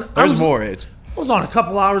was on. I There's was, more, Age. I was on a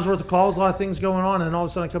couple hours worth of calls, a lot of things going on, and then all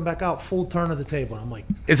of a sudden I come back out, full turn of the table. I'm like,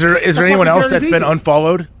 Is there the anyone fuck else did that's Gary been Vee do?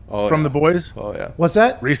 unfollowed from yeah. the boys Oh, yeah. what's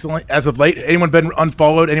that? recently? As of late, anyone been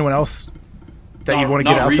unfollowed? Anyone else that you'd want to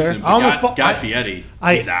get Not out recent, there? but I almost Guy fu- Fieri.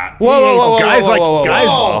 I- He's out. Whoa, Guys like whoa,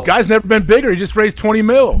 guys, guys never been bigger. He just raised $20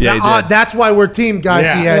 million. Yeah, he did. That's why we're Team Guy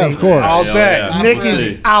Yeah. Fieri. Yeah, of course. All Yeah, day. yeah. Nick We'll is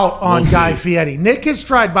see. out on We'll Guy see. Fieri. Nick has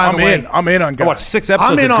tried, by the way. I'm in on I guys. watched 6 I'm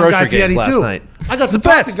episodes in of on Guy Grocery Fieri Games last too. night. I got to The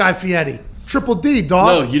talk best. to Guy Fieri. Triple D,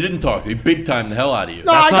 dog. No, you didn't talk to me. Big time the hell out of you.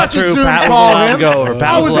 No, That's I not got to true. Zoom Pat was call allowed to him. go over.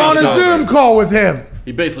 Pat I was allowed on to a go Zoom over. call with him.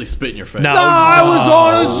 He basically spit in your face. No. No, I was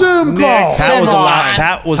on a Zoom call. Pat was Come on. allowed.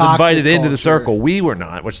 Pat was Toxic invited into the culture. circle. We were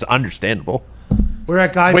not, which is understandable. We're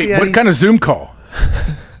at Guy Wait, Fieri's. what kind of Zoom call?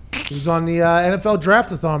 It was on the NFL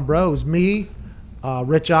Draftathon, bro. It was me,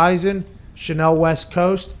 Rich Eisen, Chanel West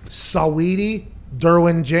Coast, Saweetie,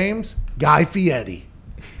 Derwin James, Guy Fieri,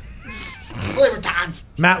 Flavor time.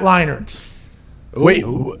 Matt Leinart. Wait,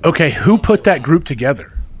 okay, who put that group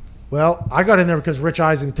together? Well, I got in there because Rich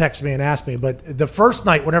Eisen texted me and asked me. But the first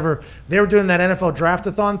night, whenever they were doing that NFL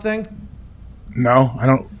Draftathon thing, No, I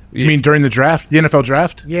don't. You mean during the draft, the NFL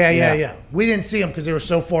draft? yeah. We didn't see them because they were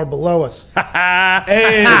so far below us.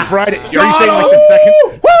 Hey, Friday. Are you Got saying like him! the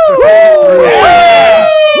second?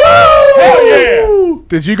 Hell yeah!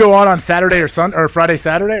 Did you go on Saturday or Friday,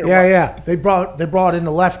 Saturday? Or what? Yeah. They brought in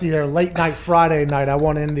the lefty there late night Friday night. I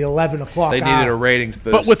went in the 11 o'clock. They needed hour. a ratings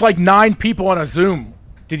boost. But with like 9 people on a Zoom,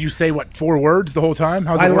 did you say what 4 words the whole time?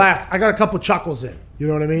 How's I it work? laughed. I got a couple chuckles in. You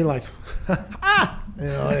know what I mean? Like, you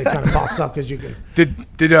know, it kind of pops up because you can.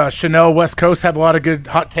 Did Chanel West Coast have a lot of good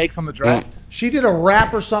hot takes on the draft? She did a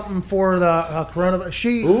rap or something for the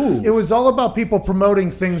coronavirus. It was all about people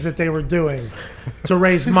promoting things that they were doing to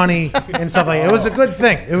raise money and stuff like that. It was a good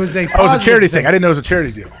thing. It was a Oh, it was a positive charity thing. I didn't know it was a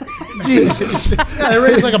charity deal. Jesus. Yeah, they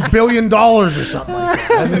raised like $1 billion or something like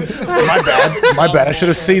that. My bad. I should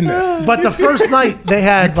have seen this. But the first night they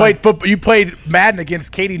had You played Madden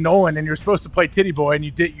against Katie Nolan, and you're supposed to play Titty Boy, and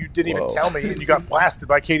you didn't even tell me, and you got blasted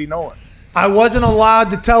by Katie Nolan. I wasn't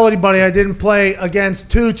allowed to tell anybody I didn't play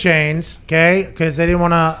against 2 Chainz, okay? Because they didn't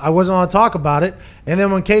want to. I wasn't allowed to talk about it. And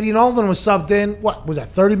then when Katie Nolan was subbed in, what was that?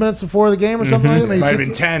 30 minutes before the game or something like that? Maybe Might have been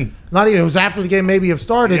 15? 10. Not even. It was after the game. Maybe have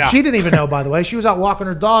started. Yeah. She didn't even know. By the way, she was out walking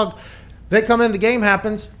her dog. They come in. The game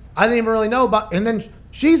happens. I didn't even really know about. And then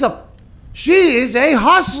she is a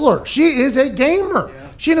hustler. She is a gamer. Yeah.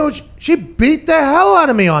 She knows. She beat the hell out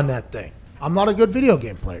of me on that thing. I'm not a good video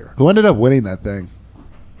game player. Who ended up winning that thing?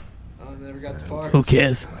 Never got the far. Who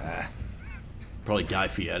cares? Probably Guy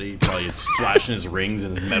Fieri. Probably it's flashing his rings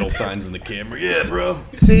and his metal signs in the camera. Yeah, bro.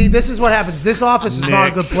 See, this is what happens. This office is not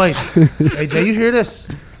a good place. AJ, you hear this?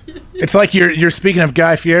 It's like you're speaking of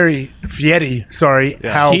Guy Fieri,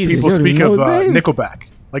 how Jesus, people you don't speak know of his name? Nickelback.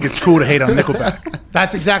 Like it's cool to hate on Nickelback.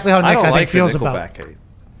 That's exactly how Nick I don't I think like feels the about Nickelback it. hate.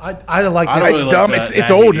 I don't like I Nick. don't It's really dumb. like It's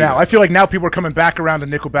that old hate now. either. I feel like now people are coming back around to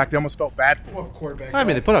Nickelback. They almost felt bad for them. Quarterback. I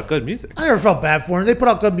mean, they put out good music. I never felt bad for him. They put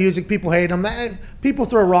out good music. People hate them. People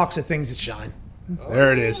throw rocks at things that shine.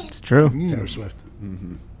 There it is. It's true. Taylor Swift.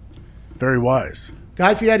 Very wise.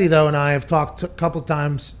 Guy Fieri, though, and I have talked a couple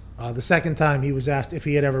times. The second time he was asked if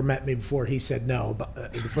he had ever met me before, he said no. But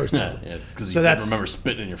the first time, Because So you that's- remember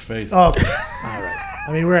spitting in your face. okay, all right.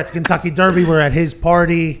 I mean, we're at the Kentucky Derby. We're at his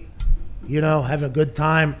party, having a good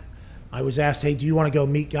time. I was asked, hey, do you want to go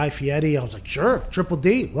meet Guy Fieri? I was like, sure, Triple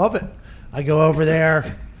D, love it. I go over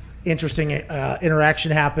there. interesting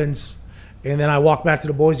interaction happens, and then I walk back to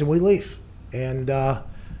the boys and we leave. And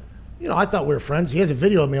I thought we were friends. He has a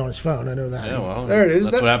video of me on his phone. I know that. Yeah, well, there it is.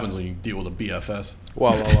 That's what happens when you deal with a BFS.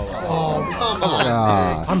 Whoa. Come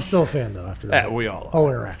on. I'm still a fan though. After that, we all are. Whole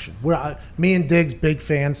interaction. Me and Diggs, big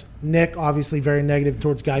fans. Nick, obviously, very negative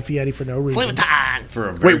towards Guy Fieri for no reason.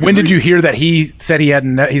 Wait, when did you hear that he said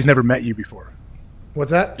he's never met you before?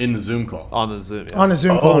 What's that? In the Zoom call. On the Zoom. Yeah. On the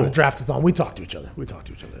Zoom call on the draftathon. We talked to each other.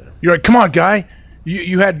 There. You're like, come on, Guy.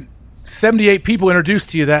 You had 78 people introduced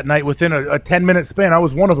to you that night within a 10-minute span. I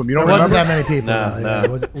was one of them. You don't remember? Wasn't that many people.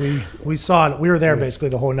 No. We saw it. We were there basically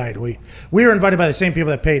the whole night. We were invited by the same people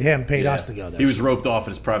that paid us to go there. He was roped off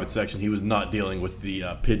in his private section. He was not dealing with the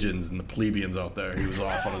pigeons and the plebeians out there. He was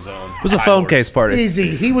off on his own. It was a phone case party. Easy.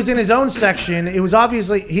 He was in his own section. It was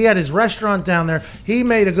obviously he had his restaurant down there. He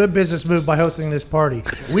made a good business move by hosting this party.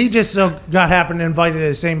 We just happened invited to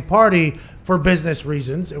the same party for business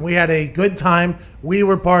reasons, and we had a good time. We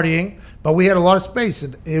were partying, but we had a lot of space.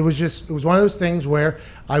 And it was one of those things where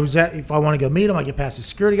if I want to go meet him, I get past the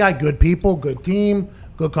security guy. Good people, good team,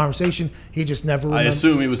 good conversation. He just never remembered. I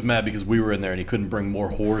assume he was mad because we were in there and he couldn't bring more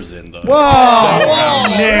whores in. We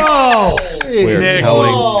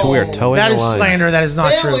are towing that the is line. slander. That is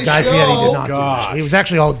not true. Guy Fieri did not do that. He was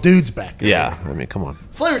actually all dudes back then. Yeah, I mean, come on.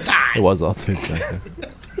 Flavor time. It was all dudes back then.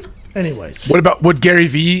 Anyways. Would Gary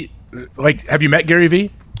V, have you met Gary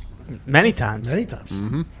V? Many times.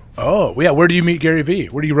 Mm-hmm. Oh, yeah. Where do you meet Gary V?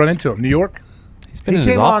 Where do you run into him? New York? He's been in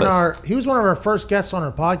his office. He was one of our first guests on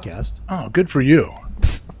our podcast. Oh, good for you.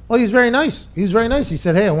 Well, he's very nice. He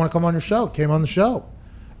said, "Hey, I want to come on your show." Came on the show.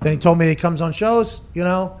 Then he told me he comes on shows,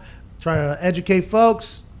 trying to educate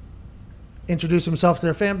folks, introduce himself to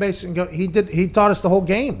their fan base, and go. He taught us the whole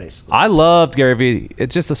game, basically. I loved Gary Vee.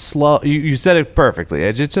 It's just a slow. You said it perfectly.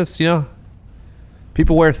 It's just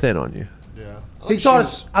people wear thin on you. He taught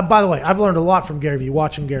us. By the way, I've learned a lot from Gary Vee,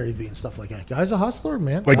 watching Gary Vee and stuff like that. Guy's a hustler,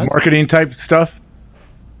 man. Like marketing type stuff?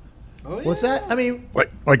 Oh, yeah. What's that? I mean,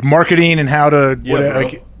 like marketing and how to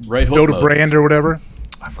build a brand or whatever.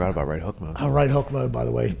 I forgot about right hook mode. Oh, right hook mode, by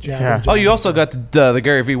the way. Oh, you also got the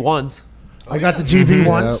Gary Vee ones. I got the GV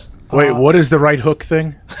ones. Wait, what is the right hook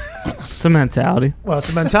thing? It's a mentality. Well,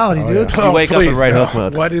 it's a mentality, dude. You wake up in right hook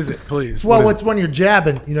mode. What is it, please? Well, it's when you're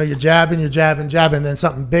jabbing. You're jabbing, and then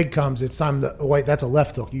something big comes. It's time to wait. That's a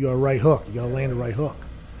left hook. You go right hook. You got to land a right hook.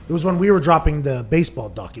 It was when we were dropping the baseball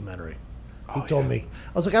documentary. He told me.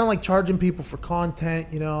 I was like, I don't like charging people for content.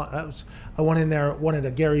 I went in there, wanted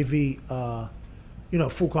a Gary Vee,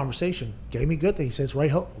 full conversation. Gave me good thing. He says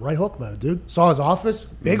right hook mode, dude. Saw his office,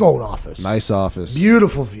 big old office, nice office,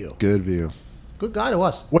 beautiful view, good view. Good guy to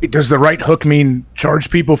us. Wait, does the right hook mean charge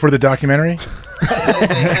people for the documentary?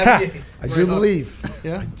 I do believe.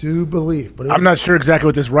 Yeah, I do believe. But I'm not sure exactly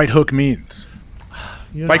what this right hook means.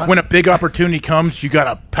 When a big opportunity comes, you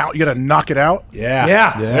gotta knock it out.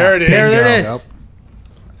 Yeah. There it is. There it is.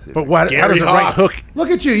 Yep. But how does the right hook? Look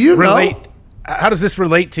at you. Relate? How does this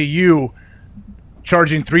relate to you?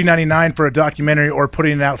 Charging $3.99 for a documentary or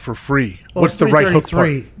putting it out for free? Well, what's the right hook part?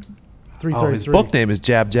 His book name is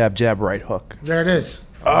Jab, Jab, Jab, Right Hook. There it is.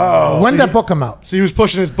 Oh. When did that book come out? So he was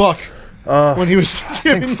pushing his book when he was. I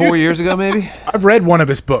think 4 years ago, maybe. I've read one of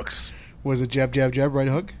his books. Was it Jab, Jab, Jab, Right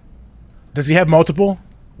Hook? Does he have multiple?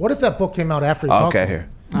 What if that book came out after he talked to here.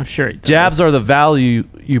 I'm sure he does. Jabs are the value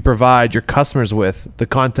you provide your customers with, the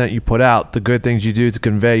content you put out, the good things you do to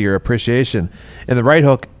convey your appreciation. And the right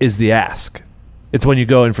hook is the ask. It's when you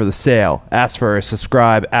go in for the sale, ask for a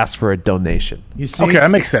subscribe, ask for a donation. You see? Okay,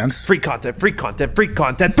 that makes sense. Free content, free content, free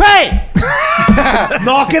content. Pay!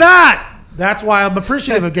 Knock it out! That's why I'm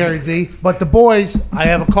appreciative of Gary Vee. But the boys, I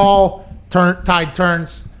have a call, tide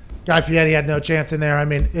turns. Guy Fieri had no chance in there. I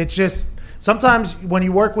mean, it's just sometimes when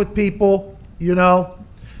you work with people, you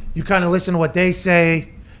kind of listen to what they say.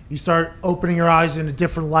 You start opening your eyes in a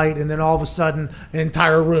different light, and then all of a sudden, an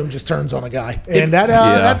entire room just turns on a guy, and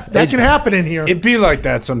that can happen in here. It be like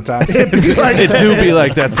that sometimes. It do be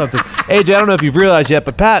like that sometimes. AJ, I don't know if you've realized yet,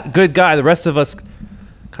 but Pat, good guy. The rest of us,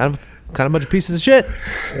 kind of a bunch of pieces of shit.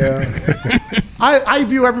 Yeah. I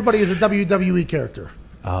view everybody as a WWE character.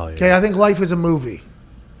 Oh yeah. Okay, I think life is a movie,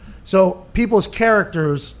 so people's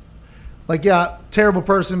characters. Like, terrible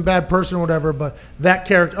person, bad person, whatever, but that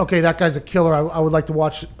character, okay, that guy's a killer. I would like to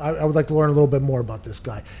watch, I would like to learn a little bit more about this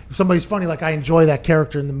guy. If somebody's funny, like, I enjoy that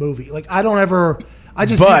character in the movie. Like, I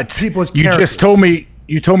just view people as characters.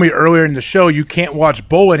 You told me earlier in the show you can't watch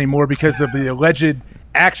Bull anymore because of the alleged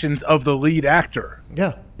actions of the lead actor.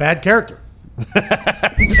 Yeah, bad character.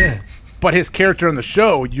 But his character on the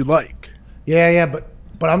show you like. Yeah, but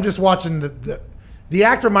I'm just watching the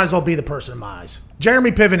actor might as well be the person in my eyes.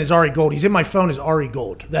 Jeremy Piven is Ari Gold. He's in my phone as Ari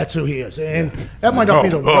Gold. That's who he is. And that might not be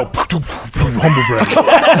the humble brag.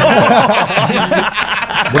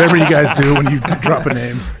 Whatever you guys do when you drop a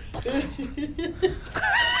name.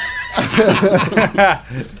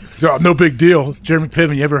 No big deal. Jeremy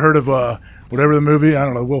Piven, you ever heard of whatever the movie? I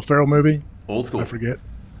don't know, Will Ferrell movie? Old School. I forget.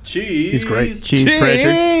 Cheese. He's great.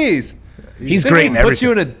 Jeez. He's great in Put everything.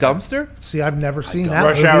 you in a dumpster? See, I've never seen that.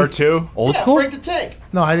 Rush movie. Hour 2. Old School? Break the tank.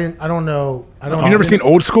 No, I didn't. I don't know. I don't. You never seen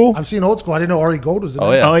Old School? I've seen Old School. I didn't know Ari Gold was in it.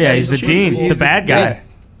 Oh yeah, he's the dean. He's the bad guy.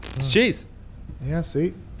 It's cheese. Yeah,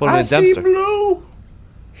 see, Put him in a dumpster. blue.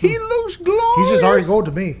 He looks glorious. he's just Ari Gold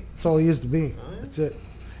to me. That's all he is to me. That's it.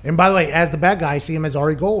 And by the way, as the bad guy, I see him as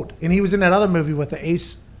Ari Gold. And he was in that other movie with the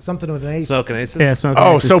ace, something with an ace. Smoking Aces? Yeah, Smoking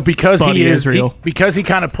Oh, Aces. so because Buddy he is Israel. because he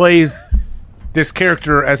kind of plays this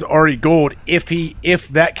character as Ari Gold, if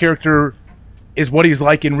that character is what he's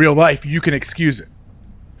like in real life, you can excuse it.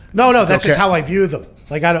 No, that's just okay. how I view them.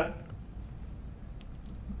 Like I don't.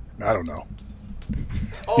 know.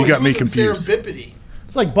 Oh, You got he me was in confused. Serendipity.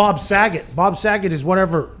 It's like Bob Saget. Bob Saget is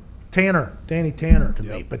whatever Danny Tanner to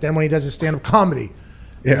me. But then when he does his stand-up comedy,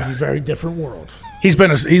 it's a very different world. He's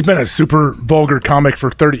been a super vulgar comic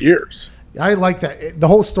for 30 years. I like that. The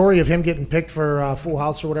whole story of him getting picked for Full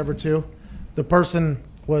House or whatever, too. The person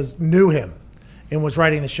knew him and was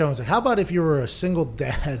writing the show and was like, how about if you were a single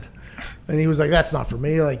dad? And he was like, that's not for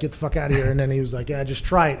me. Like, get the fuck out of here. And then he was like, yeah, just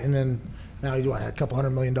try it. And then now he's what, a couple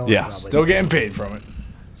 $100 million. Yeah, probably. still getting paid from it.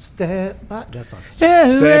 Step by. That's not the same.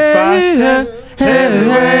 Step by step,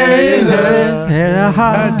 everywhere you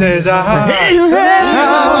look, there's a heart.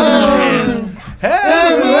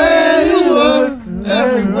 Everywhere you look,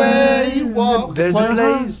 everywhere you walk, there's a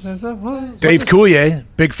place. Dave Coulier,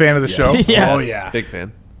 big fan of the show. Yes. Oh yeah, Big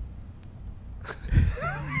fan.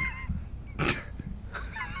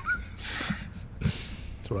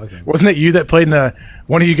 That's what I think. Wasn't it you that played in the?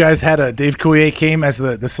 One of you guys had a Dave Coulier came as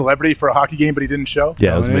the celebrity for a hockey game, but he didn't show.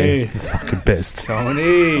 Yeah, it was me. Tony. Fucking pissed.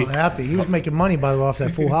 Tony. I'm happy. He was making money, by the way, off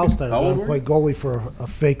that Full House title. How old Going to were play goalie for a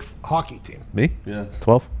fake hockey team. Me? Yeah.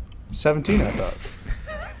 12? 17, I thought.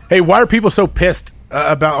 Hey, why are people so pissed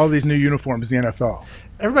about all these new uniforms in the NFL?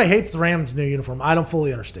 Everybody hates the Rams' new uniform. I don't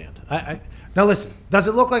fully understand. Now listen, does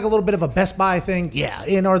it look like a little bit of a Best Buy thing? Yeah.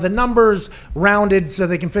 And are the numbers rounded so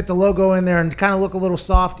they can fit the logo in there and kind of look a little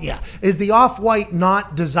soft? Yeah. Is the off-white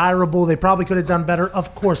not desirable? They probably could have done better,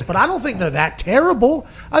 of course. But I don't think they're that terrible.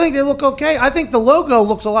 I think they look okay. I think the logo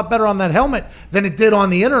looks a lot better on that helmet than it did on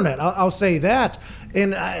the internet. I'll say that.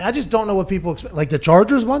 And I just don't know what people expect. Like the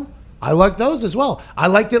Chargers one? I like those as well. I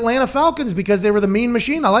liked the Atlanta Falcons because they were the mean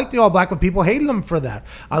machine. I like the All Black, but people hated them for that.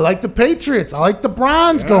 I like the Patriots. I like the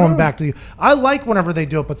Browns going back to you. I like whenever they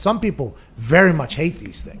do it, but some people very much hate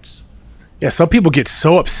these things. Yeah, some people get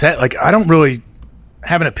so upset. Like, I don't really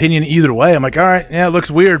have an opinion either way. I'm like, all right, yeah, it looks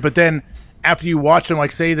weird. But then after you watch them,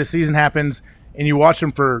 like say the season happens and you watch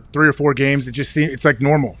them for 3 or 4 games, it just seems it's like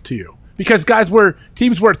normal to you. Because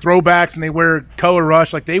teams wear throwbacks and they wear color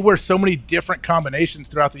rush. Like they wear so many different combinations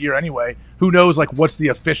throughout the year anyway. Who knows like what's the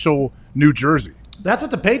official new jersey? That's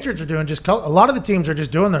what the Patriots are doing. A lot of the teams are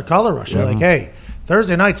just doing their color rush. They're like, hey,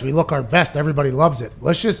 Thursday nights we look our best. Everybody loves it.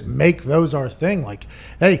 Let's just make those our thing. Like,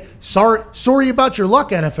 hey, sorry about your luck,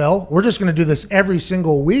 NFL. We're just going to do this every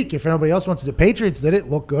single week. If anybody else wants to, the Patriots did it.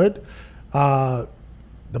 Look good.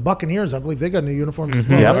 The Buccaneers, I believe they got new uniforms as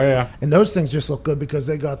well. Yep. Right? Oh, yeah. And those things just look good because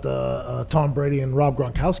they got the Tom Brady and Rob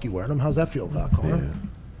Gronkowski wearing them. How's that feel, Connor?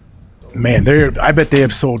 Man, I bet they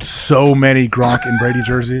have sold so many Gronk and Brady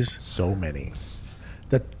jerseys. So many.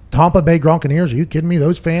 The Tampa Bay Gronkaneers, are you kidding me?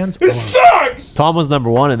 Those fans? It sucks. Tom was number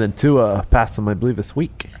 1, and then Tua passed him, I believe, this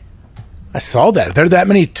week. I saw that. Are there that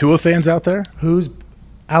many Tua fans out there? Who's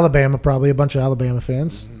Alabama? Probably a bunch of Alabama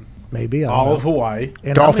fans. Maybe. I don't All know. of Hawaii.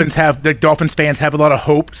 And Dolphins fans have a lot of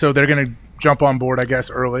hope, so they're going to jump on board, I guess,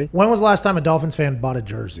 early. When was the last time a Dolphins fan bought a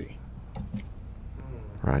jersey?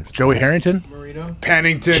 Right. Joey Harrington, Marino.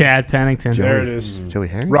 Pennington. Chad Pennington. There it is. Joey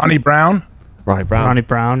Harrington? Ronnie Brown, Ronnie Brown. Ronnie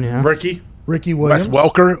Brown, yeah. Ricky. Ricky Wes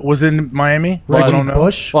Williams? Welker was in Miami. I Reggie don't know.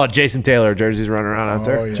 Bush? Well, Jason Taylor jerseys running around out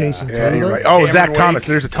there. Oh, yeah. Jason Yeah, Taylor? you're right. Oh, Zach Cameron Thomas. Wake.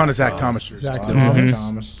 There's a ton of Zach Thomas. Zach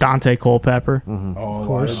Thomas. Dante Culpepper. Oh, of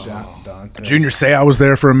course. Dante. Junior Seau was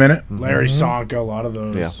there for a minute. Larry Sonka, a lot of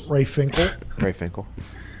those. Yeah. Ray Finkel. Ray Finkel.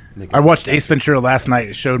 I watched Ace Ventura last night.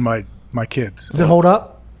 It showed my kids. Does it hold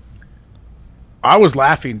up? I was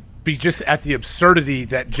laughing just at the absurdity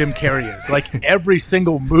that Jim Carrey is. Like every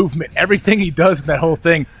single movement, everything he does in that whole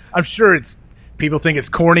thing. I'm sure people think it's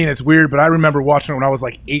corny and it's weird, but I remember watching it when I was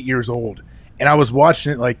like 8 years old, and I was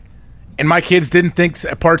watching it and my kids didn't think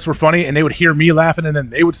parts were funny, and they would hear me laughing, and then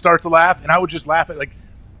they would start to laugh, and I would just laugh at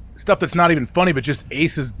stuff that's not even funny, but just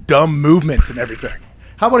Ace's dumb movements and everything.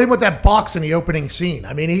 How about him with that box in the opening scene?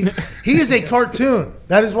 I mean, he is a cartoon.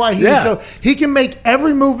 That is why he is so. He can make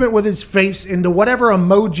every movement with his face into whatever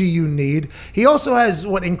emoji you need. He also has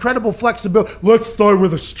incredible flexibility. Let's start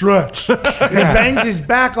with a stretch. And he bangs his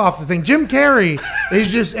back off the thing. Jim Carrey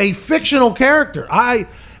is just a fictional character.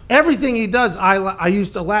 Everything he does, I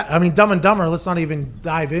used to laugh. I mean, Dumb and Dumber, let's not even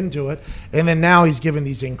dive into it. And then now he's giving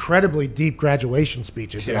these incredibly deep graduation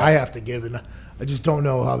speeches that I have to give, and I just don't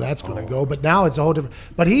know how that's going to go. But now it's a whole different.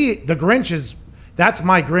 But the Grinch that's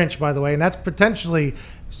my Grinch, by the way, and that's potentially,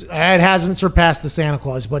 it hasn't surpassed the Santa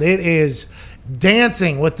Claus, but it is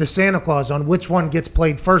dancing with the Santa Claus on which one gets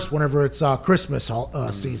played first whenever it's Christmas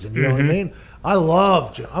season. You know what I mean? I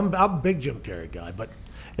love Jim. I'm a big Jim Carrey guy, but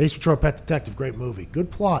Ace Ventura: Pet Detective, great movie, good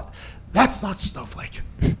plot. That's not stuff like.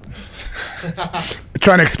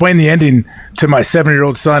 Trying to explain the ending to my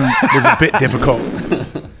 7-year-old son was a bit difficult.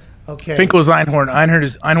 Okay. Finkel's Einhorn.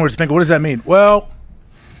 Einhorn's Finkel. What does that mean? Well,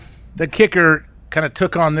 the kicker kind of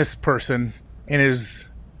took on this person in his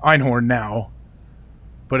Einhorn now,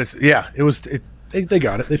 but they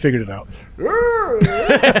got it. They figured it out.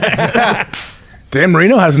 Dan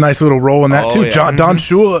Marino has a nice little role in that too. Yeah. Don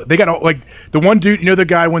Shula. They got the one dude. The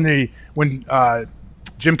guy when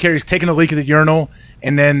Jim Carrey's taking a leak at the urinal,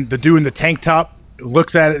 and then the dude in the tank top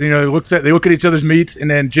looks at it. They look at each other's meats,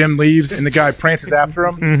 and then Jim leaves, and the guy prances after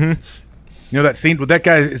him. Mm-hmm. That scene with that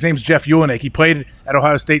guy. His name's Jeff Ulenik. He played at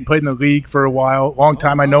Ohio State and played in the league for a while, long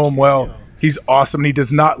time. I know him well. He's awesome. He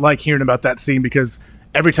does not like hearing about that scene because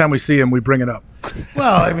every time we see him, we bring it up.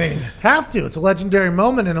 Well, I mean, have to. It's a legendary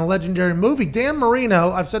moment in a legendary movie. Dan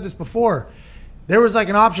Marino, I've said this before, there was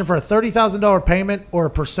an option for a $30,000 payment or a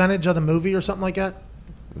percentage of the movie or something like that.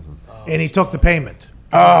 And he took the payment.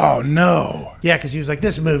 Oh, no. Yeah, because he was like,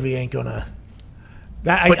 this movie ain't going to.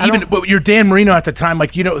 But you're Dan Marino at the time. The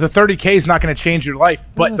 $30K is not going to change your life,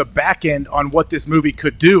 but the back end on what this movie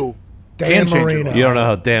could do. Dan Marino. You don't know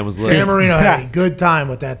how Dan was living. Dan Marino had a good time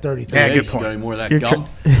with that $30,000. Yeah, good point. Got any more of that gum?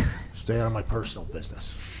 Stay out of my personal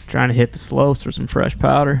business. Trying to hit the slopes for some fresh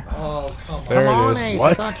powder. Oh, come on. There it is. Ace.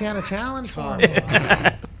 What? I thought you had a challenge for me.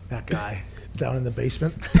 That guy down in the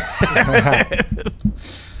basement.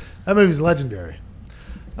 That movie's legendary.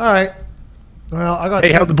 All right. Well, I got.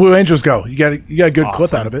 Hey, how'd the Blue Angels go? You got a good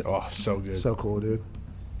clip out of it. Oh, so good. So cool, dude.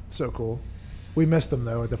 So cool. We missed them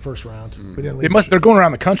though at the first round. We didn't leave. They're going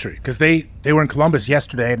around the country because they were in Columbus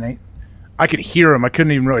yesterday, and I could hear them. I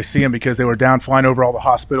couldn't even really see them because they were down flying over all the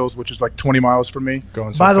hospitals, which is 20 miles from me.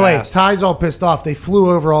 Going so By the fast. way, Ty's all pissed off. They flew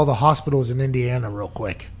over all the hospitals in Indiana real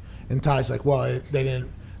quick, and Ty's like, "Well, they didn't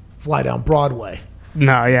fly down Broadway."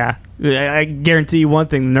 No, yeah. I guarantee you one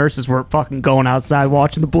thing, the nurses weren't fucking going outside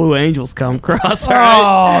watching the Blue Angels come across.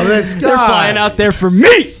 Oh, this guy. They're flying out there for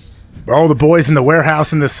me. All the boys in the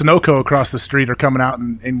warehouse and the Sunoco across the street are coming out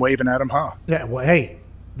and waving at them, huh? Yeah, well, hey,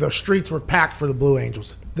 the streets were packed for the Blue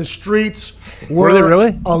Angels. The streets were they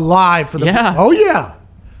really? alive for the. Yeah. Oh yeah.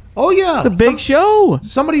 Oh yeah. The big show.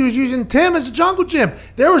 Somebody was using Tim as a jungle gym.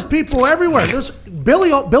 There was people everywhere. There's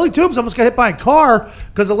Billy Tubes almost got hit by a car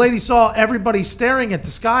because the lady saw everybody staring at the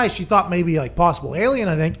sky. She thought maybe possible alien,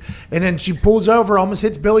 I think. And then she pulls over, almost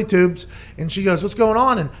hits Billy Tubes, and she goes, "What's going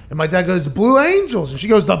on?" And my dad goes, "The Blue Angels." And she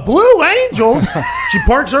goes, "The Blue Angels?" She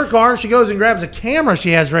parks her car. She goes and grabs a camera she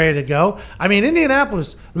has ready to go. I mean,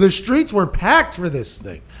 Indianapolis, the streets were packed for this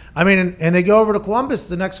thing. I mean, and they go over to Columbus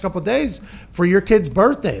the next couple of days for your kid's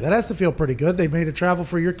birthday. That has to feel pretty good. They made a travel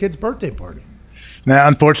for your kid's birthday party. Now,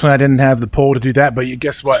 unfortunately, I didn't have the poll to do that, but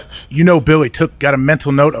guess what? Billy got a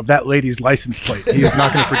mental note of that lady's license plate. He is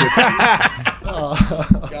not going to forget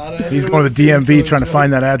that. He's going to the DMV trying to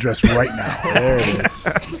find that address right now. There it is.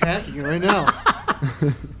 He's hacking it right now.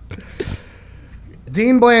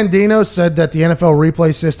 Dean Blandino said that the NFL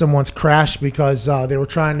replay system once crashed because they were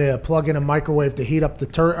trying to plug in a microwave to heat up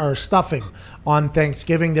the stuffing on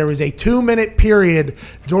Thanksgiving. There was a 2-minute period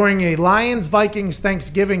during a Lions-Vikings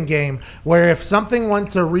Thanksgiving game where if something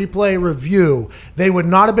went to replay review, they would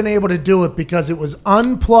not have been able to do it because it was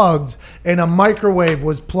unplugged and a microwave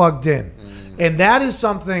was plugged in. And that is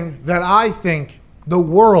something that I think the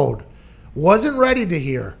world wasn't ready to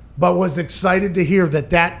hear, but was excited to hear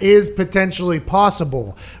that is potentially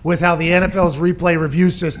possible with how the NFL's replay review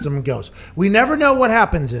system goes. We never know what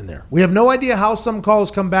happens in there. We have no idea how some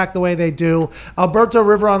calls come back the way they do. Alberto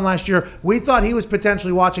Riveron last year, we thought he was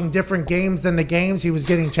potentially watching different games than the games he was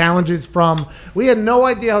getting challenges from. We had no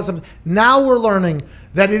idea how some. Now we're learning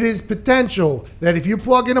that it is potential that if you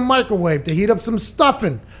plug in a microwave to heat up some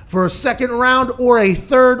stuffing for a second round or a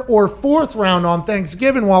third or fourth round on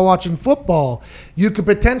Thanksgiving while watching football, you could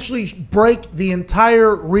potentially break the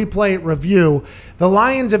entire replay review. The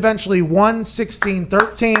Lions eventually won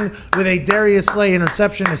 16-13 with a Darius Slay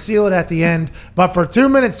interception to seal it at the end. But for 2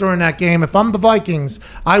 minutes during that game, if I'm the Vikings,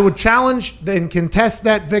 I would challenge and contest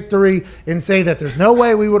that victory and say that there's no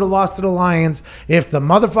way we would have lost to the Lions if the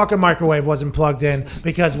motherfucking microwave wasn't plugged in,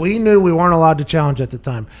 because we knew we weren't allowed to challenge at the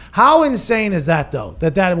time. How insane is that, though,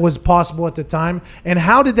 that was possible at the time? And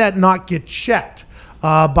how did that not get checked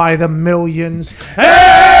by the millions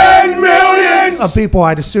and millions of people,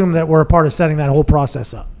 I'd assume, that were a part of setting that whole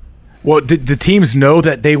process up? Well, did the teams know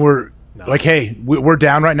that they were like, hey, we're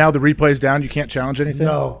down right now, the replay's down, you can't challenge anything?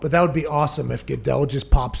 No, but that would be awesome if Goodell just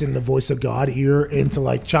pops in the voice of God ear into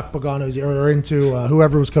like Chuck Pagano's ear or into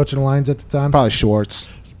whoever was coaching the Lions at the time. Probably Schwartz.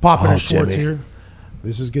 Popping his Schwartz here.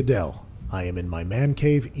 This is Goodell. I am in my man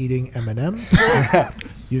cave eating M&Ms.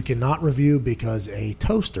 You cannot review because a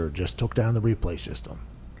toaster just took down the replay system.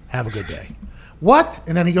 Have a good day. What?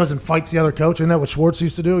 And then he goes and fights the other coach. Isn't that what Schwartz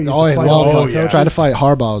used to do? He used to fight all the other coaches. Tried to fight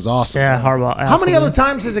Harbaugh. It was awesome. Yeah, Harbaugh. How many other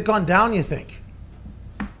times has it gone down, you think?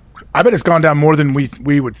 I bet it's gone down more than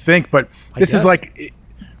we would think, but this is like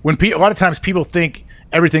when a lot of times people think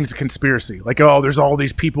everything's a conspiracy. Like, oh, there's all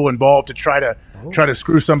these people involved to try to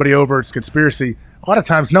screw somebody over. It's conspiracy. A lot of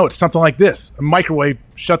times, no, it's something like this. A microwave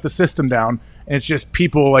shut the system down, and it's just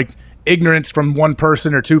people like ignorance from one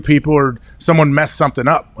person or two people or someone messed something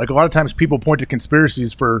up. Like a lot of times people point to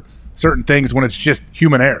conspiracies for certain things when it's just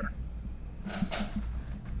human error.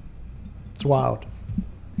 It's wild.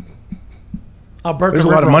 There's a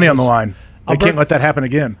lot of money on the line. They can't let that happen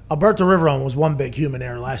again. Alberto Riveron was one big human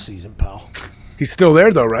error last season, pal. He's still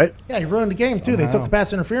there, though, right? Yeah, he ruined the game, too. They took the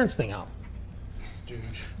pass interference thing out.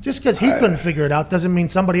 Just because he couldn't figure it out doesn't mean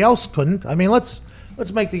somebody else couldn't. I mean, let's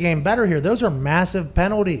make the game better here. Those are massive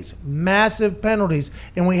penalties. Massive penalties.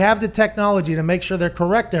 And we have the technology to make sure they're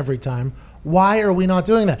correct every time. Why are we not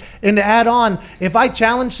doing that? And to add on, if I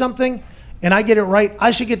challenge something and I get it right, I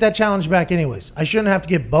should get that challenge back anyways. I shouldn't have to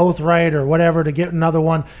get both right or whatever to get another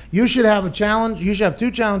one. You should have a challenge. You should have two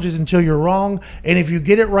challenges until you're wrong. And if you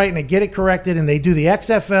get it right and they get it corrected and they do the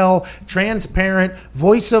XFL, transparent,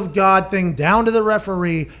 voice of God thing down to the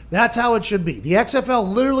referee, that's how it should be. The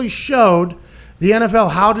XFL literally showed the NFL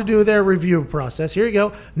how to do their review process. Here you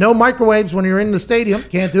go. No microwaves when you're in the stadium.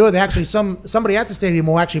 Can't do it. Actually, somebody at the stadium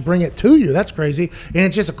will actually bring it to you. That's crazy. And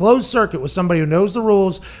it's just a closed circuit with somebody who knows the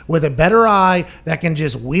rules with a better eye that can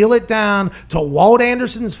just wheel it down to Walt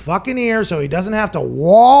Anderson's fucking ear so he doesn't have to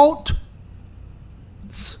waltz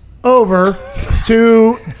over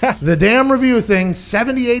to the damn review thing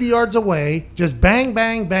 70, 80 yards away. Just bang,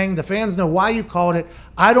 bang, bang. The fans know why you called it.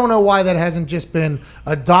 I don't know why that hasn't just been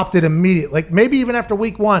adopted immediately. Like maybe even after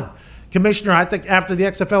week one. Commissioner, I think after the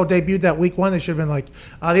XFL debuted that week one, they should have been like,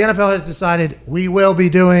 the NFL has decided we will be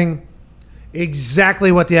doing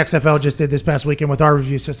exactly what the XFL just did this past weekend with our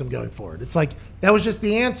review system going forward. It's like, that was just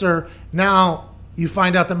the answer. Now you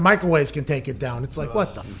find out that microwaves can take it down. It's like,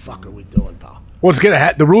 what the fuck are we doing, pal? Well,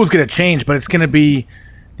 the rule's going to change, but it's going to be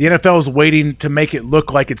the NFL is waiting to make it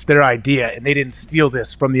look like it's their idea, and they didn't steal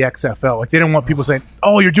this from the XFL. Like they didn't want people saying,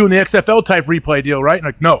 "Oh, you're doing the XFL type replay deal, right?" And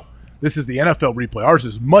like, no, this is the NFL replay. Ours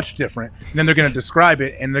is much different. And then they're going to describe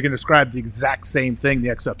it, and they're going to describe the exact same thing the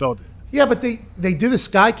XFL did. Yeah, but they do the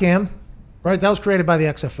Sky Cam, right? That was created by the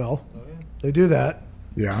XFL. They do that.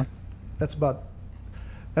 Yeah,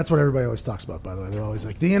 That's what everybody always talks about, by the way. They're always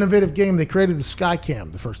like, the innovative game, they created the Sky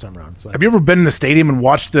Cam the first time around. It's like, have you ever been in the stadium and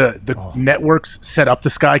watched the networks set up the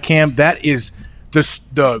Sky Cam? That is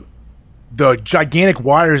the gigantic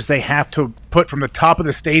wires they have to put from the top of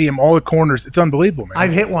the stadium, all the corners. It's unbelievable, man.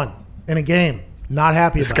 I've hit one in a game. Not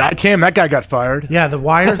happy the about Sky it. Cam, that guy got fired. Yeah, the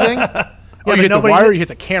wire thing. You hit the wire or you hit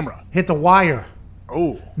the camera? Hit the wire.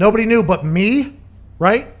 Oh. Nobody knew but me,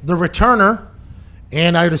 right? The returner,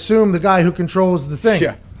 and I'd assume the guy who controls the thing.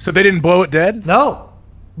 Yeah. So they didn't blow it dead? No.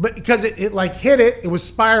 But because it like hit it was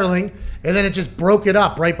spiraling, and then it just broke it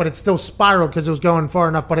up, right? But it still spiraled because it was going far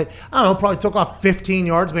enough. But it, I don't know, probably took off 15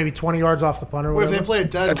 yards, maybe 20 yards off the punter. What if they play it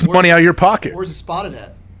dead? That's money out of your pocket. Where's it spotted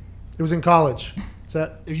at? It was in college. What's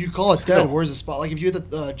that? If you call it dead, where's the spot? Like if you hit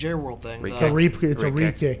the J World thing. It's a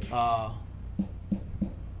re-kick.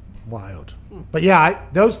 Wild. But yeah,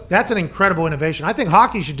 that's an incredible innovation. I think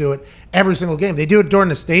hockey should do it every single game. They do it during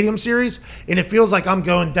the Stadium Series, and it feels like I'm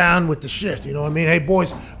going down with the shit. You know what I mean? Hey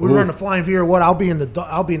boys, we run the flying V or what? I'll be in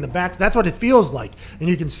the back. That's what it feels like, and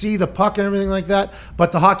you can see the puck and everything like that.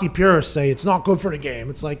 But the hockey purists say it's not good for the game.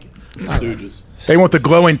 It's like Stooges. They want the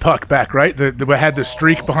glowing puck back, right? The had the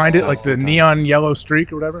streak behind it, like the neon yellow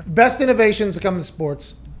streak or whatever. Best innovations that come to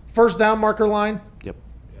sports. First down marker line.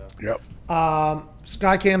 Yep.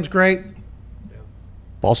 Skycam's great.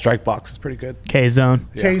 Ball strike box is pretty good. K-zone.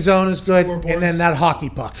 K-zone is good. And then that hockey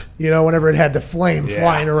puck, whenever it had the flame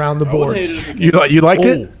flying around the boards. You liked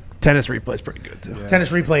it? Tennis replay is pretty good too. Yeah.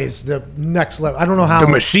 Tennis replay is the next level. I don't know how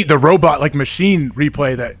the robot machine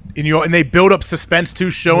replay that and they build up suspense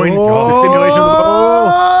too, showing the simulation of the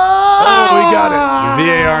ball. Oh, we got it.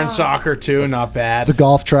 VAR in soccer too, not bad. The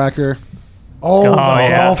golf tracker.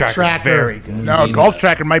 Golf tracker. Very good. No, golf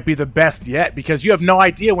tracker might be the best yet because you have no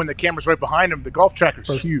idea when the camera's right behind him. The golf tracker's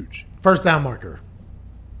huge. First down marker.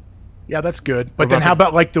 Yeah, that's good. But then how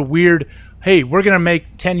about like the weird, hey, we're going to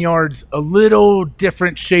make 10 yards a little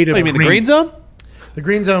different shade of green. You mean the green zone? The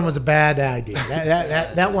green zone was a bad idea.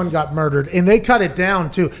 That one got murdered. And they cut it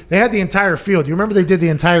down, too. They had the entire field. You remember they did the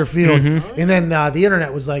entire field? Mm-hmm. And then the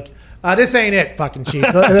internet was like, this ain't it, fucking chief.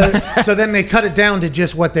 So then they cut it down to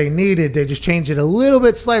just what they needed. They just changed it a little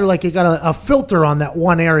bit slighter, like you got a filter on that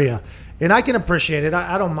one area. And I can appreciate it.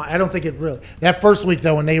 I don't mind. I don't think it really. That first week,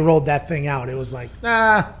 though, when they rolled that thing out, it was like,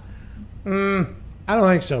 I don't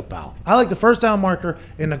think so, pal. I like the first down marker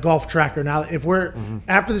and the golf tracker. Now, if we're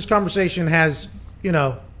after this conversation has,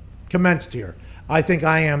 commenced here, I think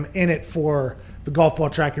I am in it for the golf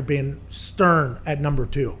ball tracker being stern at number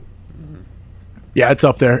 2. Yeah, it's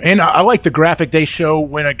up there. And I like the graphic they show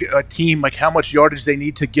when a team, like how much yardage they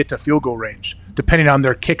need to get to field goal range, depending on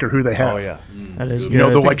their kicker, who they have. Oh, yeah. That is good.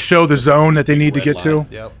 They'll like show the zone that they need to get to.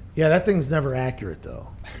 Yep. Yeah, that thing's never accurate, though.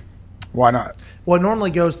 Why not? Well, it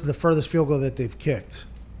normally goes to the furthest field goal that they've kicked,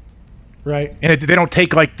 right? And they don't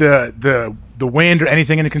take like the wind or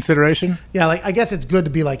anything into consideration? Yeah, like I guess it's good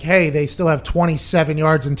to be like, hey, they still have 27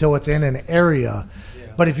 yards until it's in an area.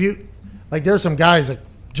 Yeah. But if you, like there's some guys like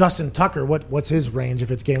Justin Tucker, what's his range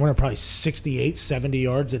if it's game winner? Probably 68, 70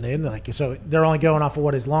 yards and in. Like, so they're only going off of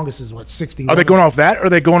what his longest is, 60 Are they going off that or are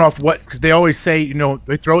they going off what? Because they always say,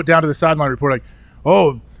 they throw it down to the sideline report like,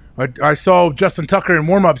 oh, I saw Justin Tucker in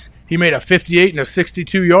warm-ups. He made a 58 and a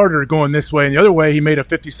 62-yarder going this way, and the other way he made a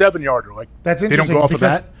 57-yarder. Like that's interesting. They don't go off of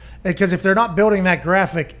that. Because if they're not building that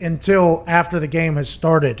graphic until after the game has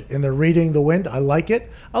started and they're reading the wind, I like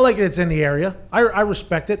it. I like it. It's in the area. I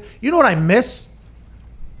respect it. You know what I miss?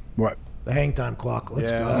 What? The hang time clock.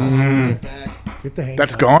 Let's go. Get the hang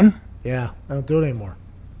That's time. Gone? Yeah, I don't do it anymore.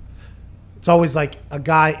 It's always like a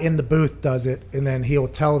guy in the booth does it, and then he'll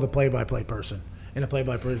tell the play-by-play person. And the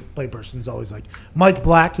play-by-play person is always like Mike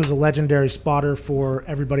Black, who's a legendary spotter for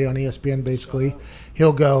everybody on ESPN, basically.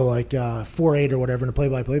 He'll go like 4-8 or whatever, and the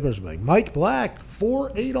play-by-play person will be like, Mike Black,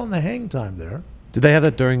 4-8 on the hang time there. Did they have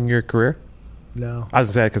that during your career? No. I was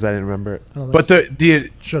going to say because I didn't remember it. But the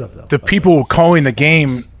should have, though. The people calling the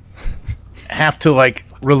game have to, like,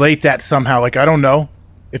 relate that somehow. Like, I don't know.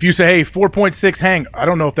 If you say, hey, 4.6 hang, I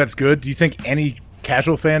don't know if that's good. Do you think any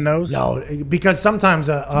casual fan knows? No, because sometimes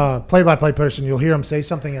a play-by-play person, you'll hear him say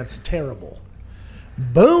something that's terrible.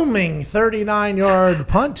 Booming 39-yard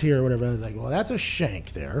punt here or whatever. I was like, well, that's a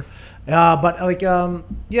shank there. But, like,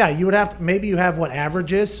 yeah, you would have to – maybe you have what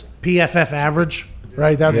average is, PFF average,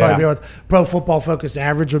 right? That would probably be what Pro Football Focus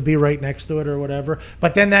average would be right next to it or whatever.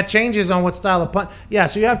 But then that changes on what style of punt. Yeah,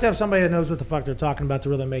 so you have to have somebody that knows what the fuck they're talking about to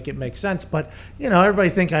really make it make sense. But, everybody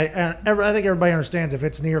I think everybody understands if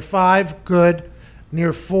it's near 5, good.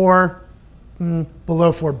 Near 4,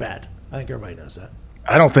 below 4, bad. I think everybody knows that.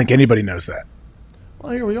 I don't think anybody knows that.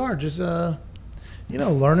 Well, here we are, just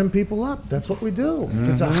learning people up. That's what we do.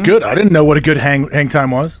 It's good. I didn't know what a good hang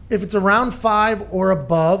time was. If it's around 5 or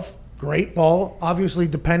above, great ball. Obviously,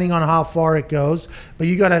 depending on how far it goes, but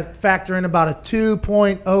you got to factor in about a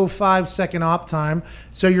 2.05 second op time.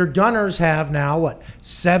 So your gunners have now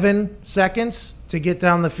 7 seconds to get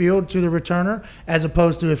down the field to the returner, as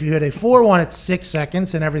opposed to if you hit a 4-1, it's 6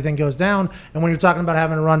 seconds and everything goes down. And when you're talking about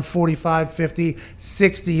having to run 45, 50,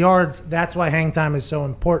 60 yards, that's why hang time is so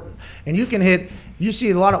important. And you see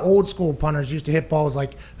a lot of old school punters used to hit balls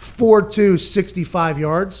like 4-2, 65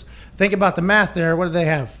 yards. Think about the math there. What do they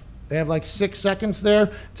have? They have like 6 seconds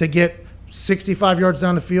there to get 65 yards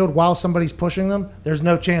down the field while somebody's pushing them. There's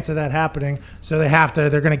no chance of that happening. So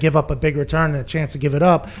they're going to give up a big return and a chance to give it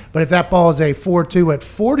up. But if that ball is a 4-2 at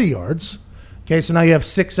 40 yards, Okay, so now you have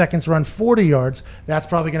 6 seconds to run 40 yards. That's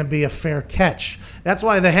probably going to be a fair catch. That's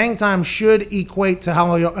why the hang time should equate to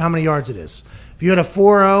how many yards it is. If you had a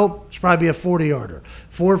 4.0, it should probably be a 40-yarder.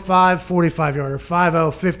 4.5, 45-yarder. 5.0,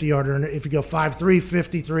 50-yarder. And if you go 5.3,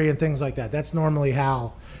 53, and things like that. That's normally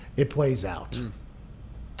how it plays out.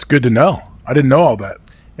 It's good to know. I didn't know all that.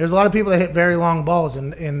 There's a lot of people that hit very long balls,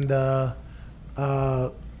 and the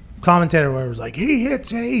commentator where it was like, he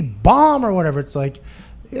hits a bomb or whatever. It's like,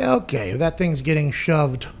 yeah, okay, that thing's getting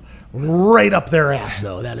shoved right up their ass,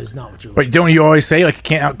 though. That is not what you're looking But don't you always say, like, you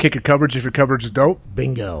can't outkick your coverage if your coverage is dope?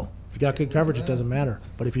 Bingo. If you got good coverage, it doesn't matter.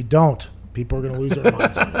 But if you don't, people are going to lose their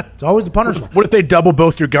minds on it. It's always the punter's fault. What if they double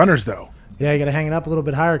both your gunners, though? Yeah, you got to hang it up a little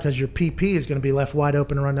bit higher because your PP is going to be left wide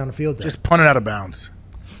open and run down the field there. Just punt it out of bounds.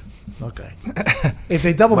 Okay. If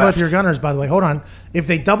they double both your gunners, by the way, hold on. If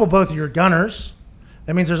they double both your gunners,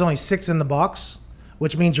 that means there's only 6 in the box,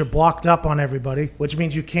 which means you're blocked up on everybody, which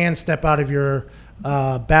means you can step out of your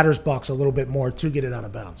batter's box a little bit more to get it out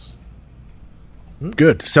of bounds.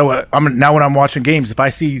 Good. So now when I'm watching games, if I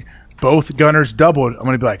see both gunners doubled, I'm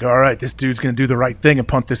going to be like, all right, this dude's going to do the right thing and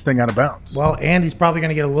punt this thing out of bounds. Well, and he's probably going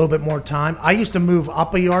to get a little bit more time. I used to move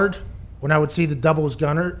up a yard when I would see the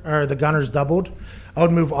gunners doubled. I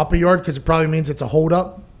would move up a yard because it probably means it's a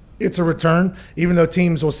holdup. It's a return. Even though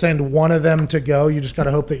teams will send one of them to go, you just got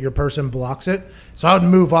to hope that your person blocks it. So I would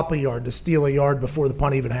move up a yard to steal a yard before the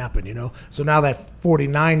punt even happened, you know. So now that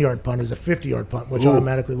 49-yard punt is a 50-yard punt, which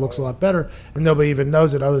automatically looks a lot better, and nobody even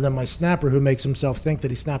knows it other than my snapper, who makes himself think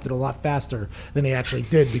that he snapped it a lot faster than he actually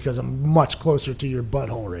did because I'm much closer to your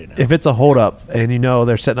butthole right now. If it's a holdup and you know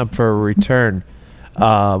they're setting up for a return,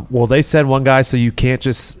 will they send one guy so you can't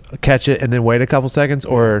just catch it and then wait a couple seconds?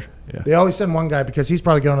 Or They always send one guy because he's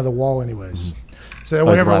probably going to the wall anyways. So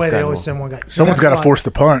whatever way, they always send one guy. So someone's got to force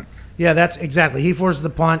the punt. Yeah, that's exactly. He forces the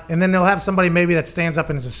punt, and then they'll have somebody maybe that stands up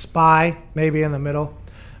and is a spy, maybe in the middle.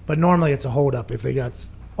 But normally it's a holdup if they got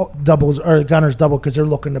doubles or gunners double because they're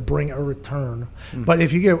looking to bring a return. But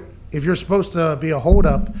if you're supposed to be a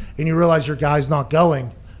holdup and you realize your guy's not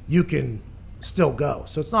going, you can still go.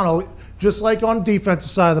 So it's not always just like on defensive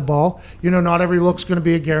side of the ball. You know, not every look's going to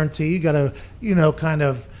be a guarantee. You got to, kind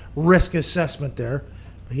of risk assessment there.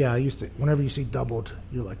 But yeah, whenever you see doubled,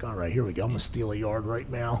 you're like, all right, here we go. I'm going to steal a yard right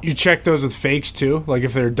now. You check those with fakes too? Like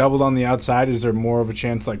if they're doubled on the outside, is there more of a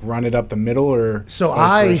chance like run it up the middle or So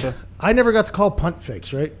I never got to call punt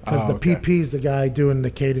fakes, right? Because the PP is the guy doing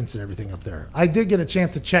the cadence and everything up there. I did get a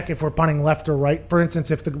chance to check if we're punting left or right. For instance,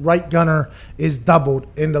 if the right gunner is doubled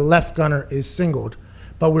and the left gunner is singled,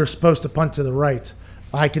 but we're supposed to punt to the right,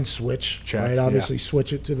 I can switch, right? Obviously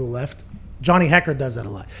switch it to the left. Johnny Hecker does that a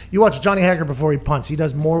lot. You watch Johnny Hecker before he punts. He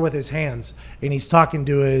does more with his hands, and he's talking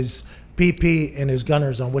to his PP and his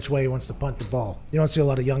gunners on which way he wants to punt the ball. You don't see a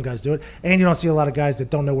lot of young guys do it, and you don't see a lot of guys that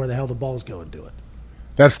don't know where the hell the ball's going do it.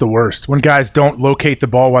 That's the worst, when guys don't locate the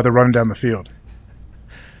ball while they're running down the field.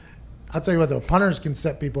 I'll tell you what, though, punters can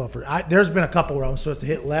set people up for there's been a couple where I'm supposed to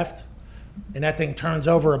hit left, and that thing turns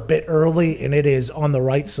over a bit early, and it is on the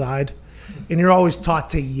right side, and you're always taught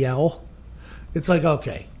to yell. It's like,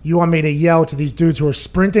 okay, you want me to yell to these dudes who are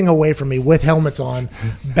sprinting away from me with helmets on,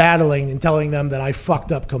 battling and telling them that I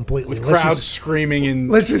fucked up completely. With crowds screaming in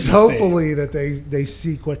let's just hopefully that they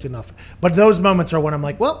see quick enough. But those moments are when I'm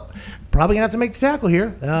like, well, probably going to have to make the tackle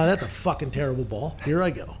here. That's a fucking terrible ball. Here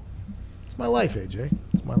I go. It's my life, AJ.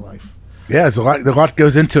 It's my life. Yeah, there's a lot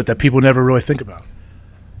goes into it that people never really think about.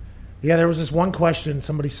 Yeah, there was this one question.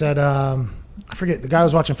 Somebody said, I forget, the guy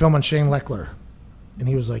was watching film on Shane Leckler, and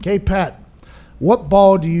he was like, hey, Pat, what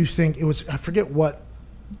ball do you think it was? I forget what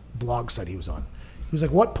blog site he was on. He was like,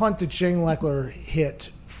 what punt did Shane Leckler hit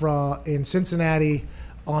in Cincinnati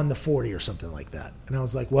on the 40 or something like that? And I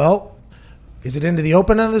was like, well, is it into the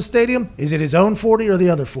open end of the stadium? Is it his own 40 or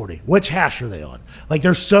the other 40? Which hash are they on? Like,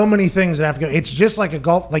 there's so many things that have to go. It's just like a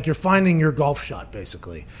golf, like you're finding your golf shot,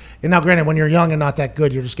 basically. And now, granted, when you're young and not that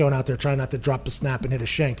good, you're just going out there trying not to drop the snap and hit a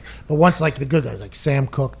shank. But once, like, the good guys, like Sam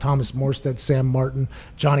Cook, Thomas Morstead, Sam Martin,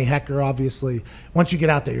 Johnny Hecker, obviously, once you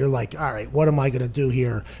get out there, you're like, all right, what am I going to do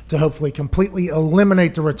here to hopefully completely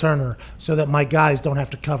eliminate the returner so that my guys don't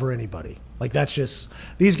have to cover anybody? Like, that's just,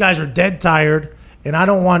 these guys are dead tired. And I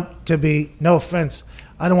don't want to be, no offense,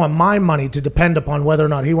 I don't want my money to depend upon whether or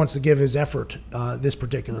not he wants to give his effort this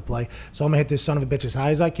particular play. So I'm going to hit this son of a bitch as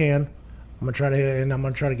high as I can. I'm going to try to hit it, and I'm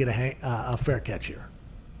going to try to get a fair catch here.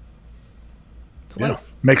 It's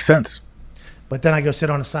life. Makes sense. But then I go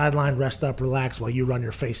sit on a sideline, rest up, relax while you run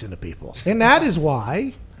your face into people. And that is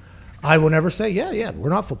why I will never say, yeah,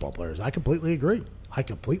 we're not football players. I completely agree. I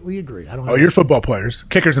don't. You're football players.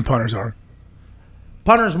 Kickers and punters are.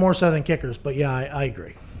 Punters more so than kickers, but yeah, I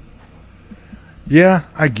agree. Yeah,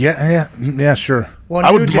 I get. Yeah, sure. Well,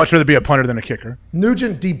 I would much rather be a punter than a kicker.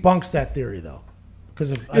 Nugent debunks that theory, though,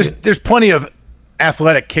 because there's plenty of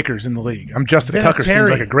athletic kickers in the league. Justin Tucker seems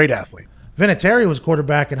like a great athlete. Vinatieri was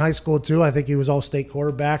quarterback in high school, too. I think he was all-state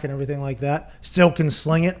quarterback and everything like that. Still can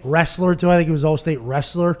sling it. Wrestler, too. I think he was all-state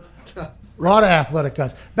wrestler. A lot of athletic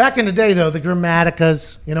guys. Back in the day, though, the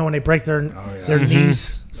Grammaticas, when they break their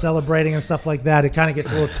knees celebrating and stuff like that, it kind of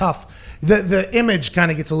gets a little tough. The image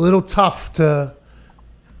kind of gets a little tough to...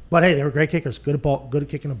 But, hey, they were great kickers. Good at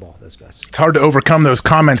kicking the ball, those guys. It's hard to overcome those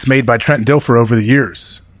comments made by Trent Dilfer over the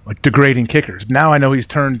years, like degrading kickers. Now I know he's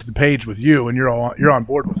turned the page with you, and you're on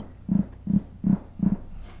board with him.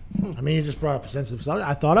 I mean, you just brought up a sensitive subject.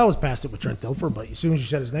 I thought I was past it with Trent Dilfer, but as soon as you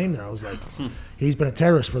said his name there, I was like, he's been a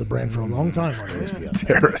terrorist for the brand for a long time on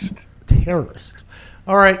ESPN. Terrorist.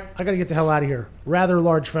 All right, I got to get the hell out of here. Rather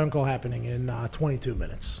large phone call happening in 22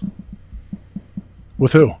 minutes.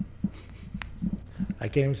 With who? I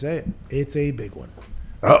can't even say it. It's a big one.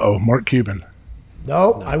 Uh-oh, Mark Cuban.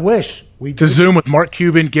 No, I wish. To Zoom with Mark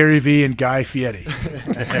Cuban, Gary Vee, and Guy Fieri.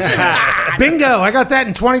 Bingo! I got that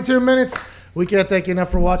in 22 minutes. We can't thank you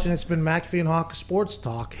enough for watching. It's been McAfee and Hawk Sports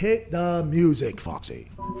Talk. Hit the music, Foxy.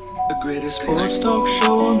 The greatest sports talk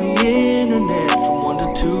show on the internet from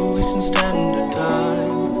 1 to 2 Eastern Standard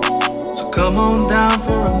Time. So come on down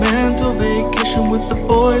for a mental vacation with the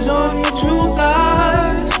boys on YouTube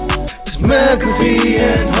Live. It's McAfee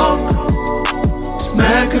and Hawk. It's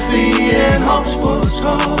McAfee and Hawk Sports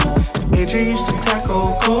Talk. AJ used to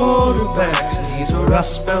tackle quarterbacks, and he's a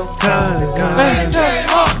Rust Belt kind of guy.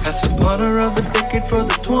 That's the punter of the decade for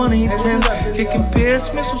the 2010s, kicking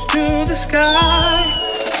Pierce missiles to the sky.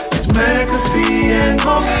 It's McAfee and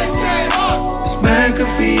Hawk. It's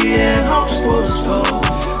McAfee and Hawk Sports Talk.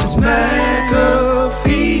 It's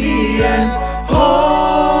McAfee and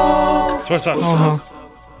Hawk Sports Talk.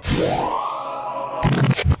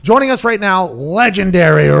 Joining us right now,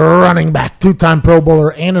 legendary running back, two-time Pro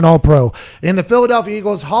Bowler and an All-Pro in the Philadelphia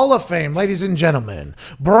Eagles Hall of Fame, ladies and gentlemen,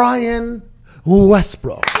 Brian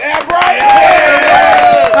Westbrook. Yeah,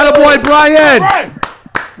 Brian! Attaboy, Brian!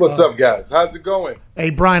 What's up, guys? How's it going? Hey,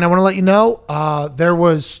 Brian, I want to let you know there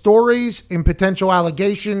was stories and potential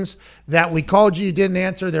allegations that we called you didn't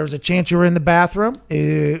answer. There was a chance you were in the bathroom.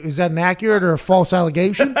 Is that an accurate or a false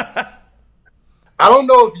allegation? I don't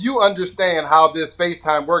know if you understand how this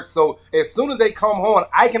FaceTime works. So as soon as they come on,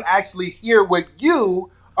 I can actually hear what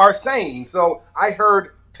you are saying. So I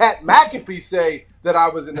heard Pat McAfee say that I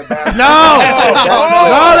was in the bathroom. No.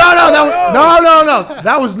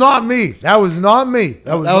 That was not me. That was not me.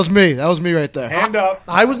 That was me. That was me right there. Hand up.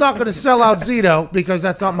 I was not going to sell out Zito because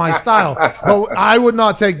that's not my style. But I would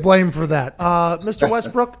not take blame for that. Mr.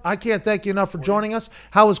 Westbrook, I can't thank you enough for joining us.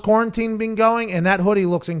 How has quarantine been going? And that hoodie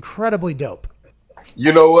looks incredibly dope.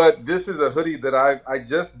 You know what? This is a hoodie that I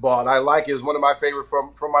just bought. I like it. It's one of my favorite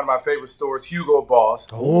from one of my favorite stores, Hugo Boss.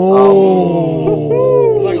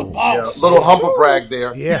 Oh, like a boss. Yeah, little humble brag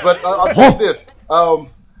there. Yeah. But I'll tell you this.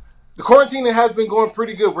 The quarantine has been going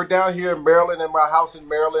pretty good. We're down here in Maryland, in my house in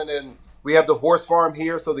Maryland, and we have the horse farm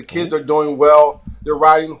here. So the kids are doing well. They're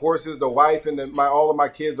riding horses. The wife and all of my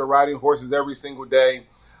kids are riding horses every single day.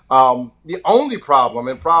 The only problem,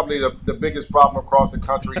 and probably the biggest problem across the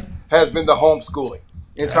country, has been the homeschooling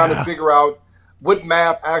and trying to figure out what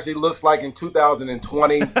math actually looks like in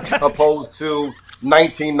 2020 opposed to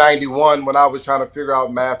 1991 when I was trying to figure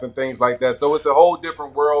out math and things like that. So it's a whole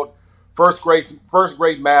different world. First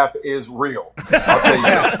grade math is real. I'll tell you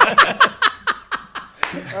that.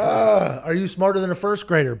 Are you smarter than a first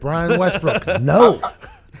grader, Brian Westbrook? No.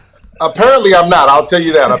 Apparently I'm not. I'll tell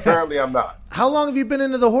you that. Apparently I'm not. How long have you been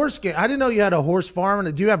into the horse game? I didn't know you had a horse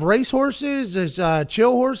farm. Do you have race horses?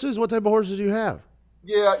 Chill horses? What type of horses do you have?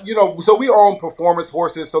 Yeah, so we own performance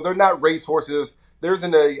horses. So they're not race horses. There's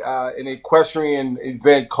an equestrian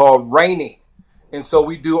event called reining. And so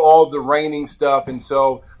we do all the reining stuff. And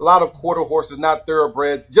so a lot of quarter horses, not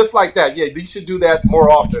thoroughbreds, just like that. Yeah, you should do that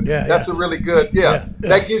more often. Yeah, That's a really good,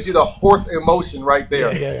 that gives you the horse emotion right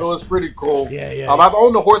there. Yeah. So it's pretty cool. Yeah. I've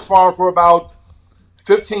owned a horse farm for about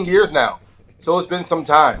 15 years now. So it's been some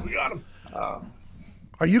time. We got him. Are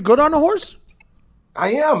you good on a horse?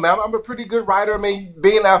 I am, man. I'm a pretty good rider. I mean,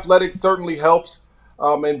 being athletic certainly helps.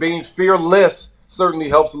 And being fearless certainly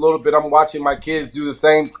helps a little bit. I'm watching my kids do the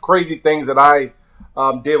same crazy things that I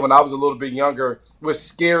did when I was a little bit younger, which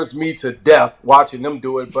scares me to death watching them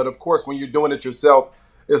do it. But, of course, when you're doing it yourself,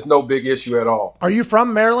 it's no big issue at all. Are you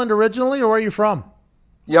from Maryland originally, or where are you from?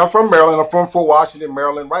 Yeah, I'm from Maryland. I'm from Fort Washington,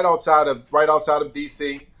 Maryland, right outside of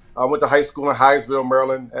D.C. I went to high school in Hyattsville,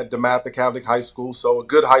 Maryland at DeMatha Catholic High School, so a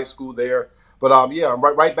good high school there. But, I'm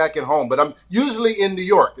right back at home. But I'm usually in New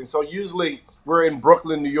York, and so usually we're in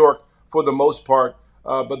Brooklyn, New York for the most part.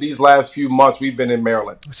 But these last few months, we've been in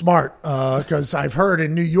Maryland. Smart, because I've heard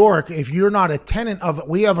in New York, if you're not a tenant of,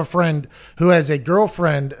 we have a friend who has a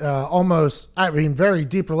girlfriend, very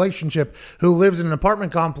deep relationship, who lives in an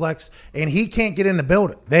apartment complex, and he can't get in the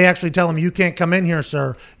building. They actually tell him, you can't come in here,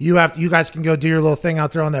 sir. You guys can go do your little thing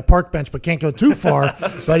out there on that park bench, but can't go too far.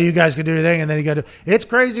 But you guys can do your thing, and then you go to. It's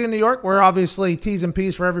crazy in New York. We're obviously T's and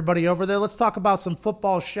P's for everybody over there. Let's talk about some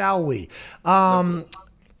football, shall we?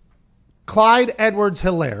 Clyde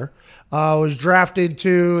Edwards-Helaire was drafted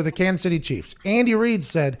to the Kansas City Chiefs. Andy Reid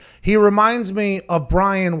said, he reminds me of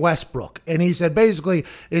Brian Westbrook. And he said, basically,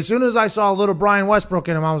 as soon as I saw a little Brian Westbrook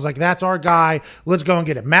in him, I was like, that's our guy. Let's go and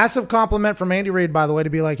get it. Massive compliment from Andy Reid, by the way, to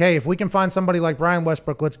be like, hey, if we can find somebody like Brian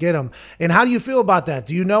Westbrook, let's get him. And how do you feel about that?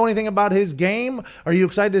 Do you know anything about his game? Are you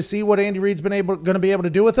excited to see what Andy Reid's going to be able to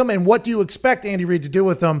do with him? And what do you expect Andy Reid to do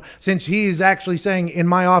with him, since he's actually saying, in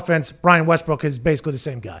my offense, Brian Westbrook is basically the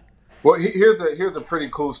same guy? Well, here's a pretty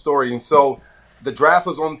cool story. And so the draft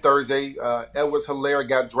was on Thursday. Edwards-Helaire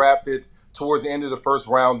got drafted towards the end of the first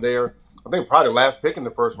round there. I think probably the last pick in the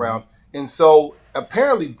first round. And so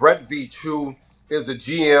apparently Brett Veach, who is the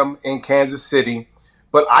GM in Kansas City,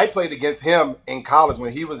 but I played against him in college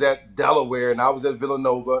when he was at Delaware and I was at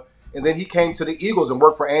Villanova. And then he came to the Eagles and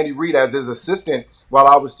worked for Andy Reid as his assistant while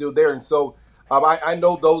I was still there. And so I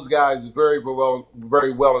know those guys very well.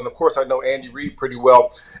 And, of course, I know Andy Reid pretty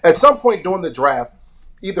well. At some point during the draft,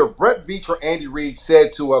 either Brett Veach or Andy Reid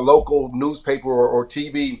said to a local newspaper or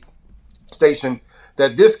TV station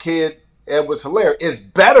that this kid, Edwards-Helaire, is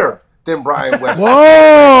better than Brian Westbrook.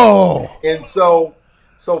 Whoa! And so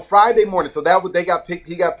Friday morning, he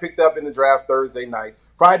got picked up in the draft Thursday night.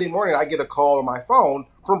 Friday morning, I get a call on my phone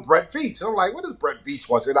from Brett Veach. And I'm like, what does Brett Veach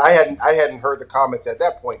want? And I hadn't heard the comments at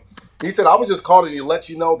that point. He said, I was just calling you to let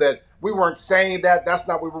you know that we weren't saying that. That's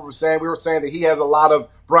not what we were saying. We were saying that he has a lot of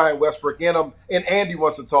Brian Westbrook in him, and Andy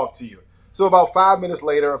wants to talk to you. So about 5 minutes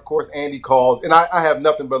later, of course, Andy calls. And I have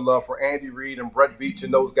nothing but love for Andy Reid and Brett Veach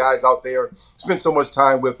and those guys out there. Spent so much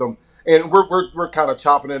time with them. And we're kind of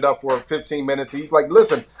chopping it up for 15 minutes. He's like,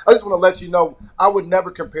 listen, I just want to let you know, I would never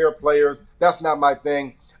compare players. That's not my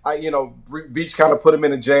thing. Veach kind of put him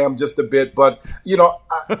in a jam just a bit, but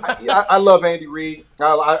I love Andy Reid.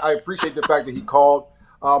 I appreciate the fact that he called.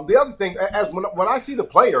 The other thing, when I see the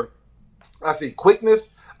player, I see quickness,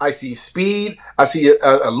 I see speed, I see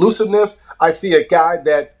elusiveness. I see a guy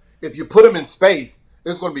that if you put him in space,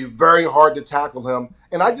 it's going to be very hard to tackle him.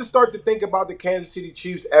 And I just start to think about the Kansas City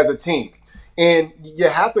Chiefs as a team, and you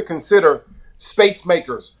have to consider space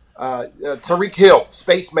makers. Tyreek Hill,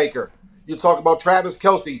 space maker. You talk about Travis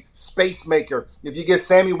Kelce, space maker. If you get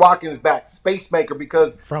Sammy Watkins back, space maker,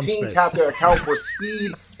 because teams have to account for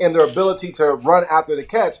speed and their ability to run after the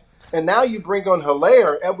catch. And now you bring on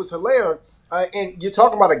Edwards-Helaire, and you're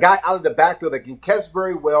talking about a guy out of the backfield that can catch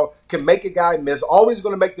very well, can make a guy miss, always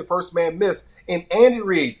going to make the first man miss. And Andy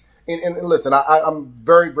Reid, and listen, I'm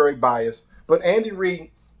very, very biased, but Andy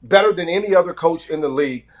Reid, better than any other coach in the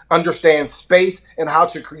league, understands space and how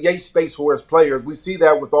to create space for his players. We see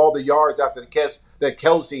that with all the yards after the catch that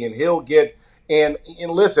Kelce and Hill get. And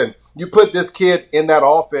listen, you put this kid in that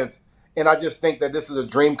offense, and I just think that this is a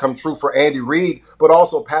dream come true for Andy Reid, but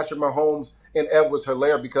also Patrick Mahomes and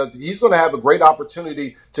Edwards-Helaire, because he's going to have a great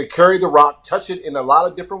opportunity to carry the rock, touch it in a lot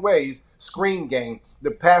of different ways, screen game,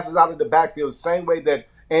 the passes out of the backfield, same way that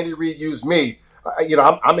Andy Reid used me.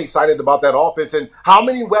 I'm excited about that offense. And how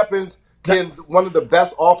many weapons can one of the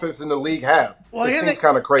best offenses in the league have? Well, it seems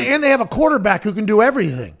kind of crazy. And they have a quarterback who can do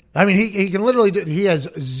everything. I mean, he can literally do, he has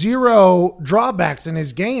zero drawbacks in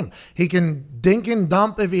his game. He can dink and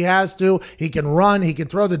dump if he has to. He can run. He can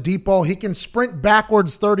throw the deep ball. He can sprint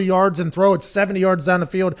backwards 30 yards and throw it 70 yards down the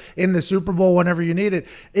field in the Super Bowl whenever you need it.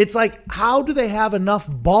 It's like, how do they have enough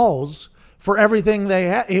balls for everything they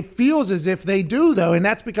have? It feels as if they do, though, and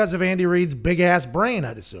that's because of Andy Reid's big-ass brain,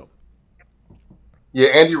 I'd assume. Yeah,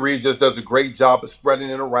 Andy Reid just does a great job of spreading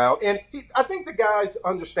it around. And I think the guys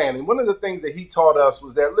understand. And one of the things that he taught us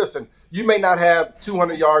was that, listen, you may not have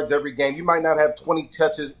 200 yards every game. You might not have 20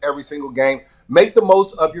 touches every single game. Make the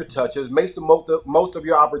most of your touches. Make the most of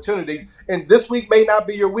your opportunities. And this week may not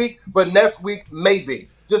be your week, but next week may be.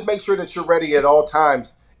 Just make sure that you're ready at all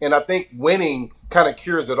times. And I think winning kind of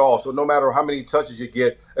cures it all. So no matter how many touches you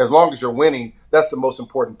get, as long as you're winning, that's the most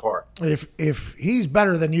important part. If he's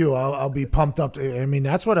better than you, I'll be pumped up. I mean,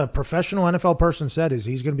 that's what a professional NFL person said, is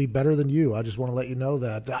he's going to be better than you. I just want to let you know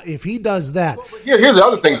that. If he does that. Here's the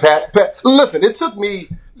other thing, Pat. Listen, it took me,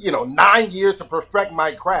 9 years to perfect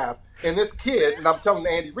my craft. And this kid, and I'm telling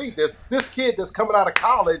Andy Reid this kid that's coming out of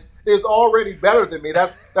college is already better than me.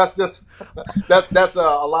 That's a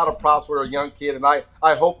lot of props for a young kid, and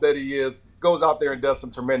I hope that he goes out there and does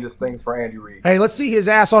some tremendous things for Andy Reid. Hey, let's see his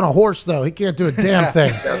ass on a horse, though. He can't do a damn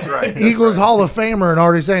thing. That's right. Eagles Hall of Famer and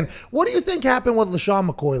already saying, what do you think happened with LaShawn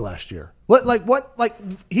McCoy last year?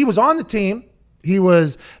 He was on the team.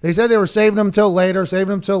 They said they were saving him till later,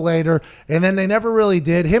 and then they never really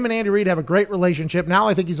did. Him and Andy Reid have a great relationship. Now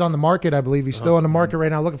I think he's on the market, I believe. He's still on the market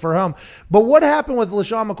right now looking for a home. But what happened with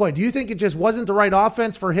LaShawn McCoy? Do you think it just wasn't the right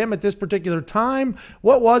offense for him at this particular time?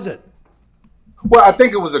 What was it? Well, I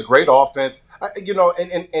think it was a great offense.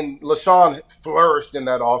 And LaShawn flourished in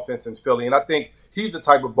that offense in Philly, and I think he's the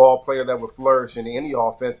type of ball player that would flourish in any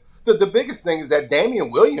offense. The biggest thing is that Damian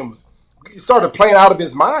Williams started playing out of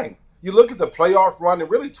his mind. You look at the playoff run, and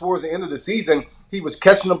really towards the end of the season, he was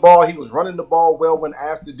catching the ball. He was running the ball well when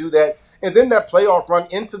asked to do that. And then that playoff run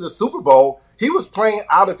into the Super Bowl, he was playing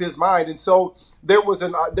out of his mind. And so there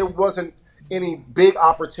wasn't any big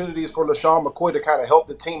opportunities for LaShawn McCoy to kind of help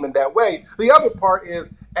the team in that way. The other part is,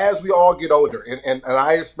 as we all get older, and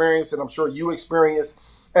I experienced, and I'm sure you experienced,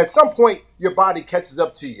 at some point your body catches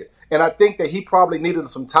up to you. And I think that he probably needed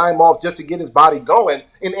some time off just to get his body going.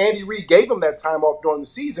 And Andy Reid gave him that time off during the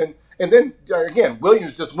season. And then, again,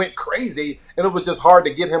 Williams just went crazy, and it was just hard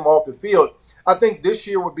to get him off the field. I think this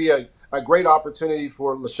year would be a great opportunity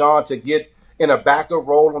for LaShawn to get in a backup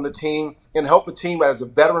role on the team and help the team as a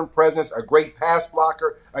veteran presence, a great pass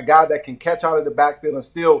blocker, a guy that can catch out of the backfield and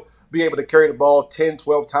still be able to carry the ball 10,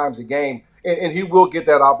 12 times a game. And he will get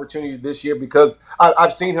that opportunity this year because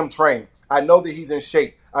I've seen him train. I know that he's in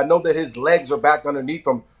shape. I know that his legs are back underneath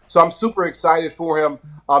him. So I'm super excited for him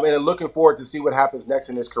and looking forward to see what happens next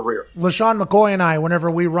in his career. LaShawn McCoy and I,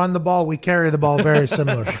 whenever we run the ball, we carry the ball very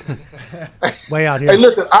similar. Way out here. Hey,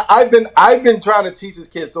 listen, I've been trying to teach this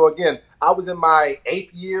kid. So, again, I was in my 8th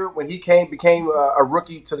year when he became a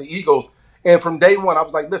rookie to the Eagles. And from day one, I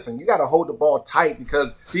was like, listen, you got to hold the ball tight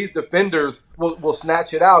because these defenders will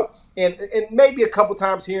snatch it out. And maybe a couple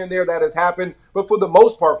times here and there that has happened. But for the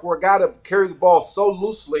most part, for a guy that carries the ball so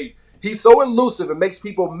loosely, he's so elusive and makes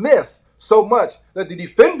people miss so much that the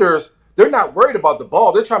defenders, they're not worried about the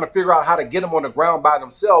ball. They're trying to figure out how to get him on the ground by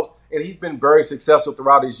themselves. And he's been very successful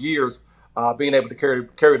throughout his years being able to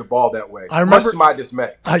carry the ball that way. Much to my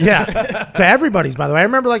dismay. Yeah, to everybody's, by the way. I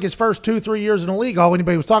remember his first 2-3 years in the league, all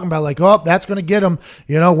anybody was talking about, that's going to get him.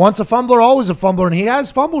 Once a fumbler, always a fumbler. And he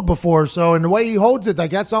has fumbled before. So in the way he holds it,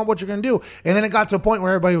 that's not what you're going to do. And then it got to a point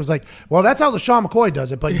where everybody was like, well, that's how LaShawn McCoy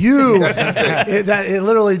does it. But it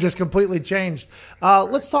literally just completely changed.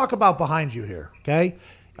 Let's talk about behind you here, okay?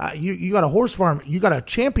 You got a horse farm. You got a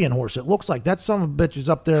champion horse. It looks like that son of a bitch is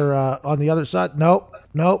up there on the other side. Nope.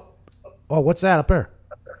 Oh, what's that up there?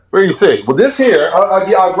 Where you see? Well, this here,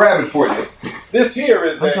 I'll grab it for you. This here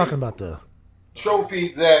is I'm talking about the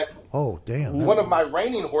trophy that one of my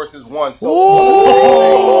reigning horses won. So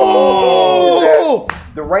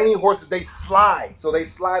the reigning horses, they slide. So they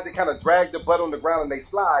kind of drag the butt on the ground and they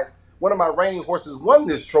slide. One of my reigning horses won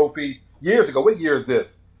this trophy years ago. What year is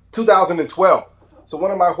this? 2012. So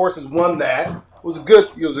one of my horses won that. It was a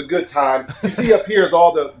good time. You see up here is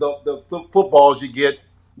all the footballs you get.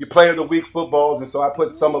 Your player of the week footballs, and so I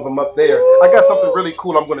put some of them up there. I got something really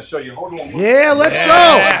cool I'm going to show you. Hold on. Yeah, let's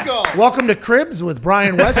go. Welcome to Cribs with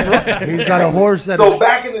Brian Westbrook. He's got a horse that. So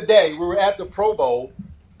back in the day, we were at the Pro Bowl,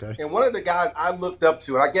 and one of the guys I looked up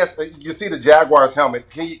to, and I guess you see the Jaguars helmet.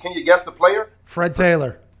 Can you guess the player? Fred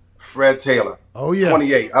Taylor. Oh yeah,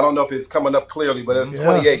 28. I don't know if it's coming up clearly, but it's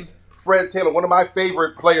 28. Fred Taylor, one of my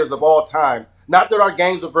favorite players of all time. Not that our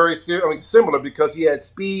games are very similar because he had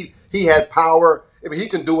speed, he had power. I mean, he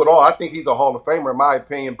can do it all. I think he's a Hall of Famer in my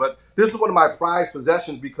opinion. But this is one of my prized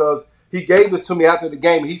possessions because he gave this to me after the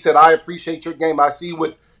game. He said, I appreciate your game. I see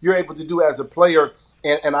what you're able to do as a player,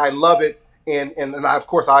 and I love it. And of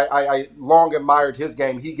course, I long admired his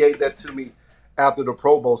game. He gave that to me after the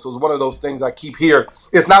Pro Bowl. So it's one of those things I keep here.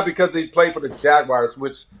 It's not because they played for the Jaguars,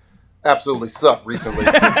 which absolutely sucked recently.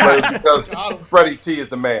 But it's because Freddie T is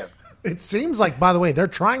the man. It seems like, by the way, they're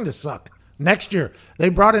trying to suck. Next year, they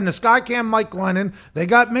brought in the Skycam Mike Glennon. They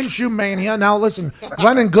got Minshew Mania. Now, listen,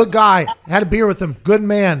 Glennon, good guy. Had a beer with him. Good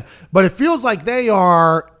man. But it feels like they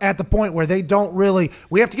are at the point where they don't really –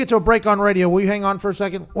 we have to get to a break on radio. Will you hang on for a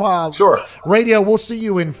second? Sure. Radio, we'll see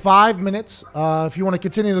you in 5 minutes. If you want to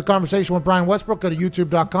continue the conversation with Brian Westbrook, go to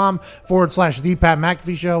youtube.com/The Pat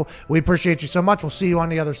McAfee Show. We appreciate you so much. We'll see you on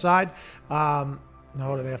the other side. No,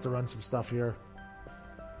 do they have to run some stuff here?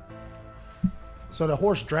 So the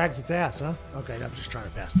horse drags its ass, huh? Okay, I'm just trying to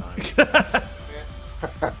pass time.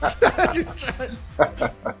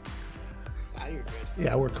 You're good.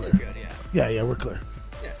 Yeah, we're clear. You're good, yeah. Yeah, we're clear.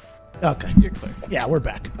 Yeah. Okay. You're clear. Yeah, we're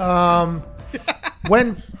back.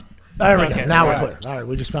 There we go. Now we're clear. All right,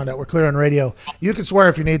 we just found out we're clear on radio. You can swear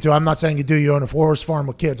if you need to. I'm not saying you do. You own a horse farm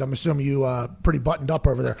with kids. I'm assuming you pretty buttoned up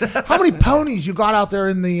over there. How many ponies you got out there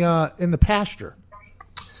in the pasture?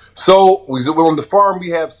 So we're on the farm. We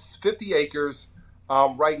have 50 acres.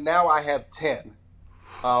 Right now, I have 10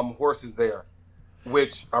 horses there,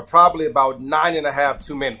 which are probably about 9.5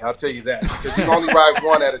 too many. I'll tell you that, because you can only ride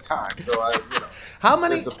one at a time. So how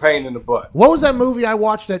many? It's a pain in the butt. What was that movie I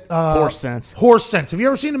watched? Horse Sense. Horse Sense. Have you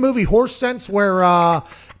ever seen the movie Horse Sense? Where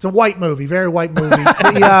it's a white movie, very white movie.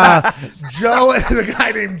 The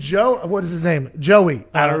guy named Joe. What is his name? Joey.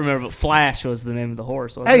 I don't remember. But Flash was the name of the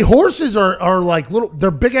horse. Wasn't Hey, it? horses are like little.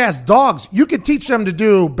 They're big ass dogs. You could teach them to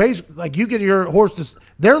do basic. Like you get your horse to.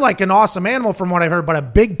 They're like an awesome animal from what I've heard, but a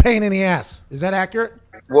big pain in the ass. Is that accurate?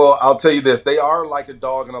 Well, I'll tell you this. They are like a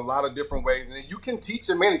dog in a lot of different ways. And you can teach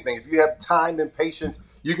them anything. If you have time and patience,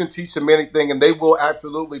 you can teach them anything, and they will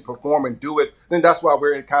absolutely perform and do it. And that's why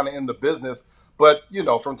we're kind of in the business. But,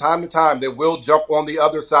 from time to time, they will jump on the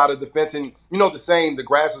other side of the fence. And the saying, the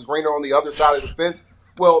grass is greener on the other side of the fence.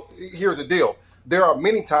 Well, here's the deal. There are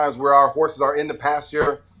many times where our horses are in the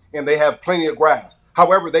pasture and they have plenty of grass.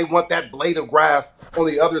 However, they want that blade of grass on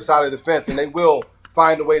the other side of the fence, and they will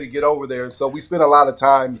find a way to get over there. And so we spend a lot of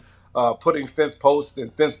time putting fence posts and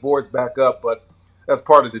fence boards back up, but that's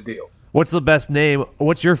part of the deal. What's the best name?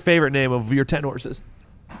 What's your favorite name of your 10 horses?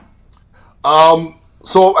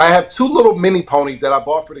 So I have 2 little mini ponies that I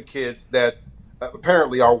bought for the kids that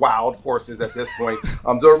apparently are wild horses at this point.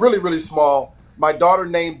 They're really, really small. My daughter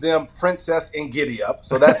named them Princess and Giddy Up.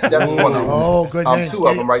 So that's one of them. Oh, good names. 2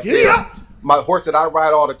 of them right Giddy there. Up. My horse that I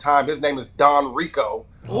ride all the time, his name is Don Rico.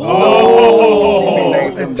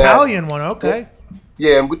 Italian one. Okay.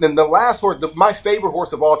 Yeah, and then the last horse, my favorite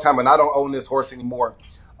horse of all time, and I don't own this horse anymore.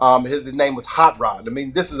 His name was Hot Rod. I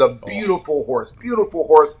mean, this is a beautiful horse.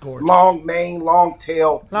 Gorgeous. Long mane, long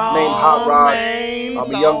tail, named Hot Rod. A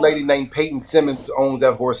young lady named Peyton Simmons owns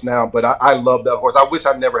that horse now, but I love that horse. I wish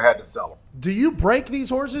I never had to sell him. Do you break these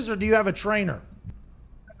horses, or do you have a trainer?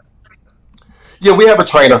 Yeah, we have a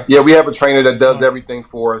trainer. That does everything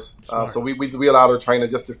for us. So we allow our trainer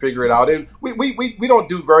just to figure it out. And we don't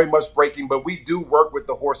do very much breaking, but we do work with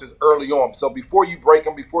the horses early on. So before you break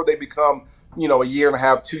them, before they become, a year and a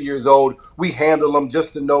half, 2 years old, we handle them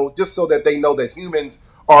just so that they know that humans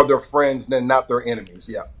are their friends and not their enemies.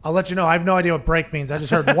 Yeah. I'll let you know. I have no idea what break means. I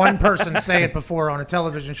just heard one person say it before on a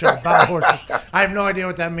television show about horses. I have no idea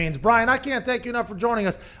what that means. Brian, I can't thank you enough for joining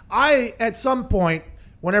us. At some point,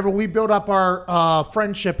 whenever we build up our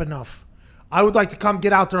friendship enough, I would like to come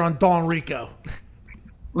get out there on Don Rico.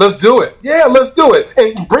 Let's do it. Yeah, let's do it.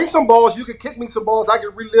 And bring some balls. You could kick me some balls. I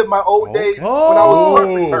could relive my old days when I was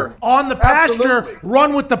punt returning. On the pasture,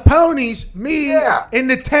 run with the ponies. Me in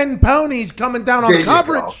the 10 ponies coming down on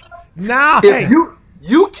coverage. Now, if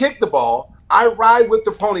you kick the ball, I ride with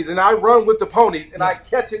the ponies and I run with the ponies and I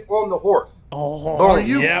catch it on the horse.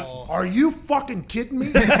 Are you fucking kidding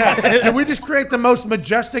me? Did we just create the most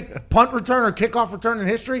majestic punt return or kickoff return in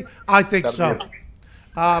history? I think so.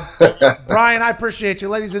 Brian, I appreciate you,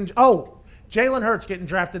 ladies and Jalen Hurts getting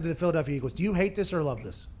drafted to the Philadelphia Eagles. Do you hate this or love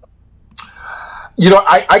this?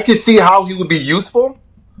 I can see how he would be useful.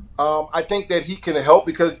 I think that he can help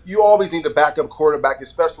because you always need a backup quarterback,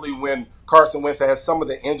 especially when Carson Wentz has some of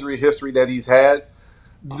the injury history that he's had.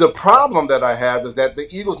 The problem that I have is that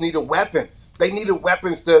the Eagles needed weapons. They needed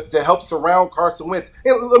weapons to help surround Carson Wentz.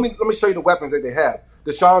 And let me show you the weapons that they have.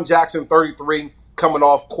 Deshaun Jackson, 33, coming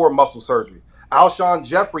off core muscle surgery. Alshon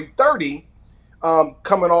Jeffrey, 30,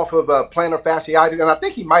 coming off of plantar fasciitis, and I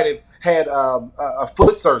think he might have had a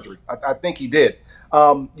foot surgery. I think he did.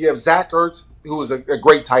 You have Zach Ertz, who was a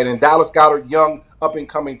great tight end. Dallas Goedert, young,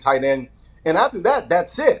 up-and-coming tight end. And after that,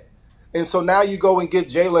 that's it. And so now you go and get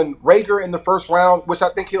Jalen Reagor in the first round, which I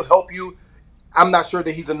think he'll help you. I'm not sure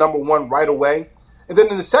that he's a number one right away. And then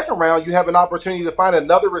in the second round, you have an opportunity to find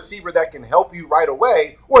another receiver that can help you right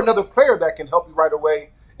away or another player that can help you right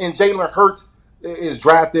away. And Jalen Hurts is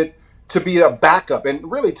drafted to be a backup.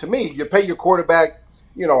 And really, to me, you pay your quarterback,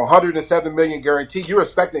 $107 million guarantee. You're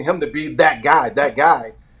expecting him to be that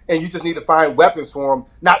guy. And you just need to find weapons for him,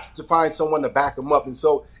 not to find someone to back him up. And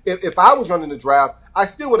so if I was running the draft, I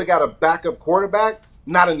still would have got a backup quarterback,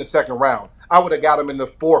 not in the second round. I would have got him in the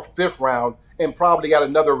 4th, 5th round and probably got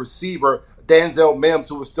another receiver, Denzel Mims,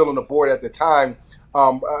 who was still on the board at the time.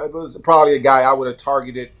 It was probably a guy I would have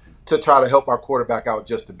targeted to try to help our quarterback out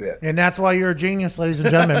just a bit. And that's why you're a genius, ladies and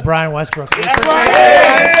gentlemen. Brian Westbrook.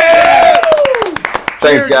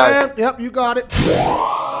 Thanks, guys. Man. Yep, you got it.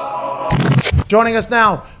 Joining us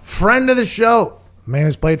now, friend of the show, Man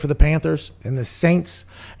has played for the Panthers and the Saints,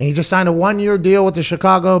 and he just signed a 1-year deal with the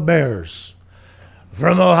Chicago Bears.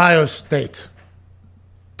 From Ohio State,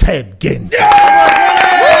 Ted Ginn. Boy,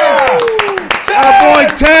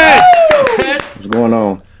 Ted. What's going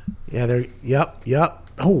on? Yeah, yep.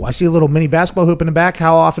 Oh, I see a little mini basketball hoop in the back.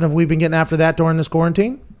 How often have we been getting after that during this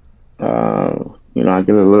quarantine? I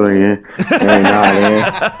get a little in every now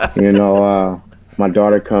and then. My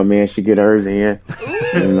daughter come in, she get hers in.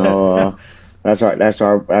 That's our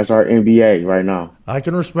NBA right now. I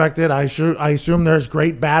can respect it. I assume there's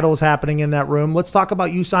great battles happening in that room. Let's talk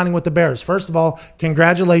about you signing with the Bears. First of all,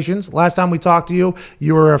 congratulations. Last time we talked to you,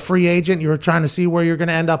 you were a free agent. You were trying to see where you're going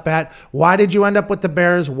to end up at. Why did you end up with the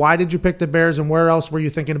Bears? Why did you pick the Bears, and where else were you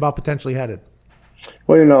thinking about potentially headed?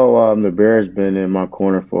 Well, the Bears been in my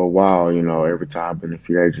corner for a while. Every time I've been in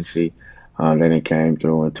free agency, then it came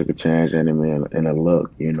through and took a chance at him in a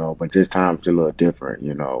look. But this time it's a little different.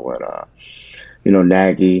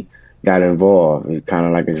 Nagy got involved. It's kind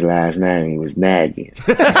of like his last name. He was nagging.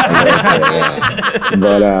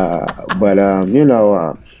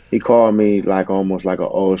 He called me like almost like an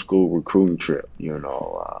old school recruiting trip.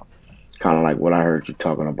 Kind of like what I heard you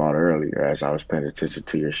talking about earlier as I was paying attention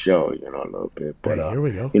to your show. A little bit. But here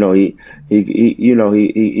we go.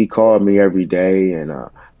 He called me every day, and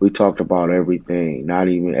we talked about everything, not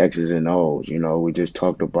even X's and O's. We just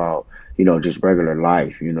talked about just regular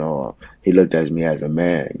life. He looked at me as a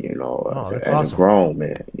man. As awesome. a grown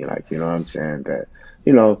man. What I'm saying, that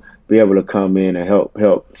be able to come in and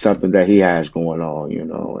help something that he has going on.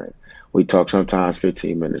 And we talk sometimes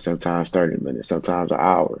 15 minutes, sometimes 30 minutes, sometimes an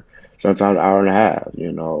hour. Sometimes an hour and a half,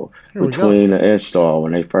 between the install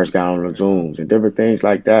when they first got on the Zooms and different things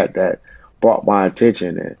like that brought my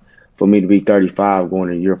attention. And for me to be 35 going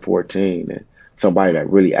to year 14 and somebody that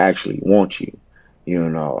really actually wants you,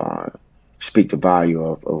 speak the value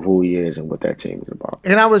of who he is and what that team is about.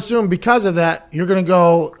 And I would assume because of that, you're going to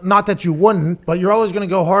go, not that you wouldn't, but you're always going to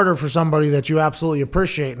go harder for somebody that you absolutely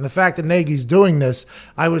appreciate. And the fact that Nagy's doing this,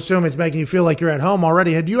 I would assume it's making you feel like you're at home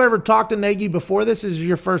already. Had you ever talked to Nagy before this? Is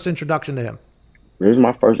your first introduction to him? This is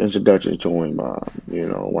my first introduction to him,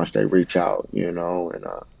 once they reach out, and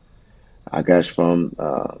I guess from,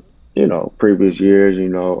 previous years,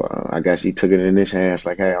 I guess he took it in his hands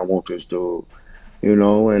like, hey, I want this dude,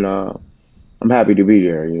 and I'm happy to be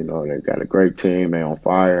there. They got a great team. They on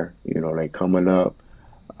fire. They coming up.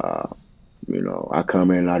 I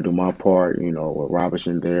come in and I do my part, with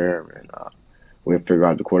Robinson there. And we'll figure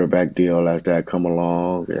out the quarterback deal as that come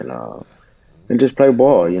along. And just play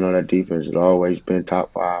ball. That defense has always been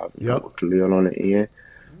top 5. With Khalil on the end.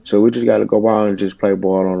 So we just got to go out and just play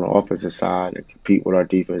ball on the offensive side and compete with our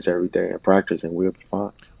defense every day in practice, and we'll be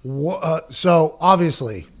fine. So,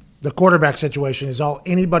 obviously, the quarterback situation is all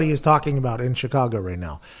anybody is talking about in Chicago right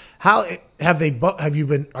now. How are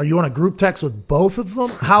you on a group text with both of them?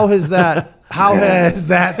 How has that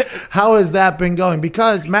been going?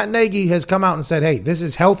 Because Matt Nagy has come out and said, hey, this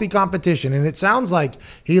is healthy competition. And it sounds like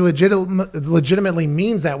he legitimately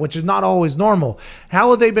means that, which is not always normal.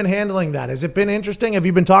 How have they been handling that? Has it been interesting? Have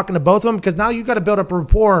you been talking to both of them? Because now you've got to build up a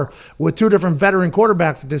rapport with two different veteran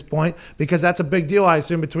quarterbacks at this point, because that's a big deal, I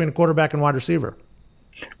assume, between a quarterback and wide receiver.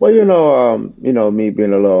 Well, me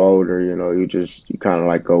being a little older, you kind of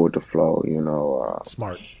like go with the flow,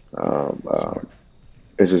 Smart.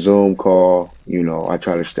 It's a Zoom call, I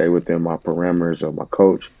try to stay within my parameters of my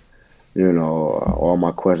coach, all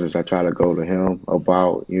my questions I try to go to him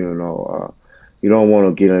about, you don't want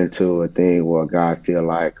to get into a thing where a guy feel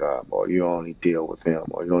like, or you only deal with him,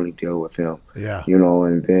 or you only deal with him, yeah,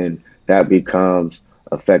 and then that becomes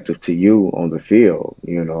effective to you on the field.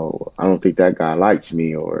 I don't think that guy likes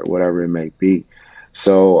me or whatever it may be.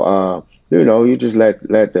 So, you just let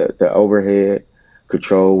the overhead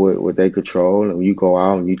control what they control, and you go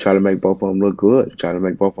out and you try to make both of them look good. You try to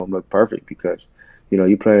make both of them look perfect because,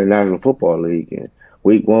 you play in the National Football League. And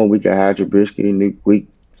week 1, we can have Trubisky, and week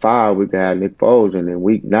 5, we can have Nick Foles, and then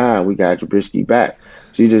week 9, we can have Trubisky back.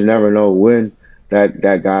 So you just never know when that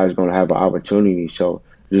guy is going to have an opportunity. So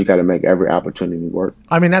you just got to make every opportunity work.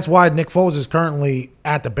 I mean, that's why Nick Foles is currently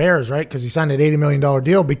at the Bears, right? Because he signed an $80 million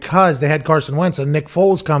deal because they had Carson Wentz. And Nick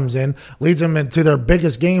Foles comes in, leads them into their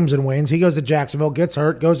biggest games and wins. He goes to Jacksonville, gets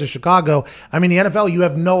hurt, goes to Chicago. I mean, the NFL, you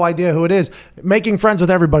have no idea who it is. Making friends with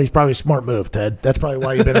everybody is probably a smart move, Ted. That's probably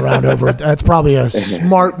why you've been around over it. That's probably a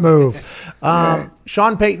smart move.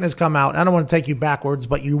 Sean Payton has come out. I don't want to take you backwards,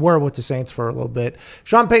 but you were with the Saints for a little bit.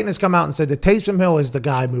 Sean Payton has come out and said that Taysom Hill is the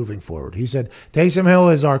guy moving forward. He said, Taysom Hill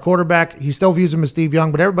is our quarterback. He still views him as Steve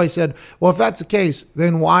Young, but everybody said, well, if that's the case,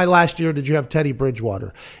 then why last year did you have Teddy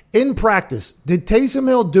Bridgewater? In practice, did Taysom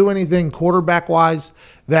Hill do anything quarterback-wise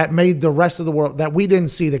that made the rest of the world, that we didn't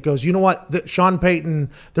see, that goes, you know what, Sean Payton,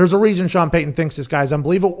 there's a reason Sean Payton thinks this guy's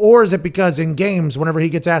unbelievable? Or is it because in games, whenever he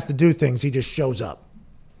gets asked to do things, he just shows up?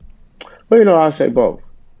 Well, I'll say both.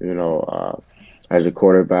 As a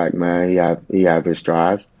quarterback, man, he have his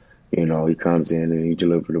strides. He comes in and he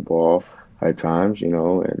delivers the ball at times,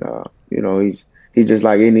 and he's just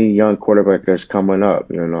like any young quarterback that's coming up.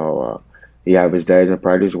 He have his days in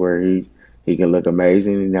practice where he can look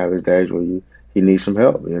amazing, and he have his days where he needs some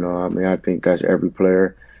help. I think that's every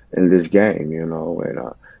player in this game.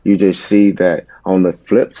 And you just see that on the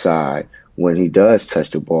flip side when he does touch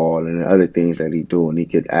the ball and the other things that he do and he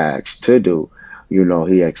get asked to do,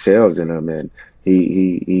 he excels in them, and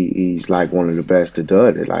he's like one of the best that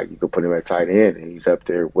does it. Like, you could put him at tight end and he's up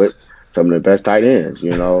there with some of the best tight ends. You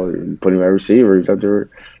put him at receiver, he's up there with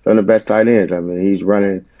some of the best tight ends. He's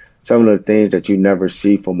running some of the things that you never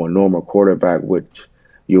see from a normal quarterback, which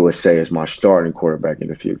you would say is my starting quarterback in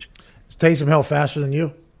the future. Is Taysom Hill faster than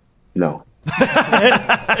you? No.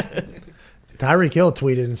 Tyreek Hill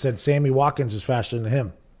tweeted and said Sammy Watkins is faster than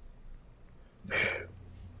him.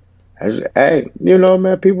 Hey,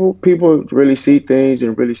 man, people really see things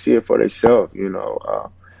and really see it for themselves.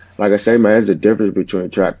 Like I say, man, there's a difference between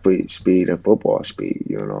track speed and football speed.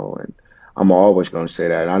 And I'm always going to say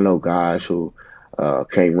that. I know guys who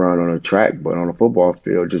can't run on a track, but on a football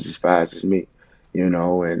field just as fast as me.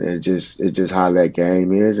 And it's just how that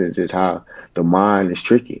game is. It's just how the mind is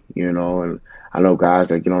tricky. And I know guys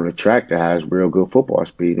that get on the track that has real good football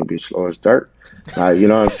speed and be slow as dirt. You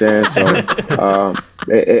know what I'm saying? So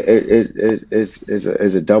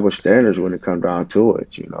it's a double standards when it comes down to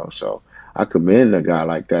it. So I commend a guy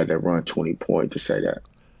like that run 20 point to say that.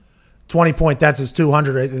 20 point, that's his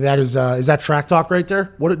 200. That is that track talk right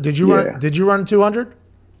there? What did you run? Did you run 200?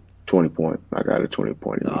 20 point. I got a 20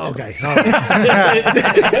 point. Okay.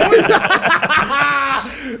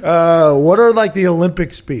 What are like the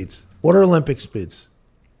Olympic speeds? What are Olympic speeds?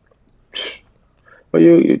 Well,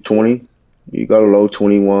 you're 20. You go to low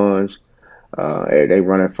 21s. They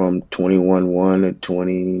run it from 21.1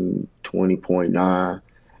 to 20.9.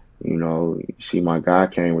 You see my guy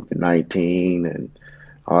came with the 19 and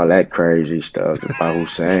all that crazy stuff about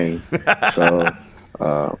Hussein. So,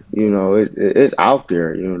 it's out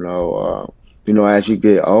there, as you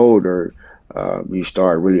get older, you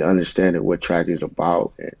start really understanding what track is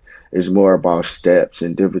about. And it's more about steps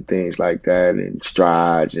and different things like that, and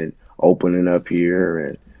strides and opening up here,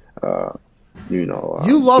 and you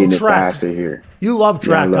love track faster here. You love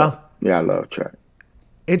track, huh? Yeah, I love track.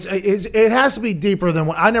 It has to be deeper than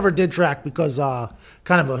what I never did track because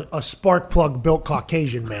kind of a spark plug built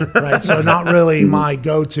Caucasian man, right? So not really my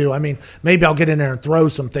go-to. Maybe I'll get in there and throw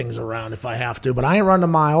some things around if I have to, but I ain't run a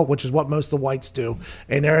mile, which is what most of the whites do,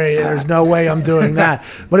 and there's no way I'm doing that.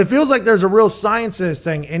 But it feels like there's a real science to this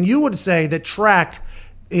thing, and you would say that track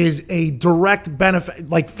is a direct benefit,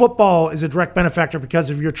 like football is a direct benefactor because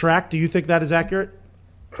of your track. Do you think that is accurate?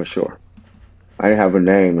 For sure. I didn't have a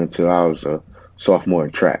name until I was a sophomore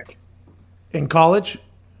in track. In college?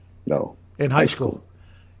 No. In high school.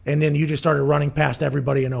 And then you just started running past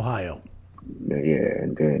everybody in Ohio. Yeah,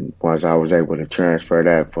 and then once I was able to transfer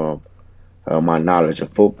that from my knowledge of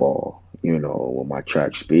football, with my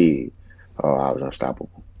track speed, I was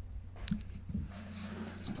unstoppable.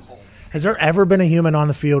 Has there ever been a human on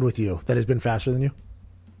the field with you that has been faster than you?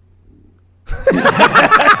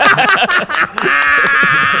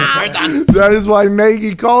 That is why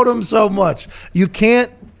Nagy called him so much. You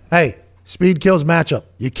can't, speed kills matchup.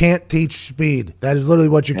 You can't teach speed. That is literally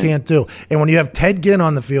what you can't do. And when you have Ted Ginn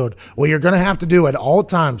on the field, what you're going to have to do at all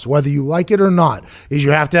times, whether you like it or not, is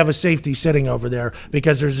you have to have a safety sitting over there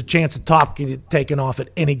because there's a chance the top can get taken off at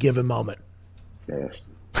any given moment. Yes.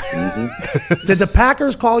 Did the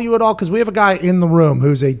Packers call you at all? Because we have a guy in the room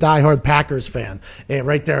who's a diehard Packers fan, and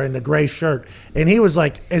right there in the gray shirt. And he was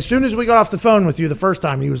like, as soon as we got off the phone with you the first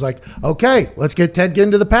time, he was like, okay, let's get Ted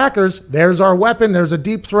Ginn to the Packers. There's our weapon. There's a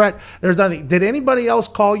deep threat. There's nothing. Did anybody else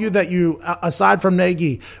call you that you, aside from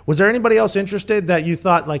Nagy, was there anybody else interested that you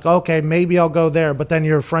thought like, okay, maybe I'll go there, but then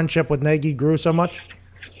your friendship with Nagy grew so much?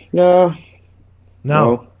 No.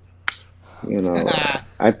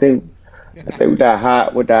 I think with that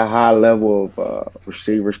high level of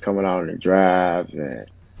receivers coming out in the draft, and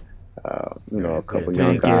a couple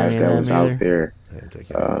young guys that was out there,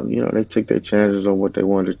 they took their chances on what they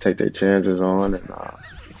wanted to take their chances on, and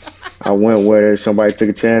I went where somebody took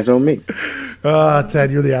a chance on me. Ted,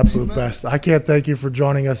 you're the absolute best. I can't thank you for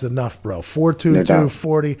joining us enough, bro.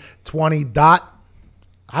 422-40-20 dot.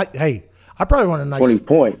 I probably want a nice 20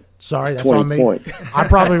 point. Sorry, that's 20 on me. point. I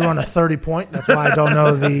probably run a 30 point. That's why I don't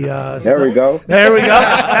know the. There we go. There we go.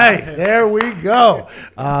 Hey, there we go.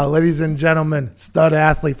 Ladies and gentlemen, stud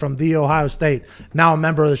athlete from the Ohio State, now a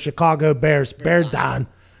member of the Chicago Bears, Bear Don,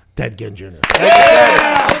 Ted Ginn Jr.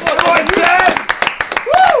 Yeah! Come on, Ted!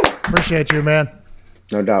 Woo! Appreciate you, man.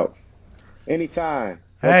 No doubt. Anytime.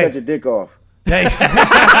 Don't Hey. cut your dick off. Hey.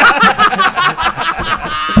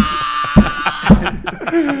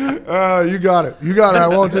 You got it. You got it. I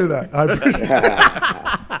won't do that.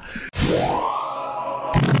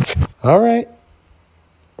 All right.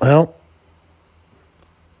 Well,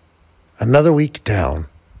 another week down.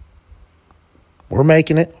 We're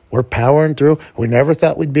making it. We're powering through. We never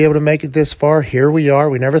thought we'd be able to make it this far. Here we are.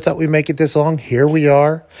 We never thought we'd make it this long. Here we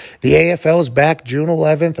are. The AFL is back June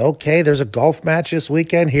 11th. Okay, there's a golf match this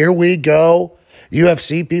weekend. Here we go.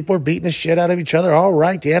 UFC people are beating the shit out of each other. All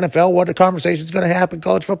right, the NFL, what the conversation is going to happen,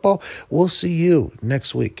 college football. We'll see you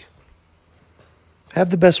next week. Have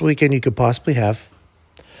the best weekend you could possibly have.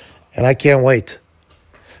 And I can't wait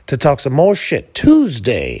to talk some more shit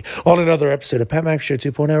Tuesday on another episode of Pat Mac Show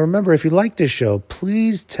 2.0. Remember, if you like this show,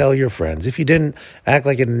 please tell your friends. If you didn't, act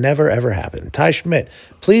like it never, ever happened. Ty Schmidt,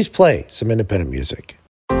 please play some independent music.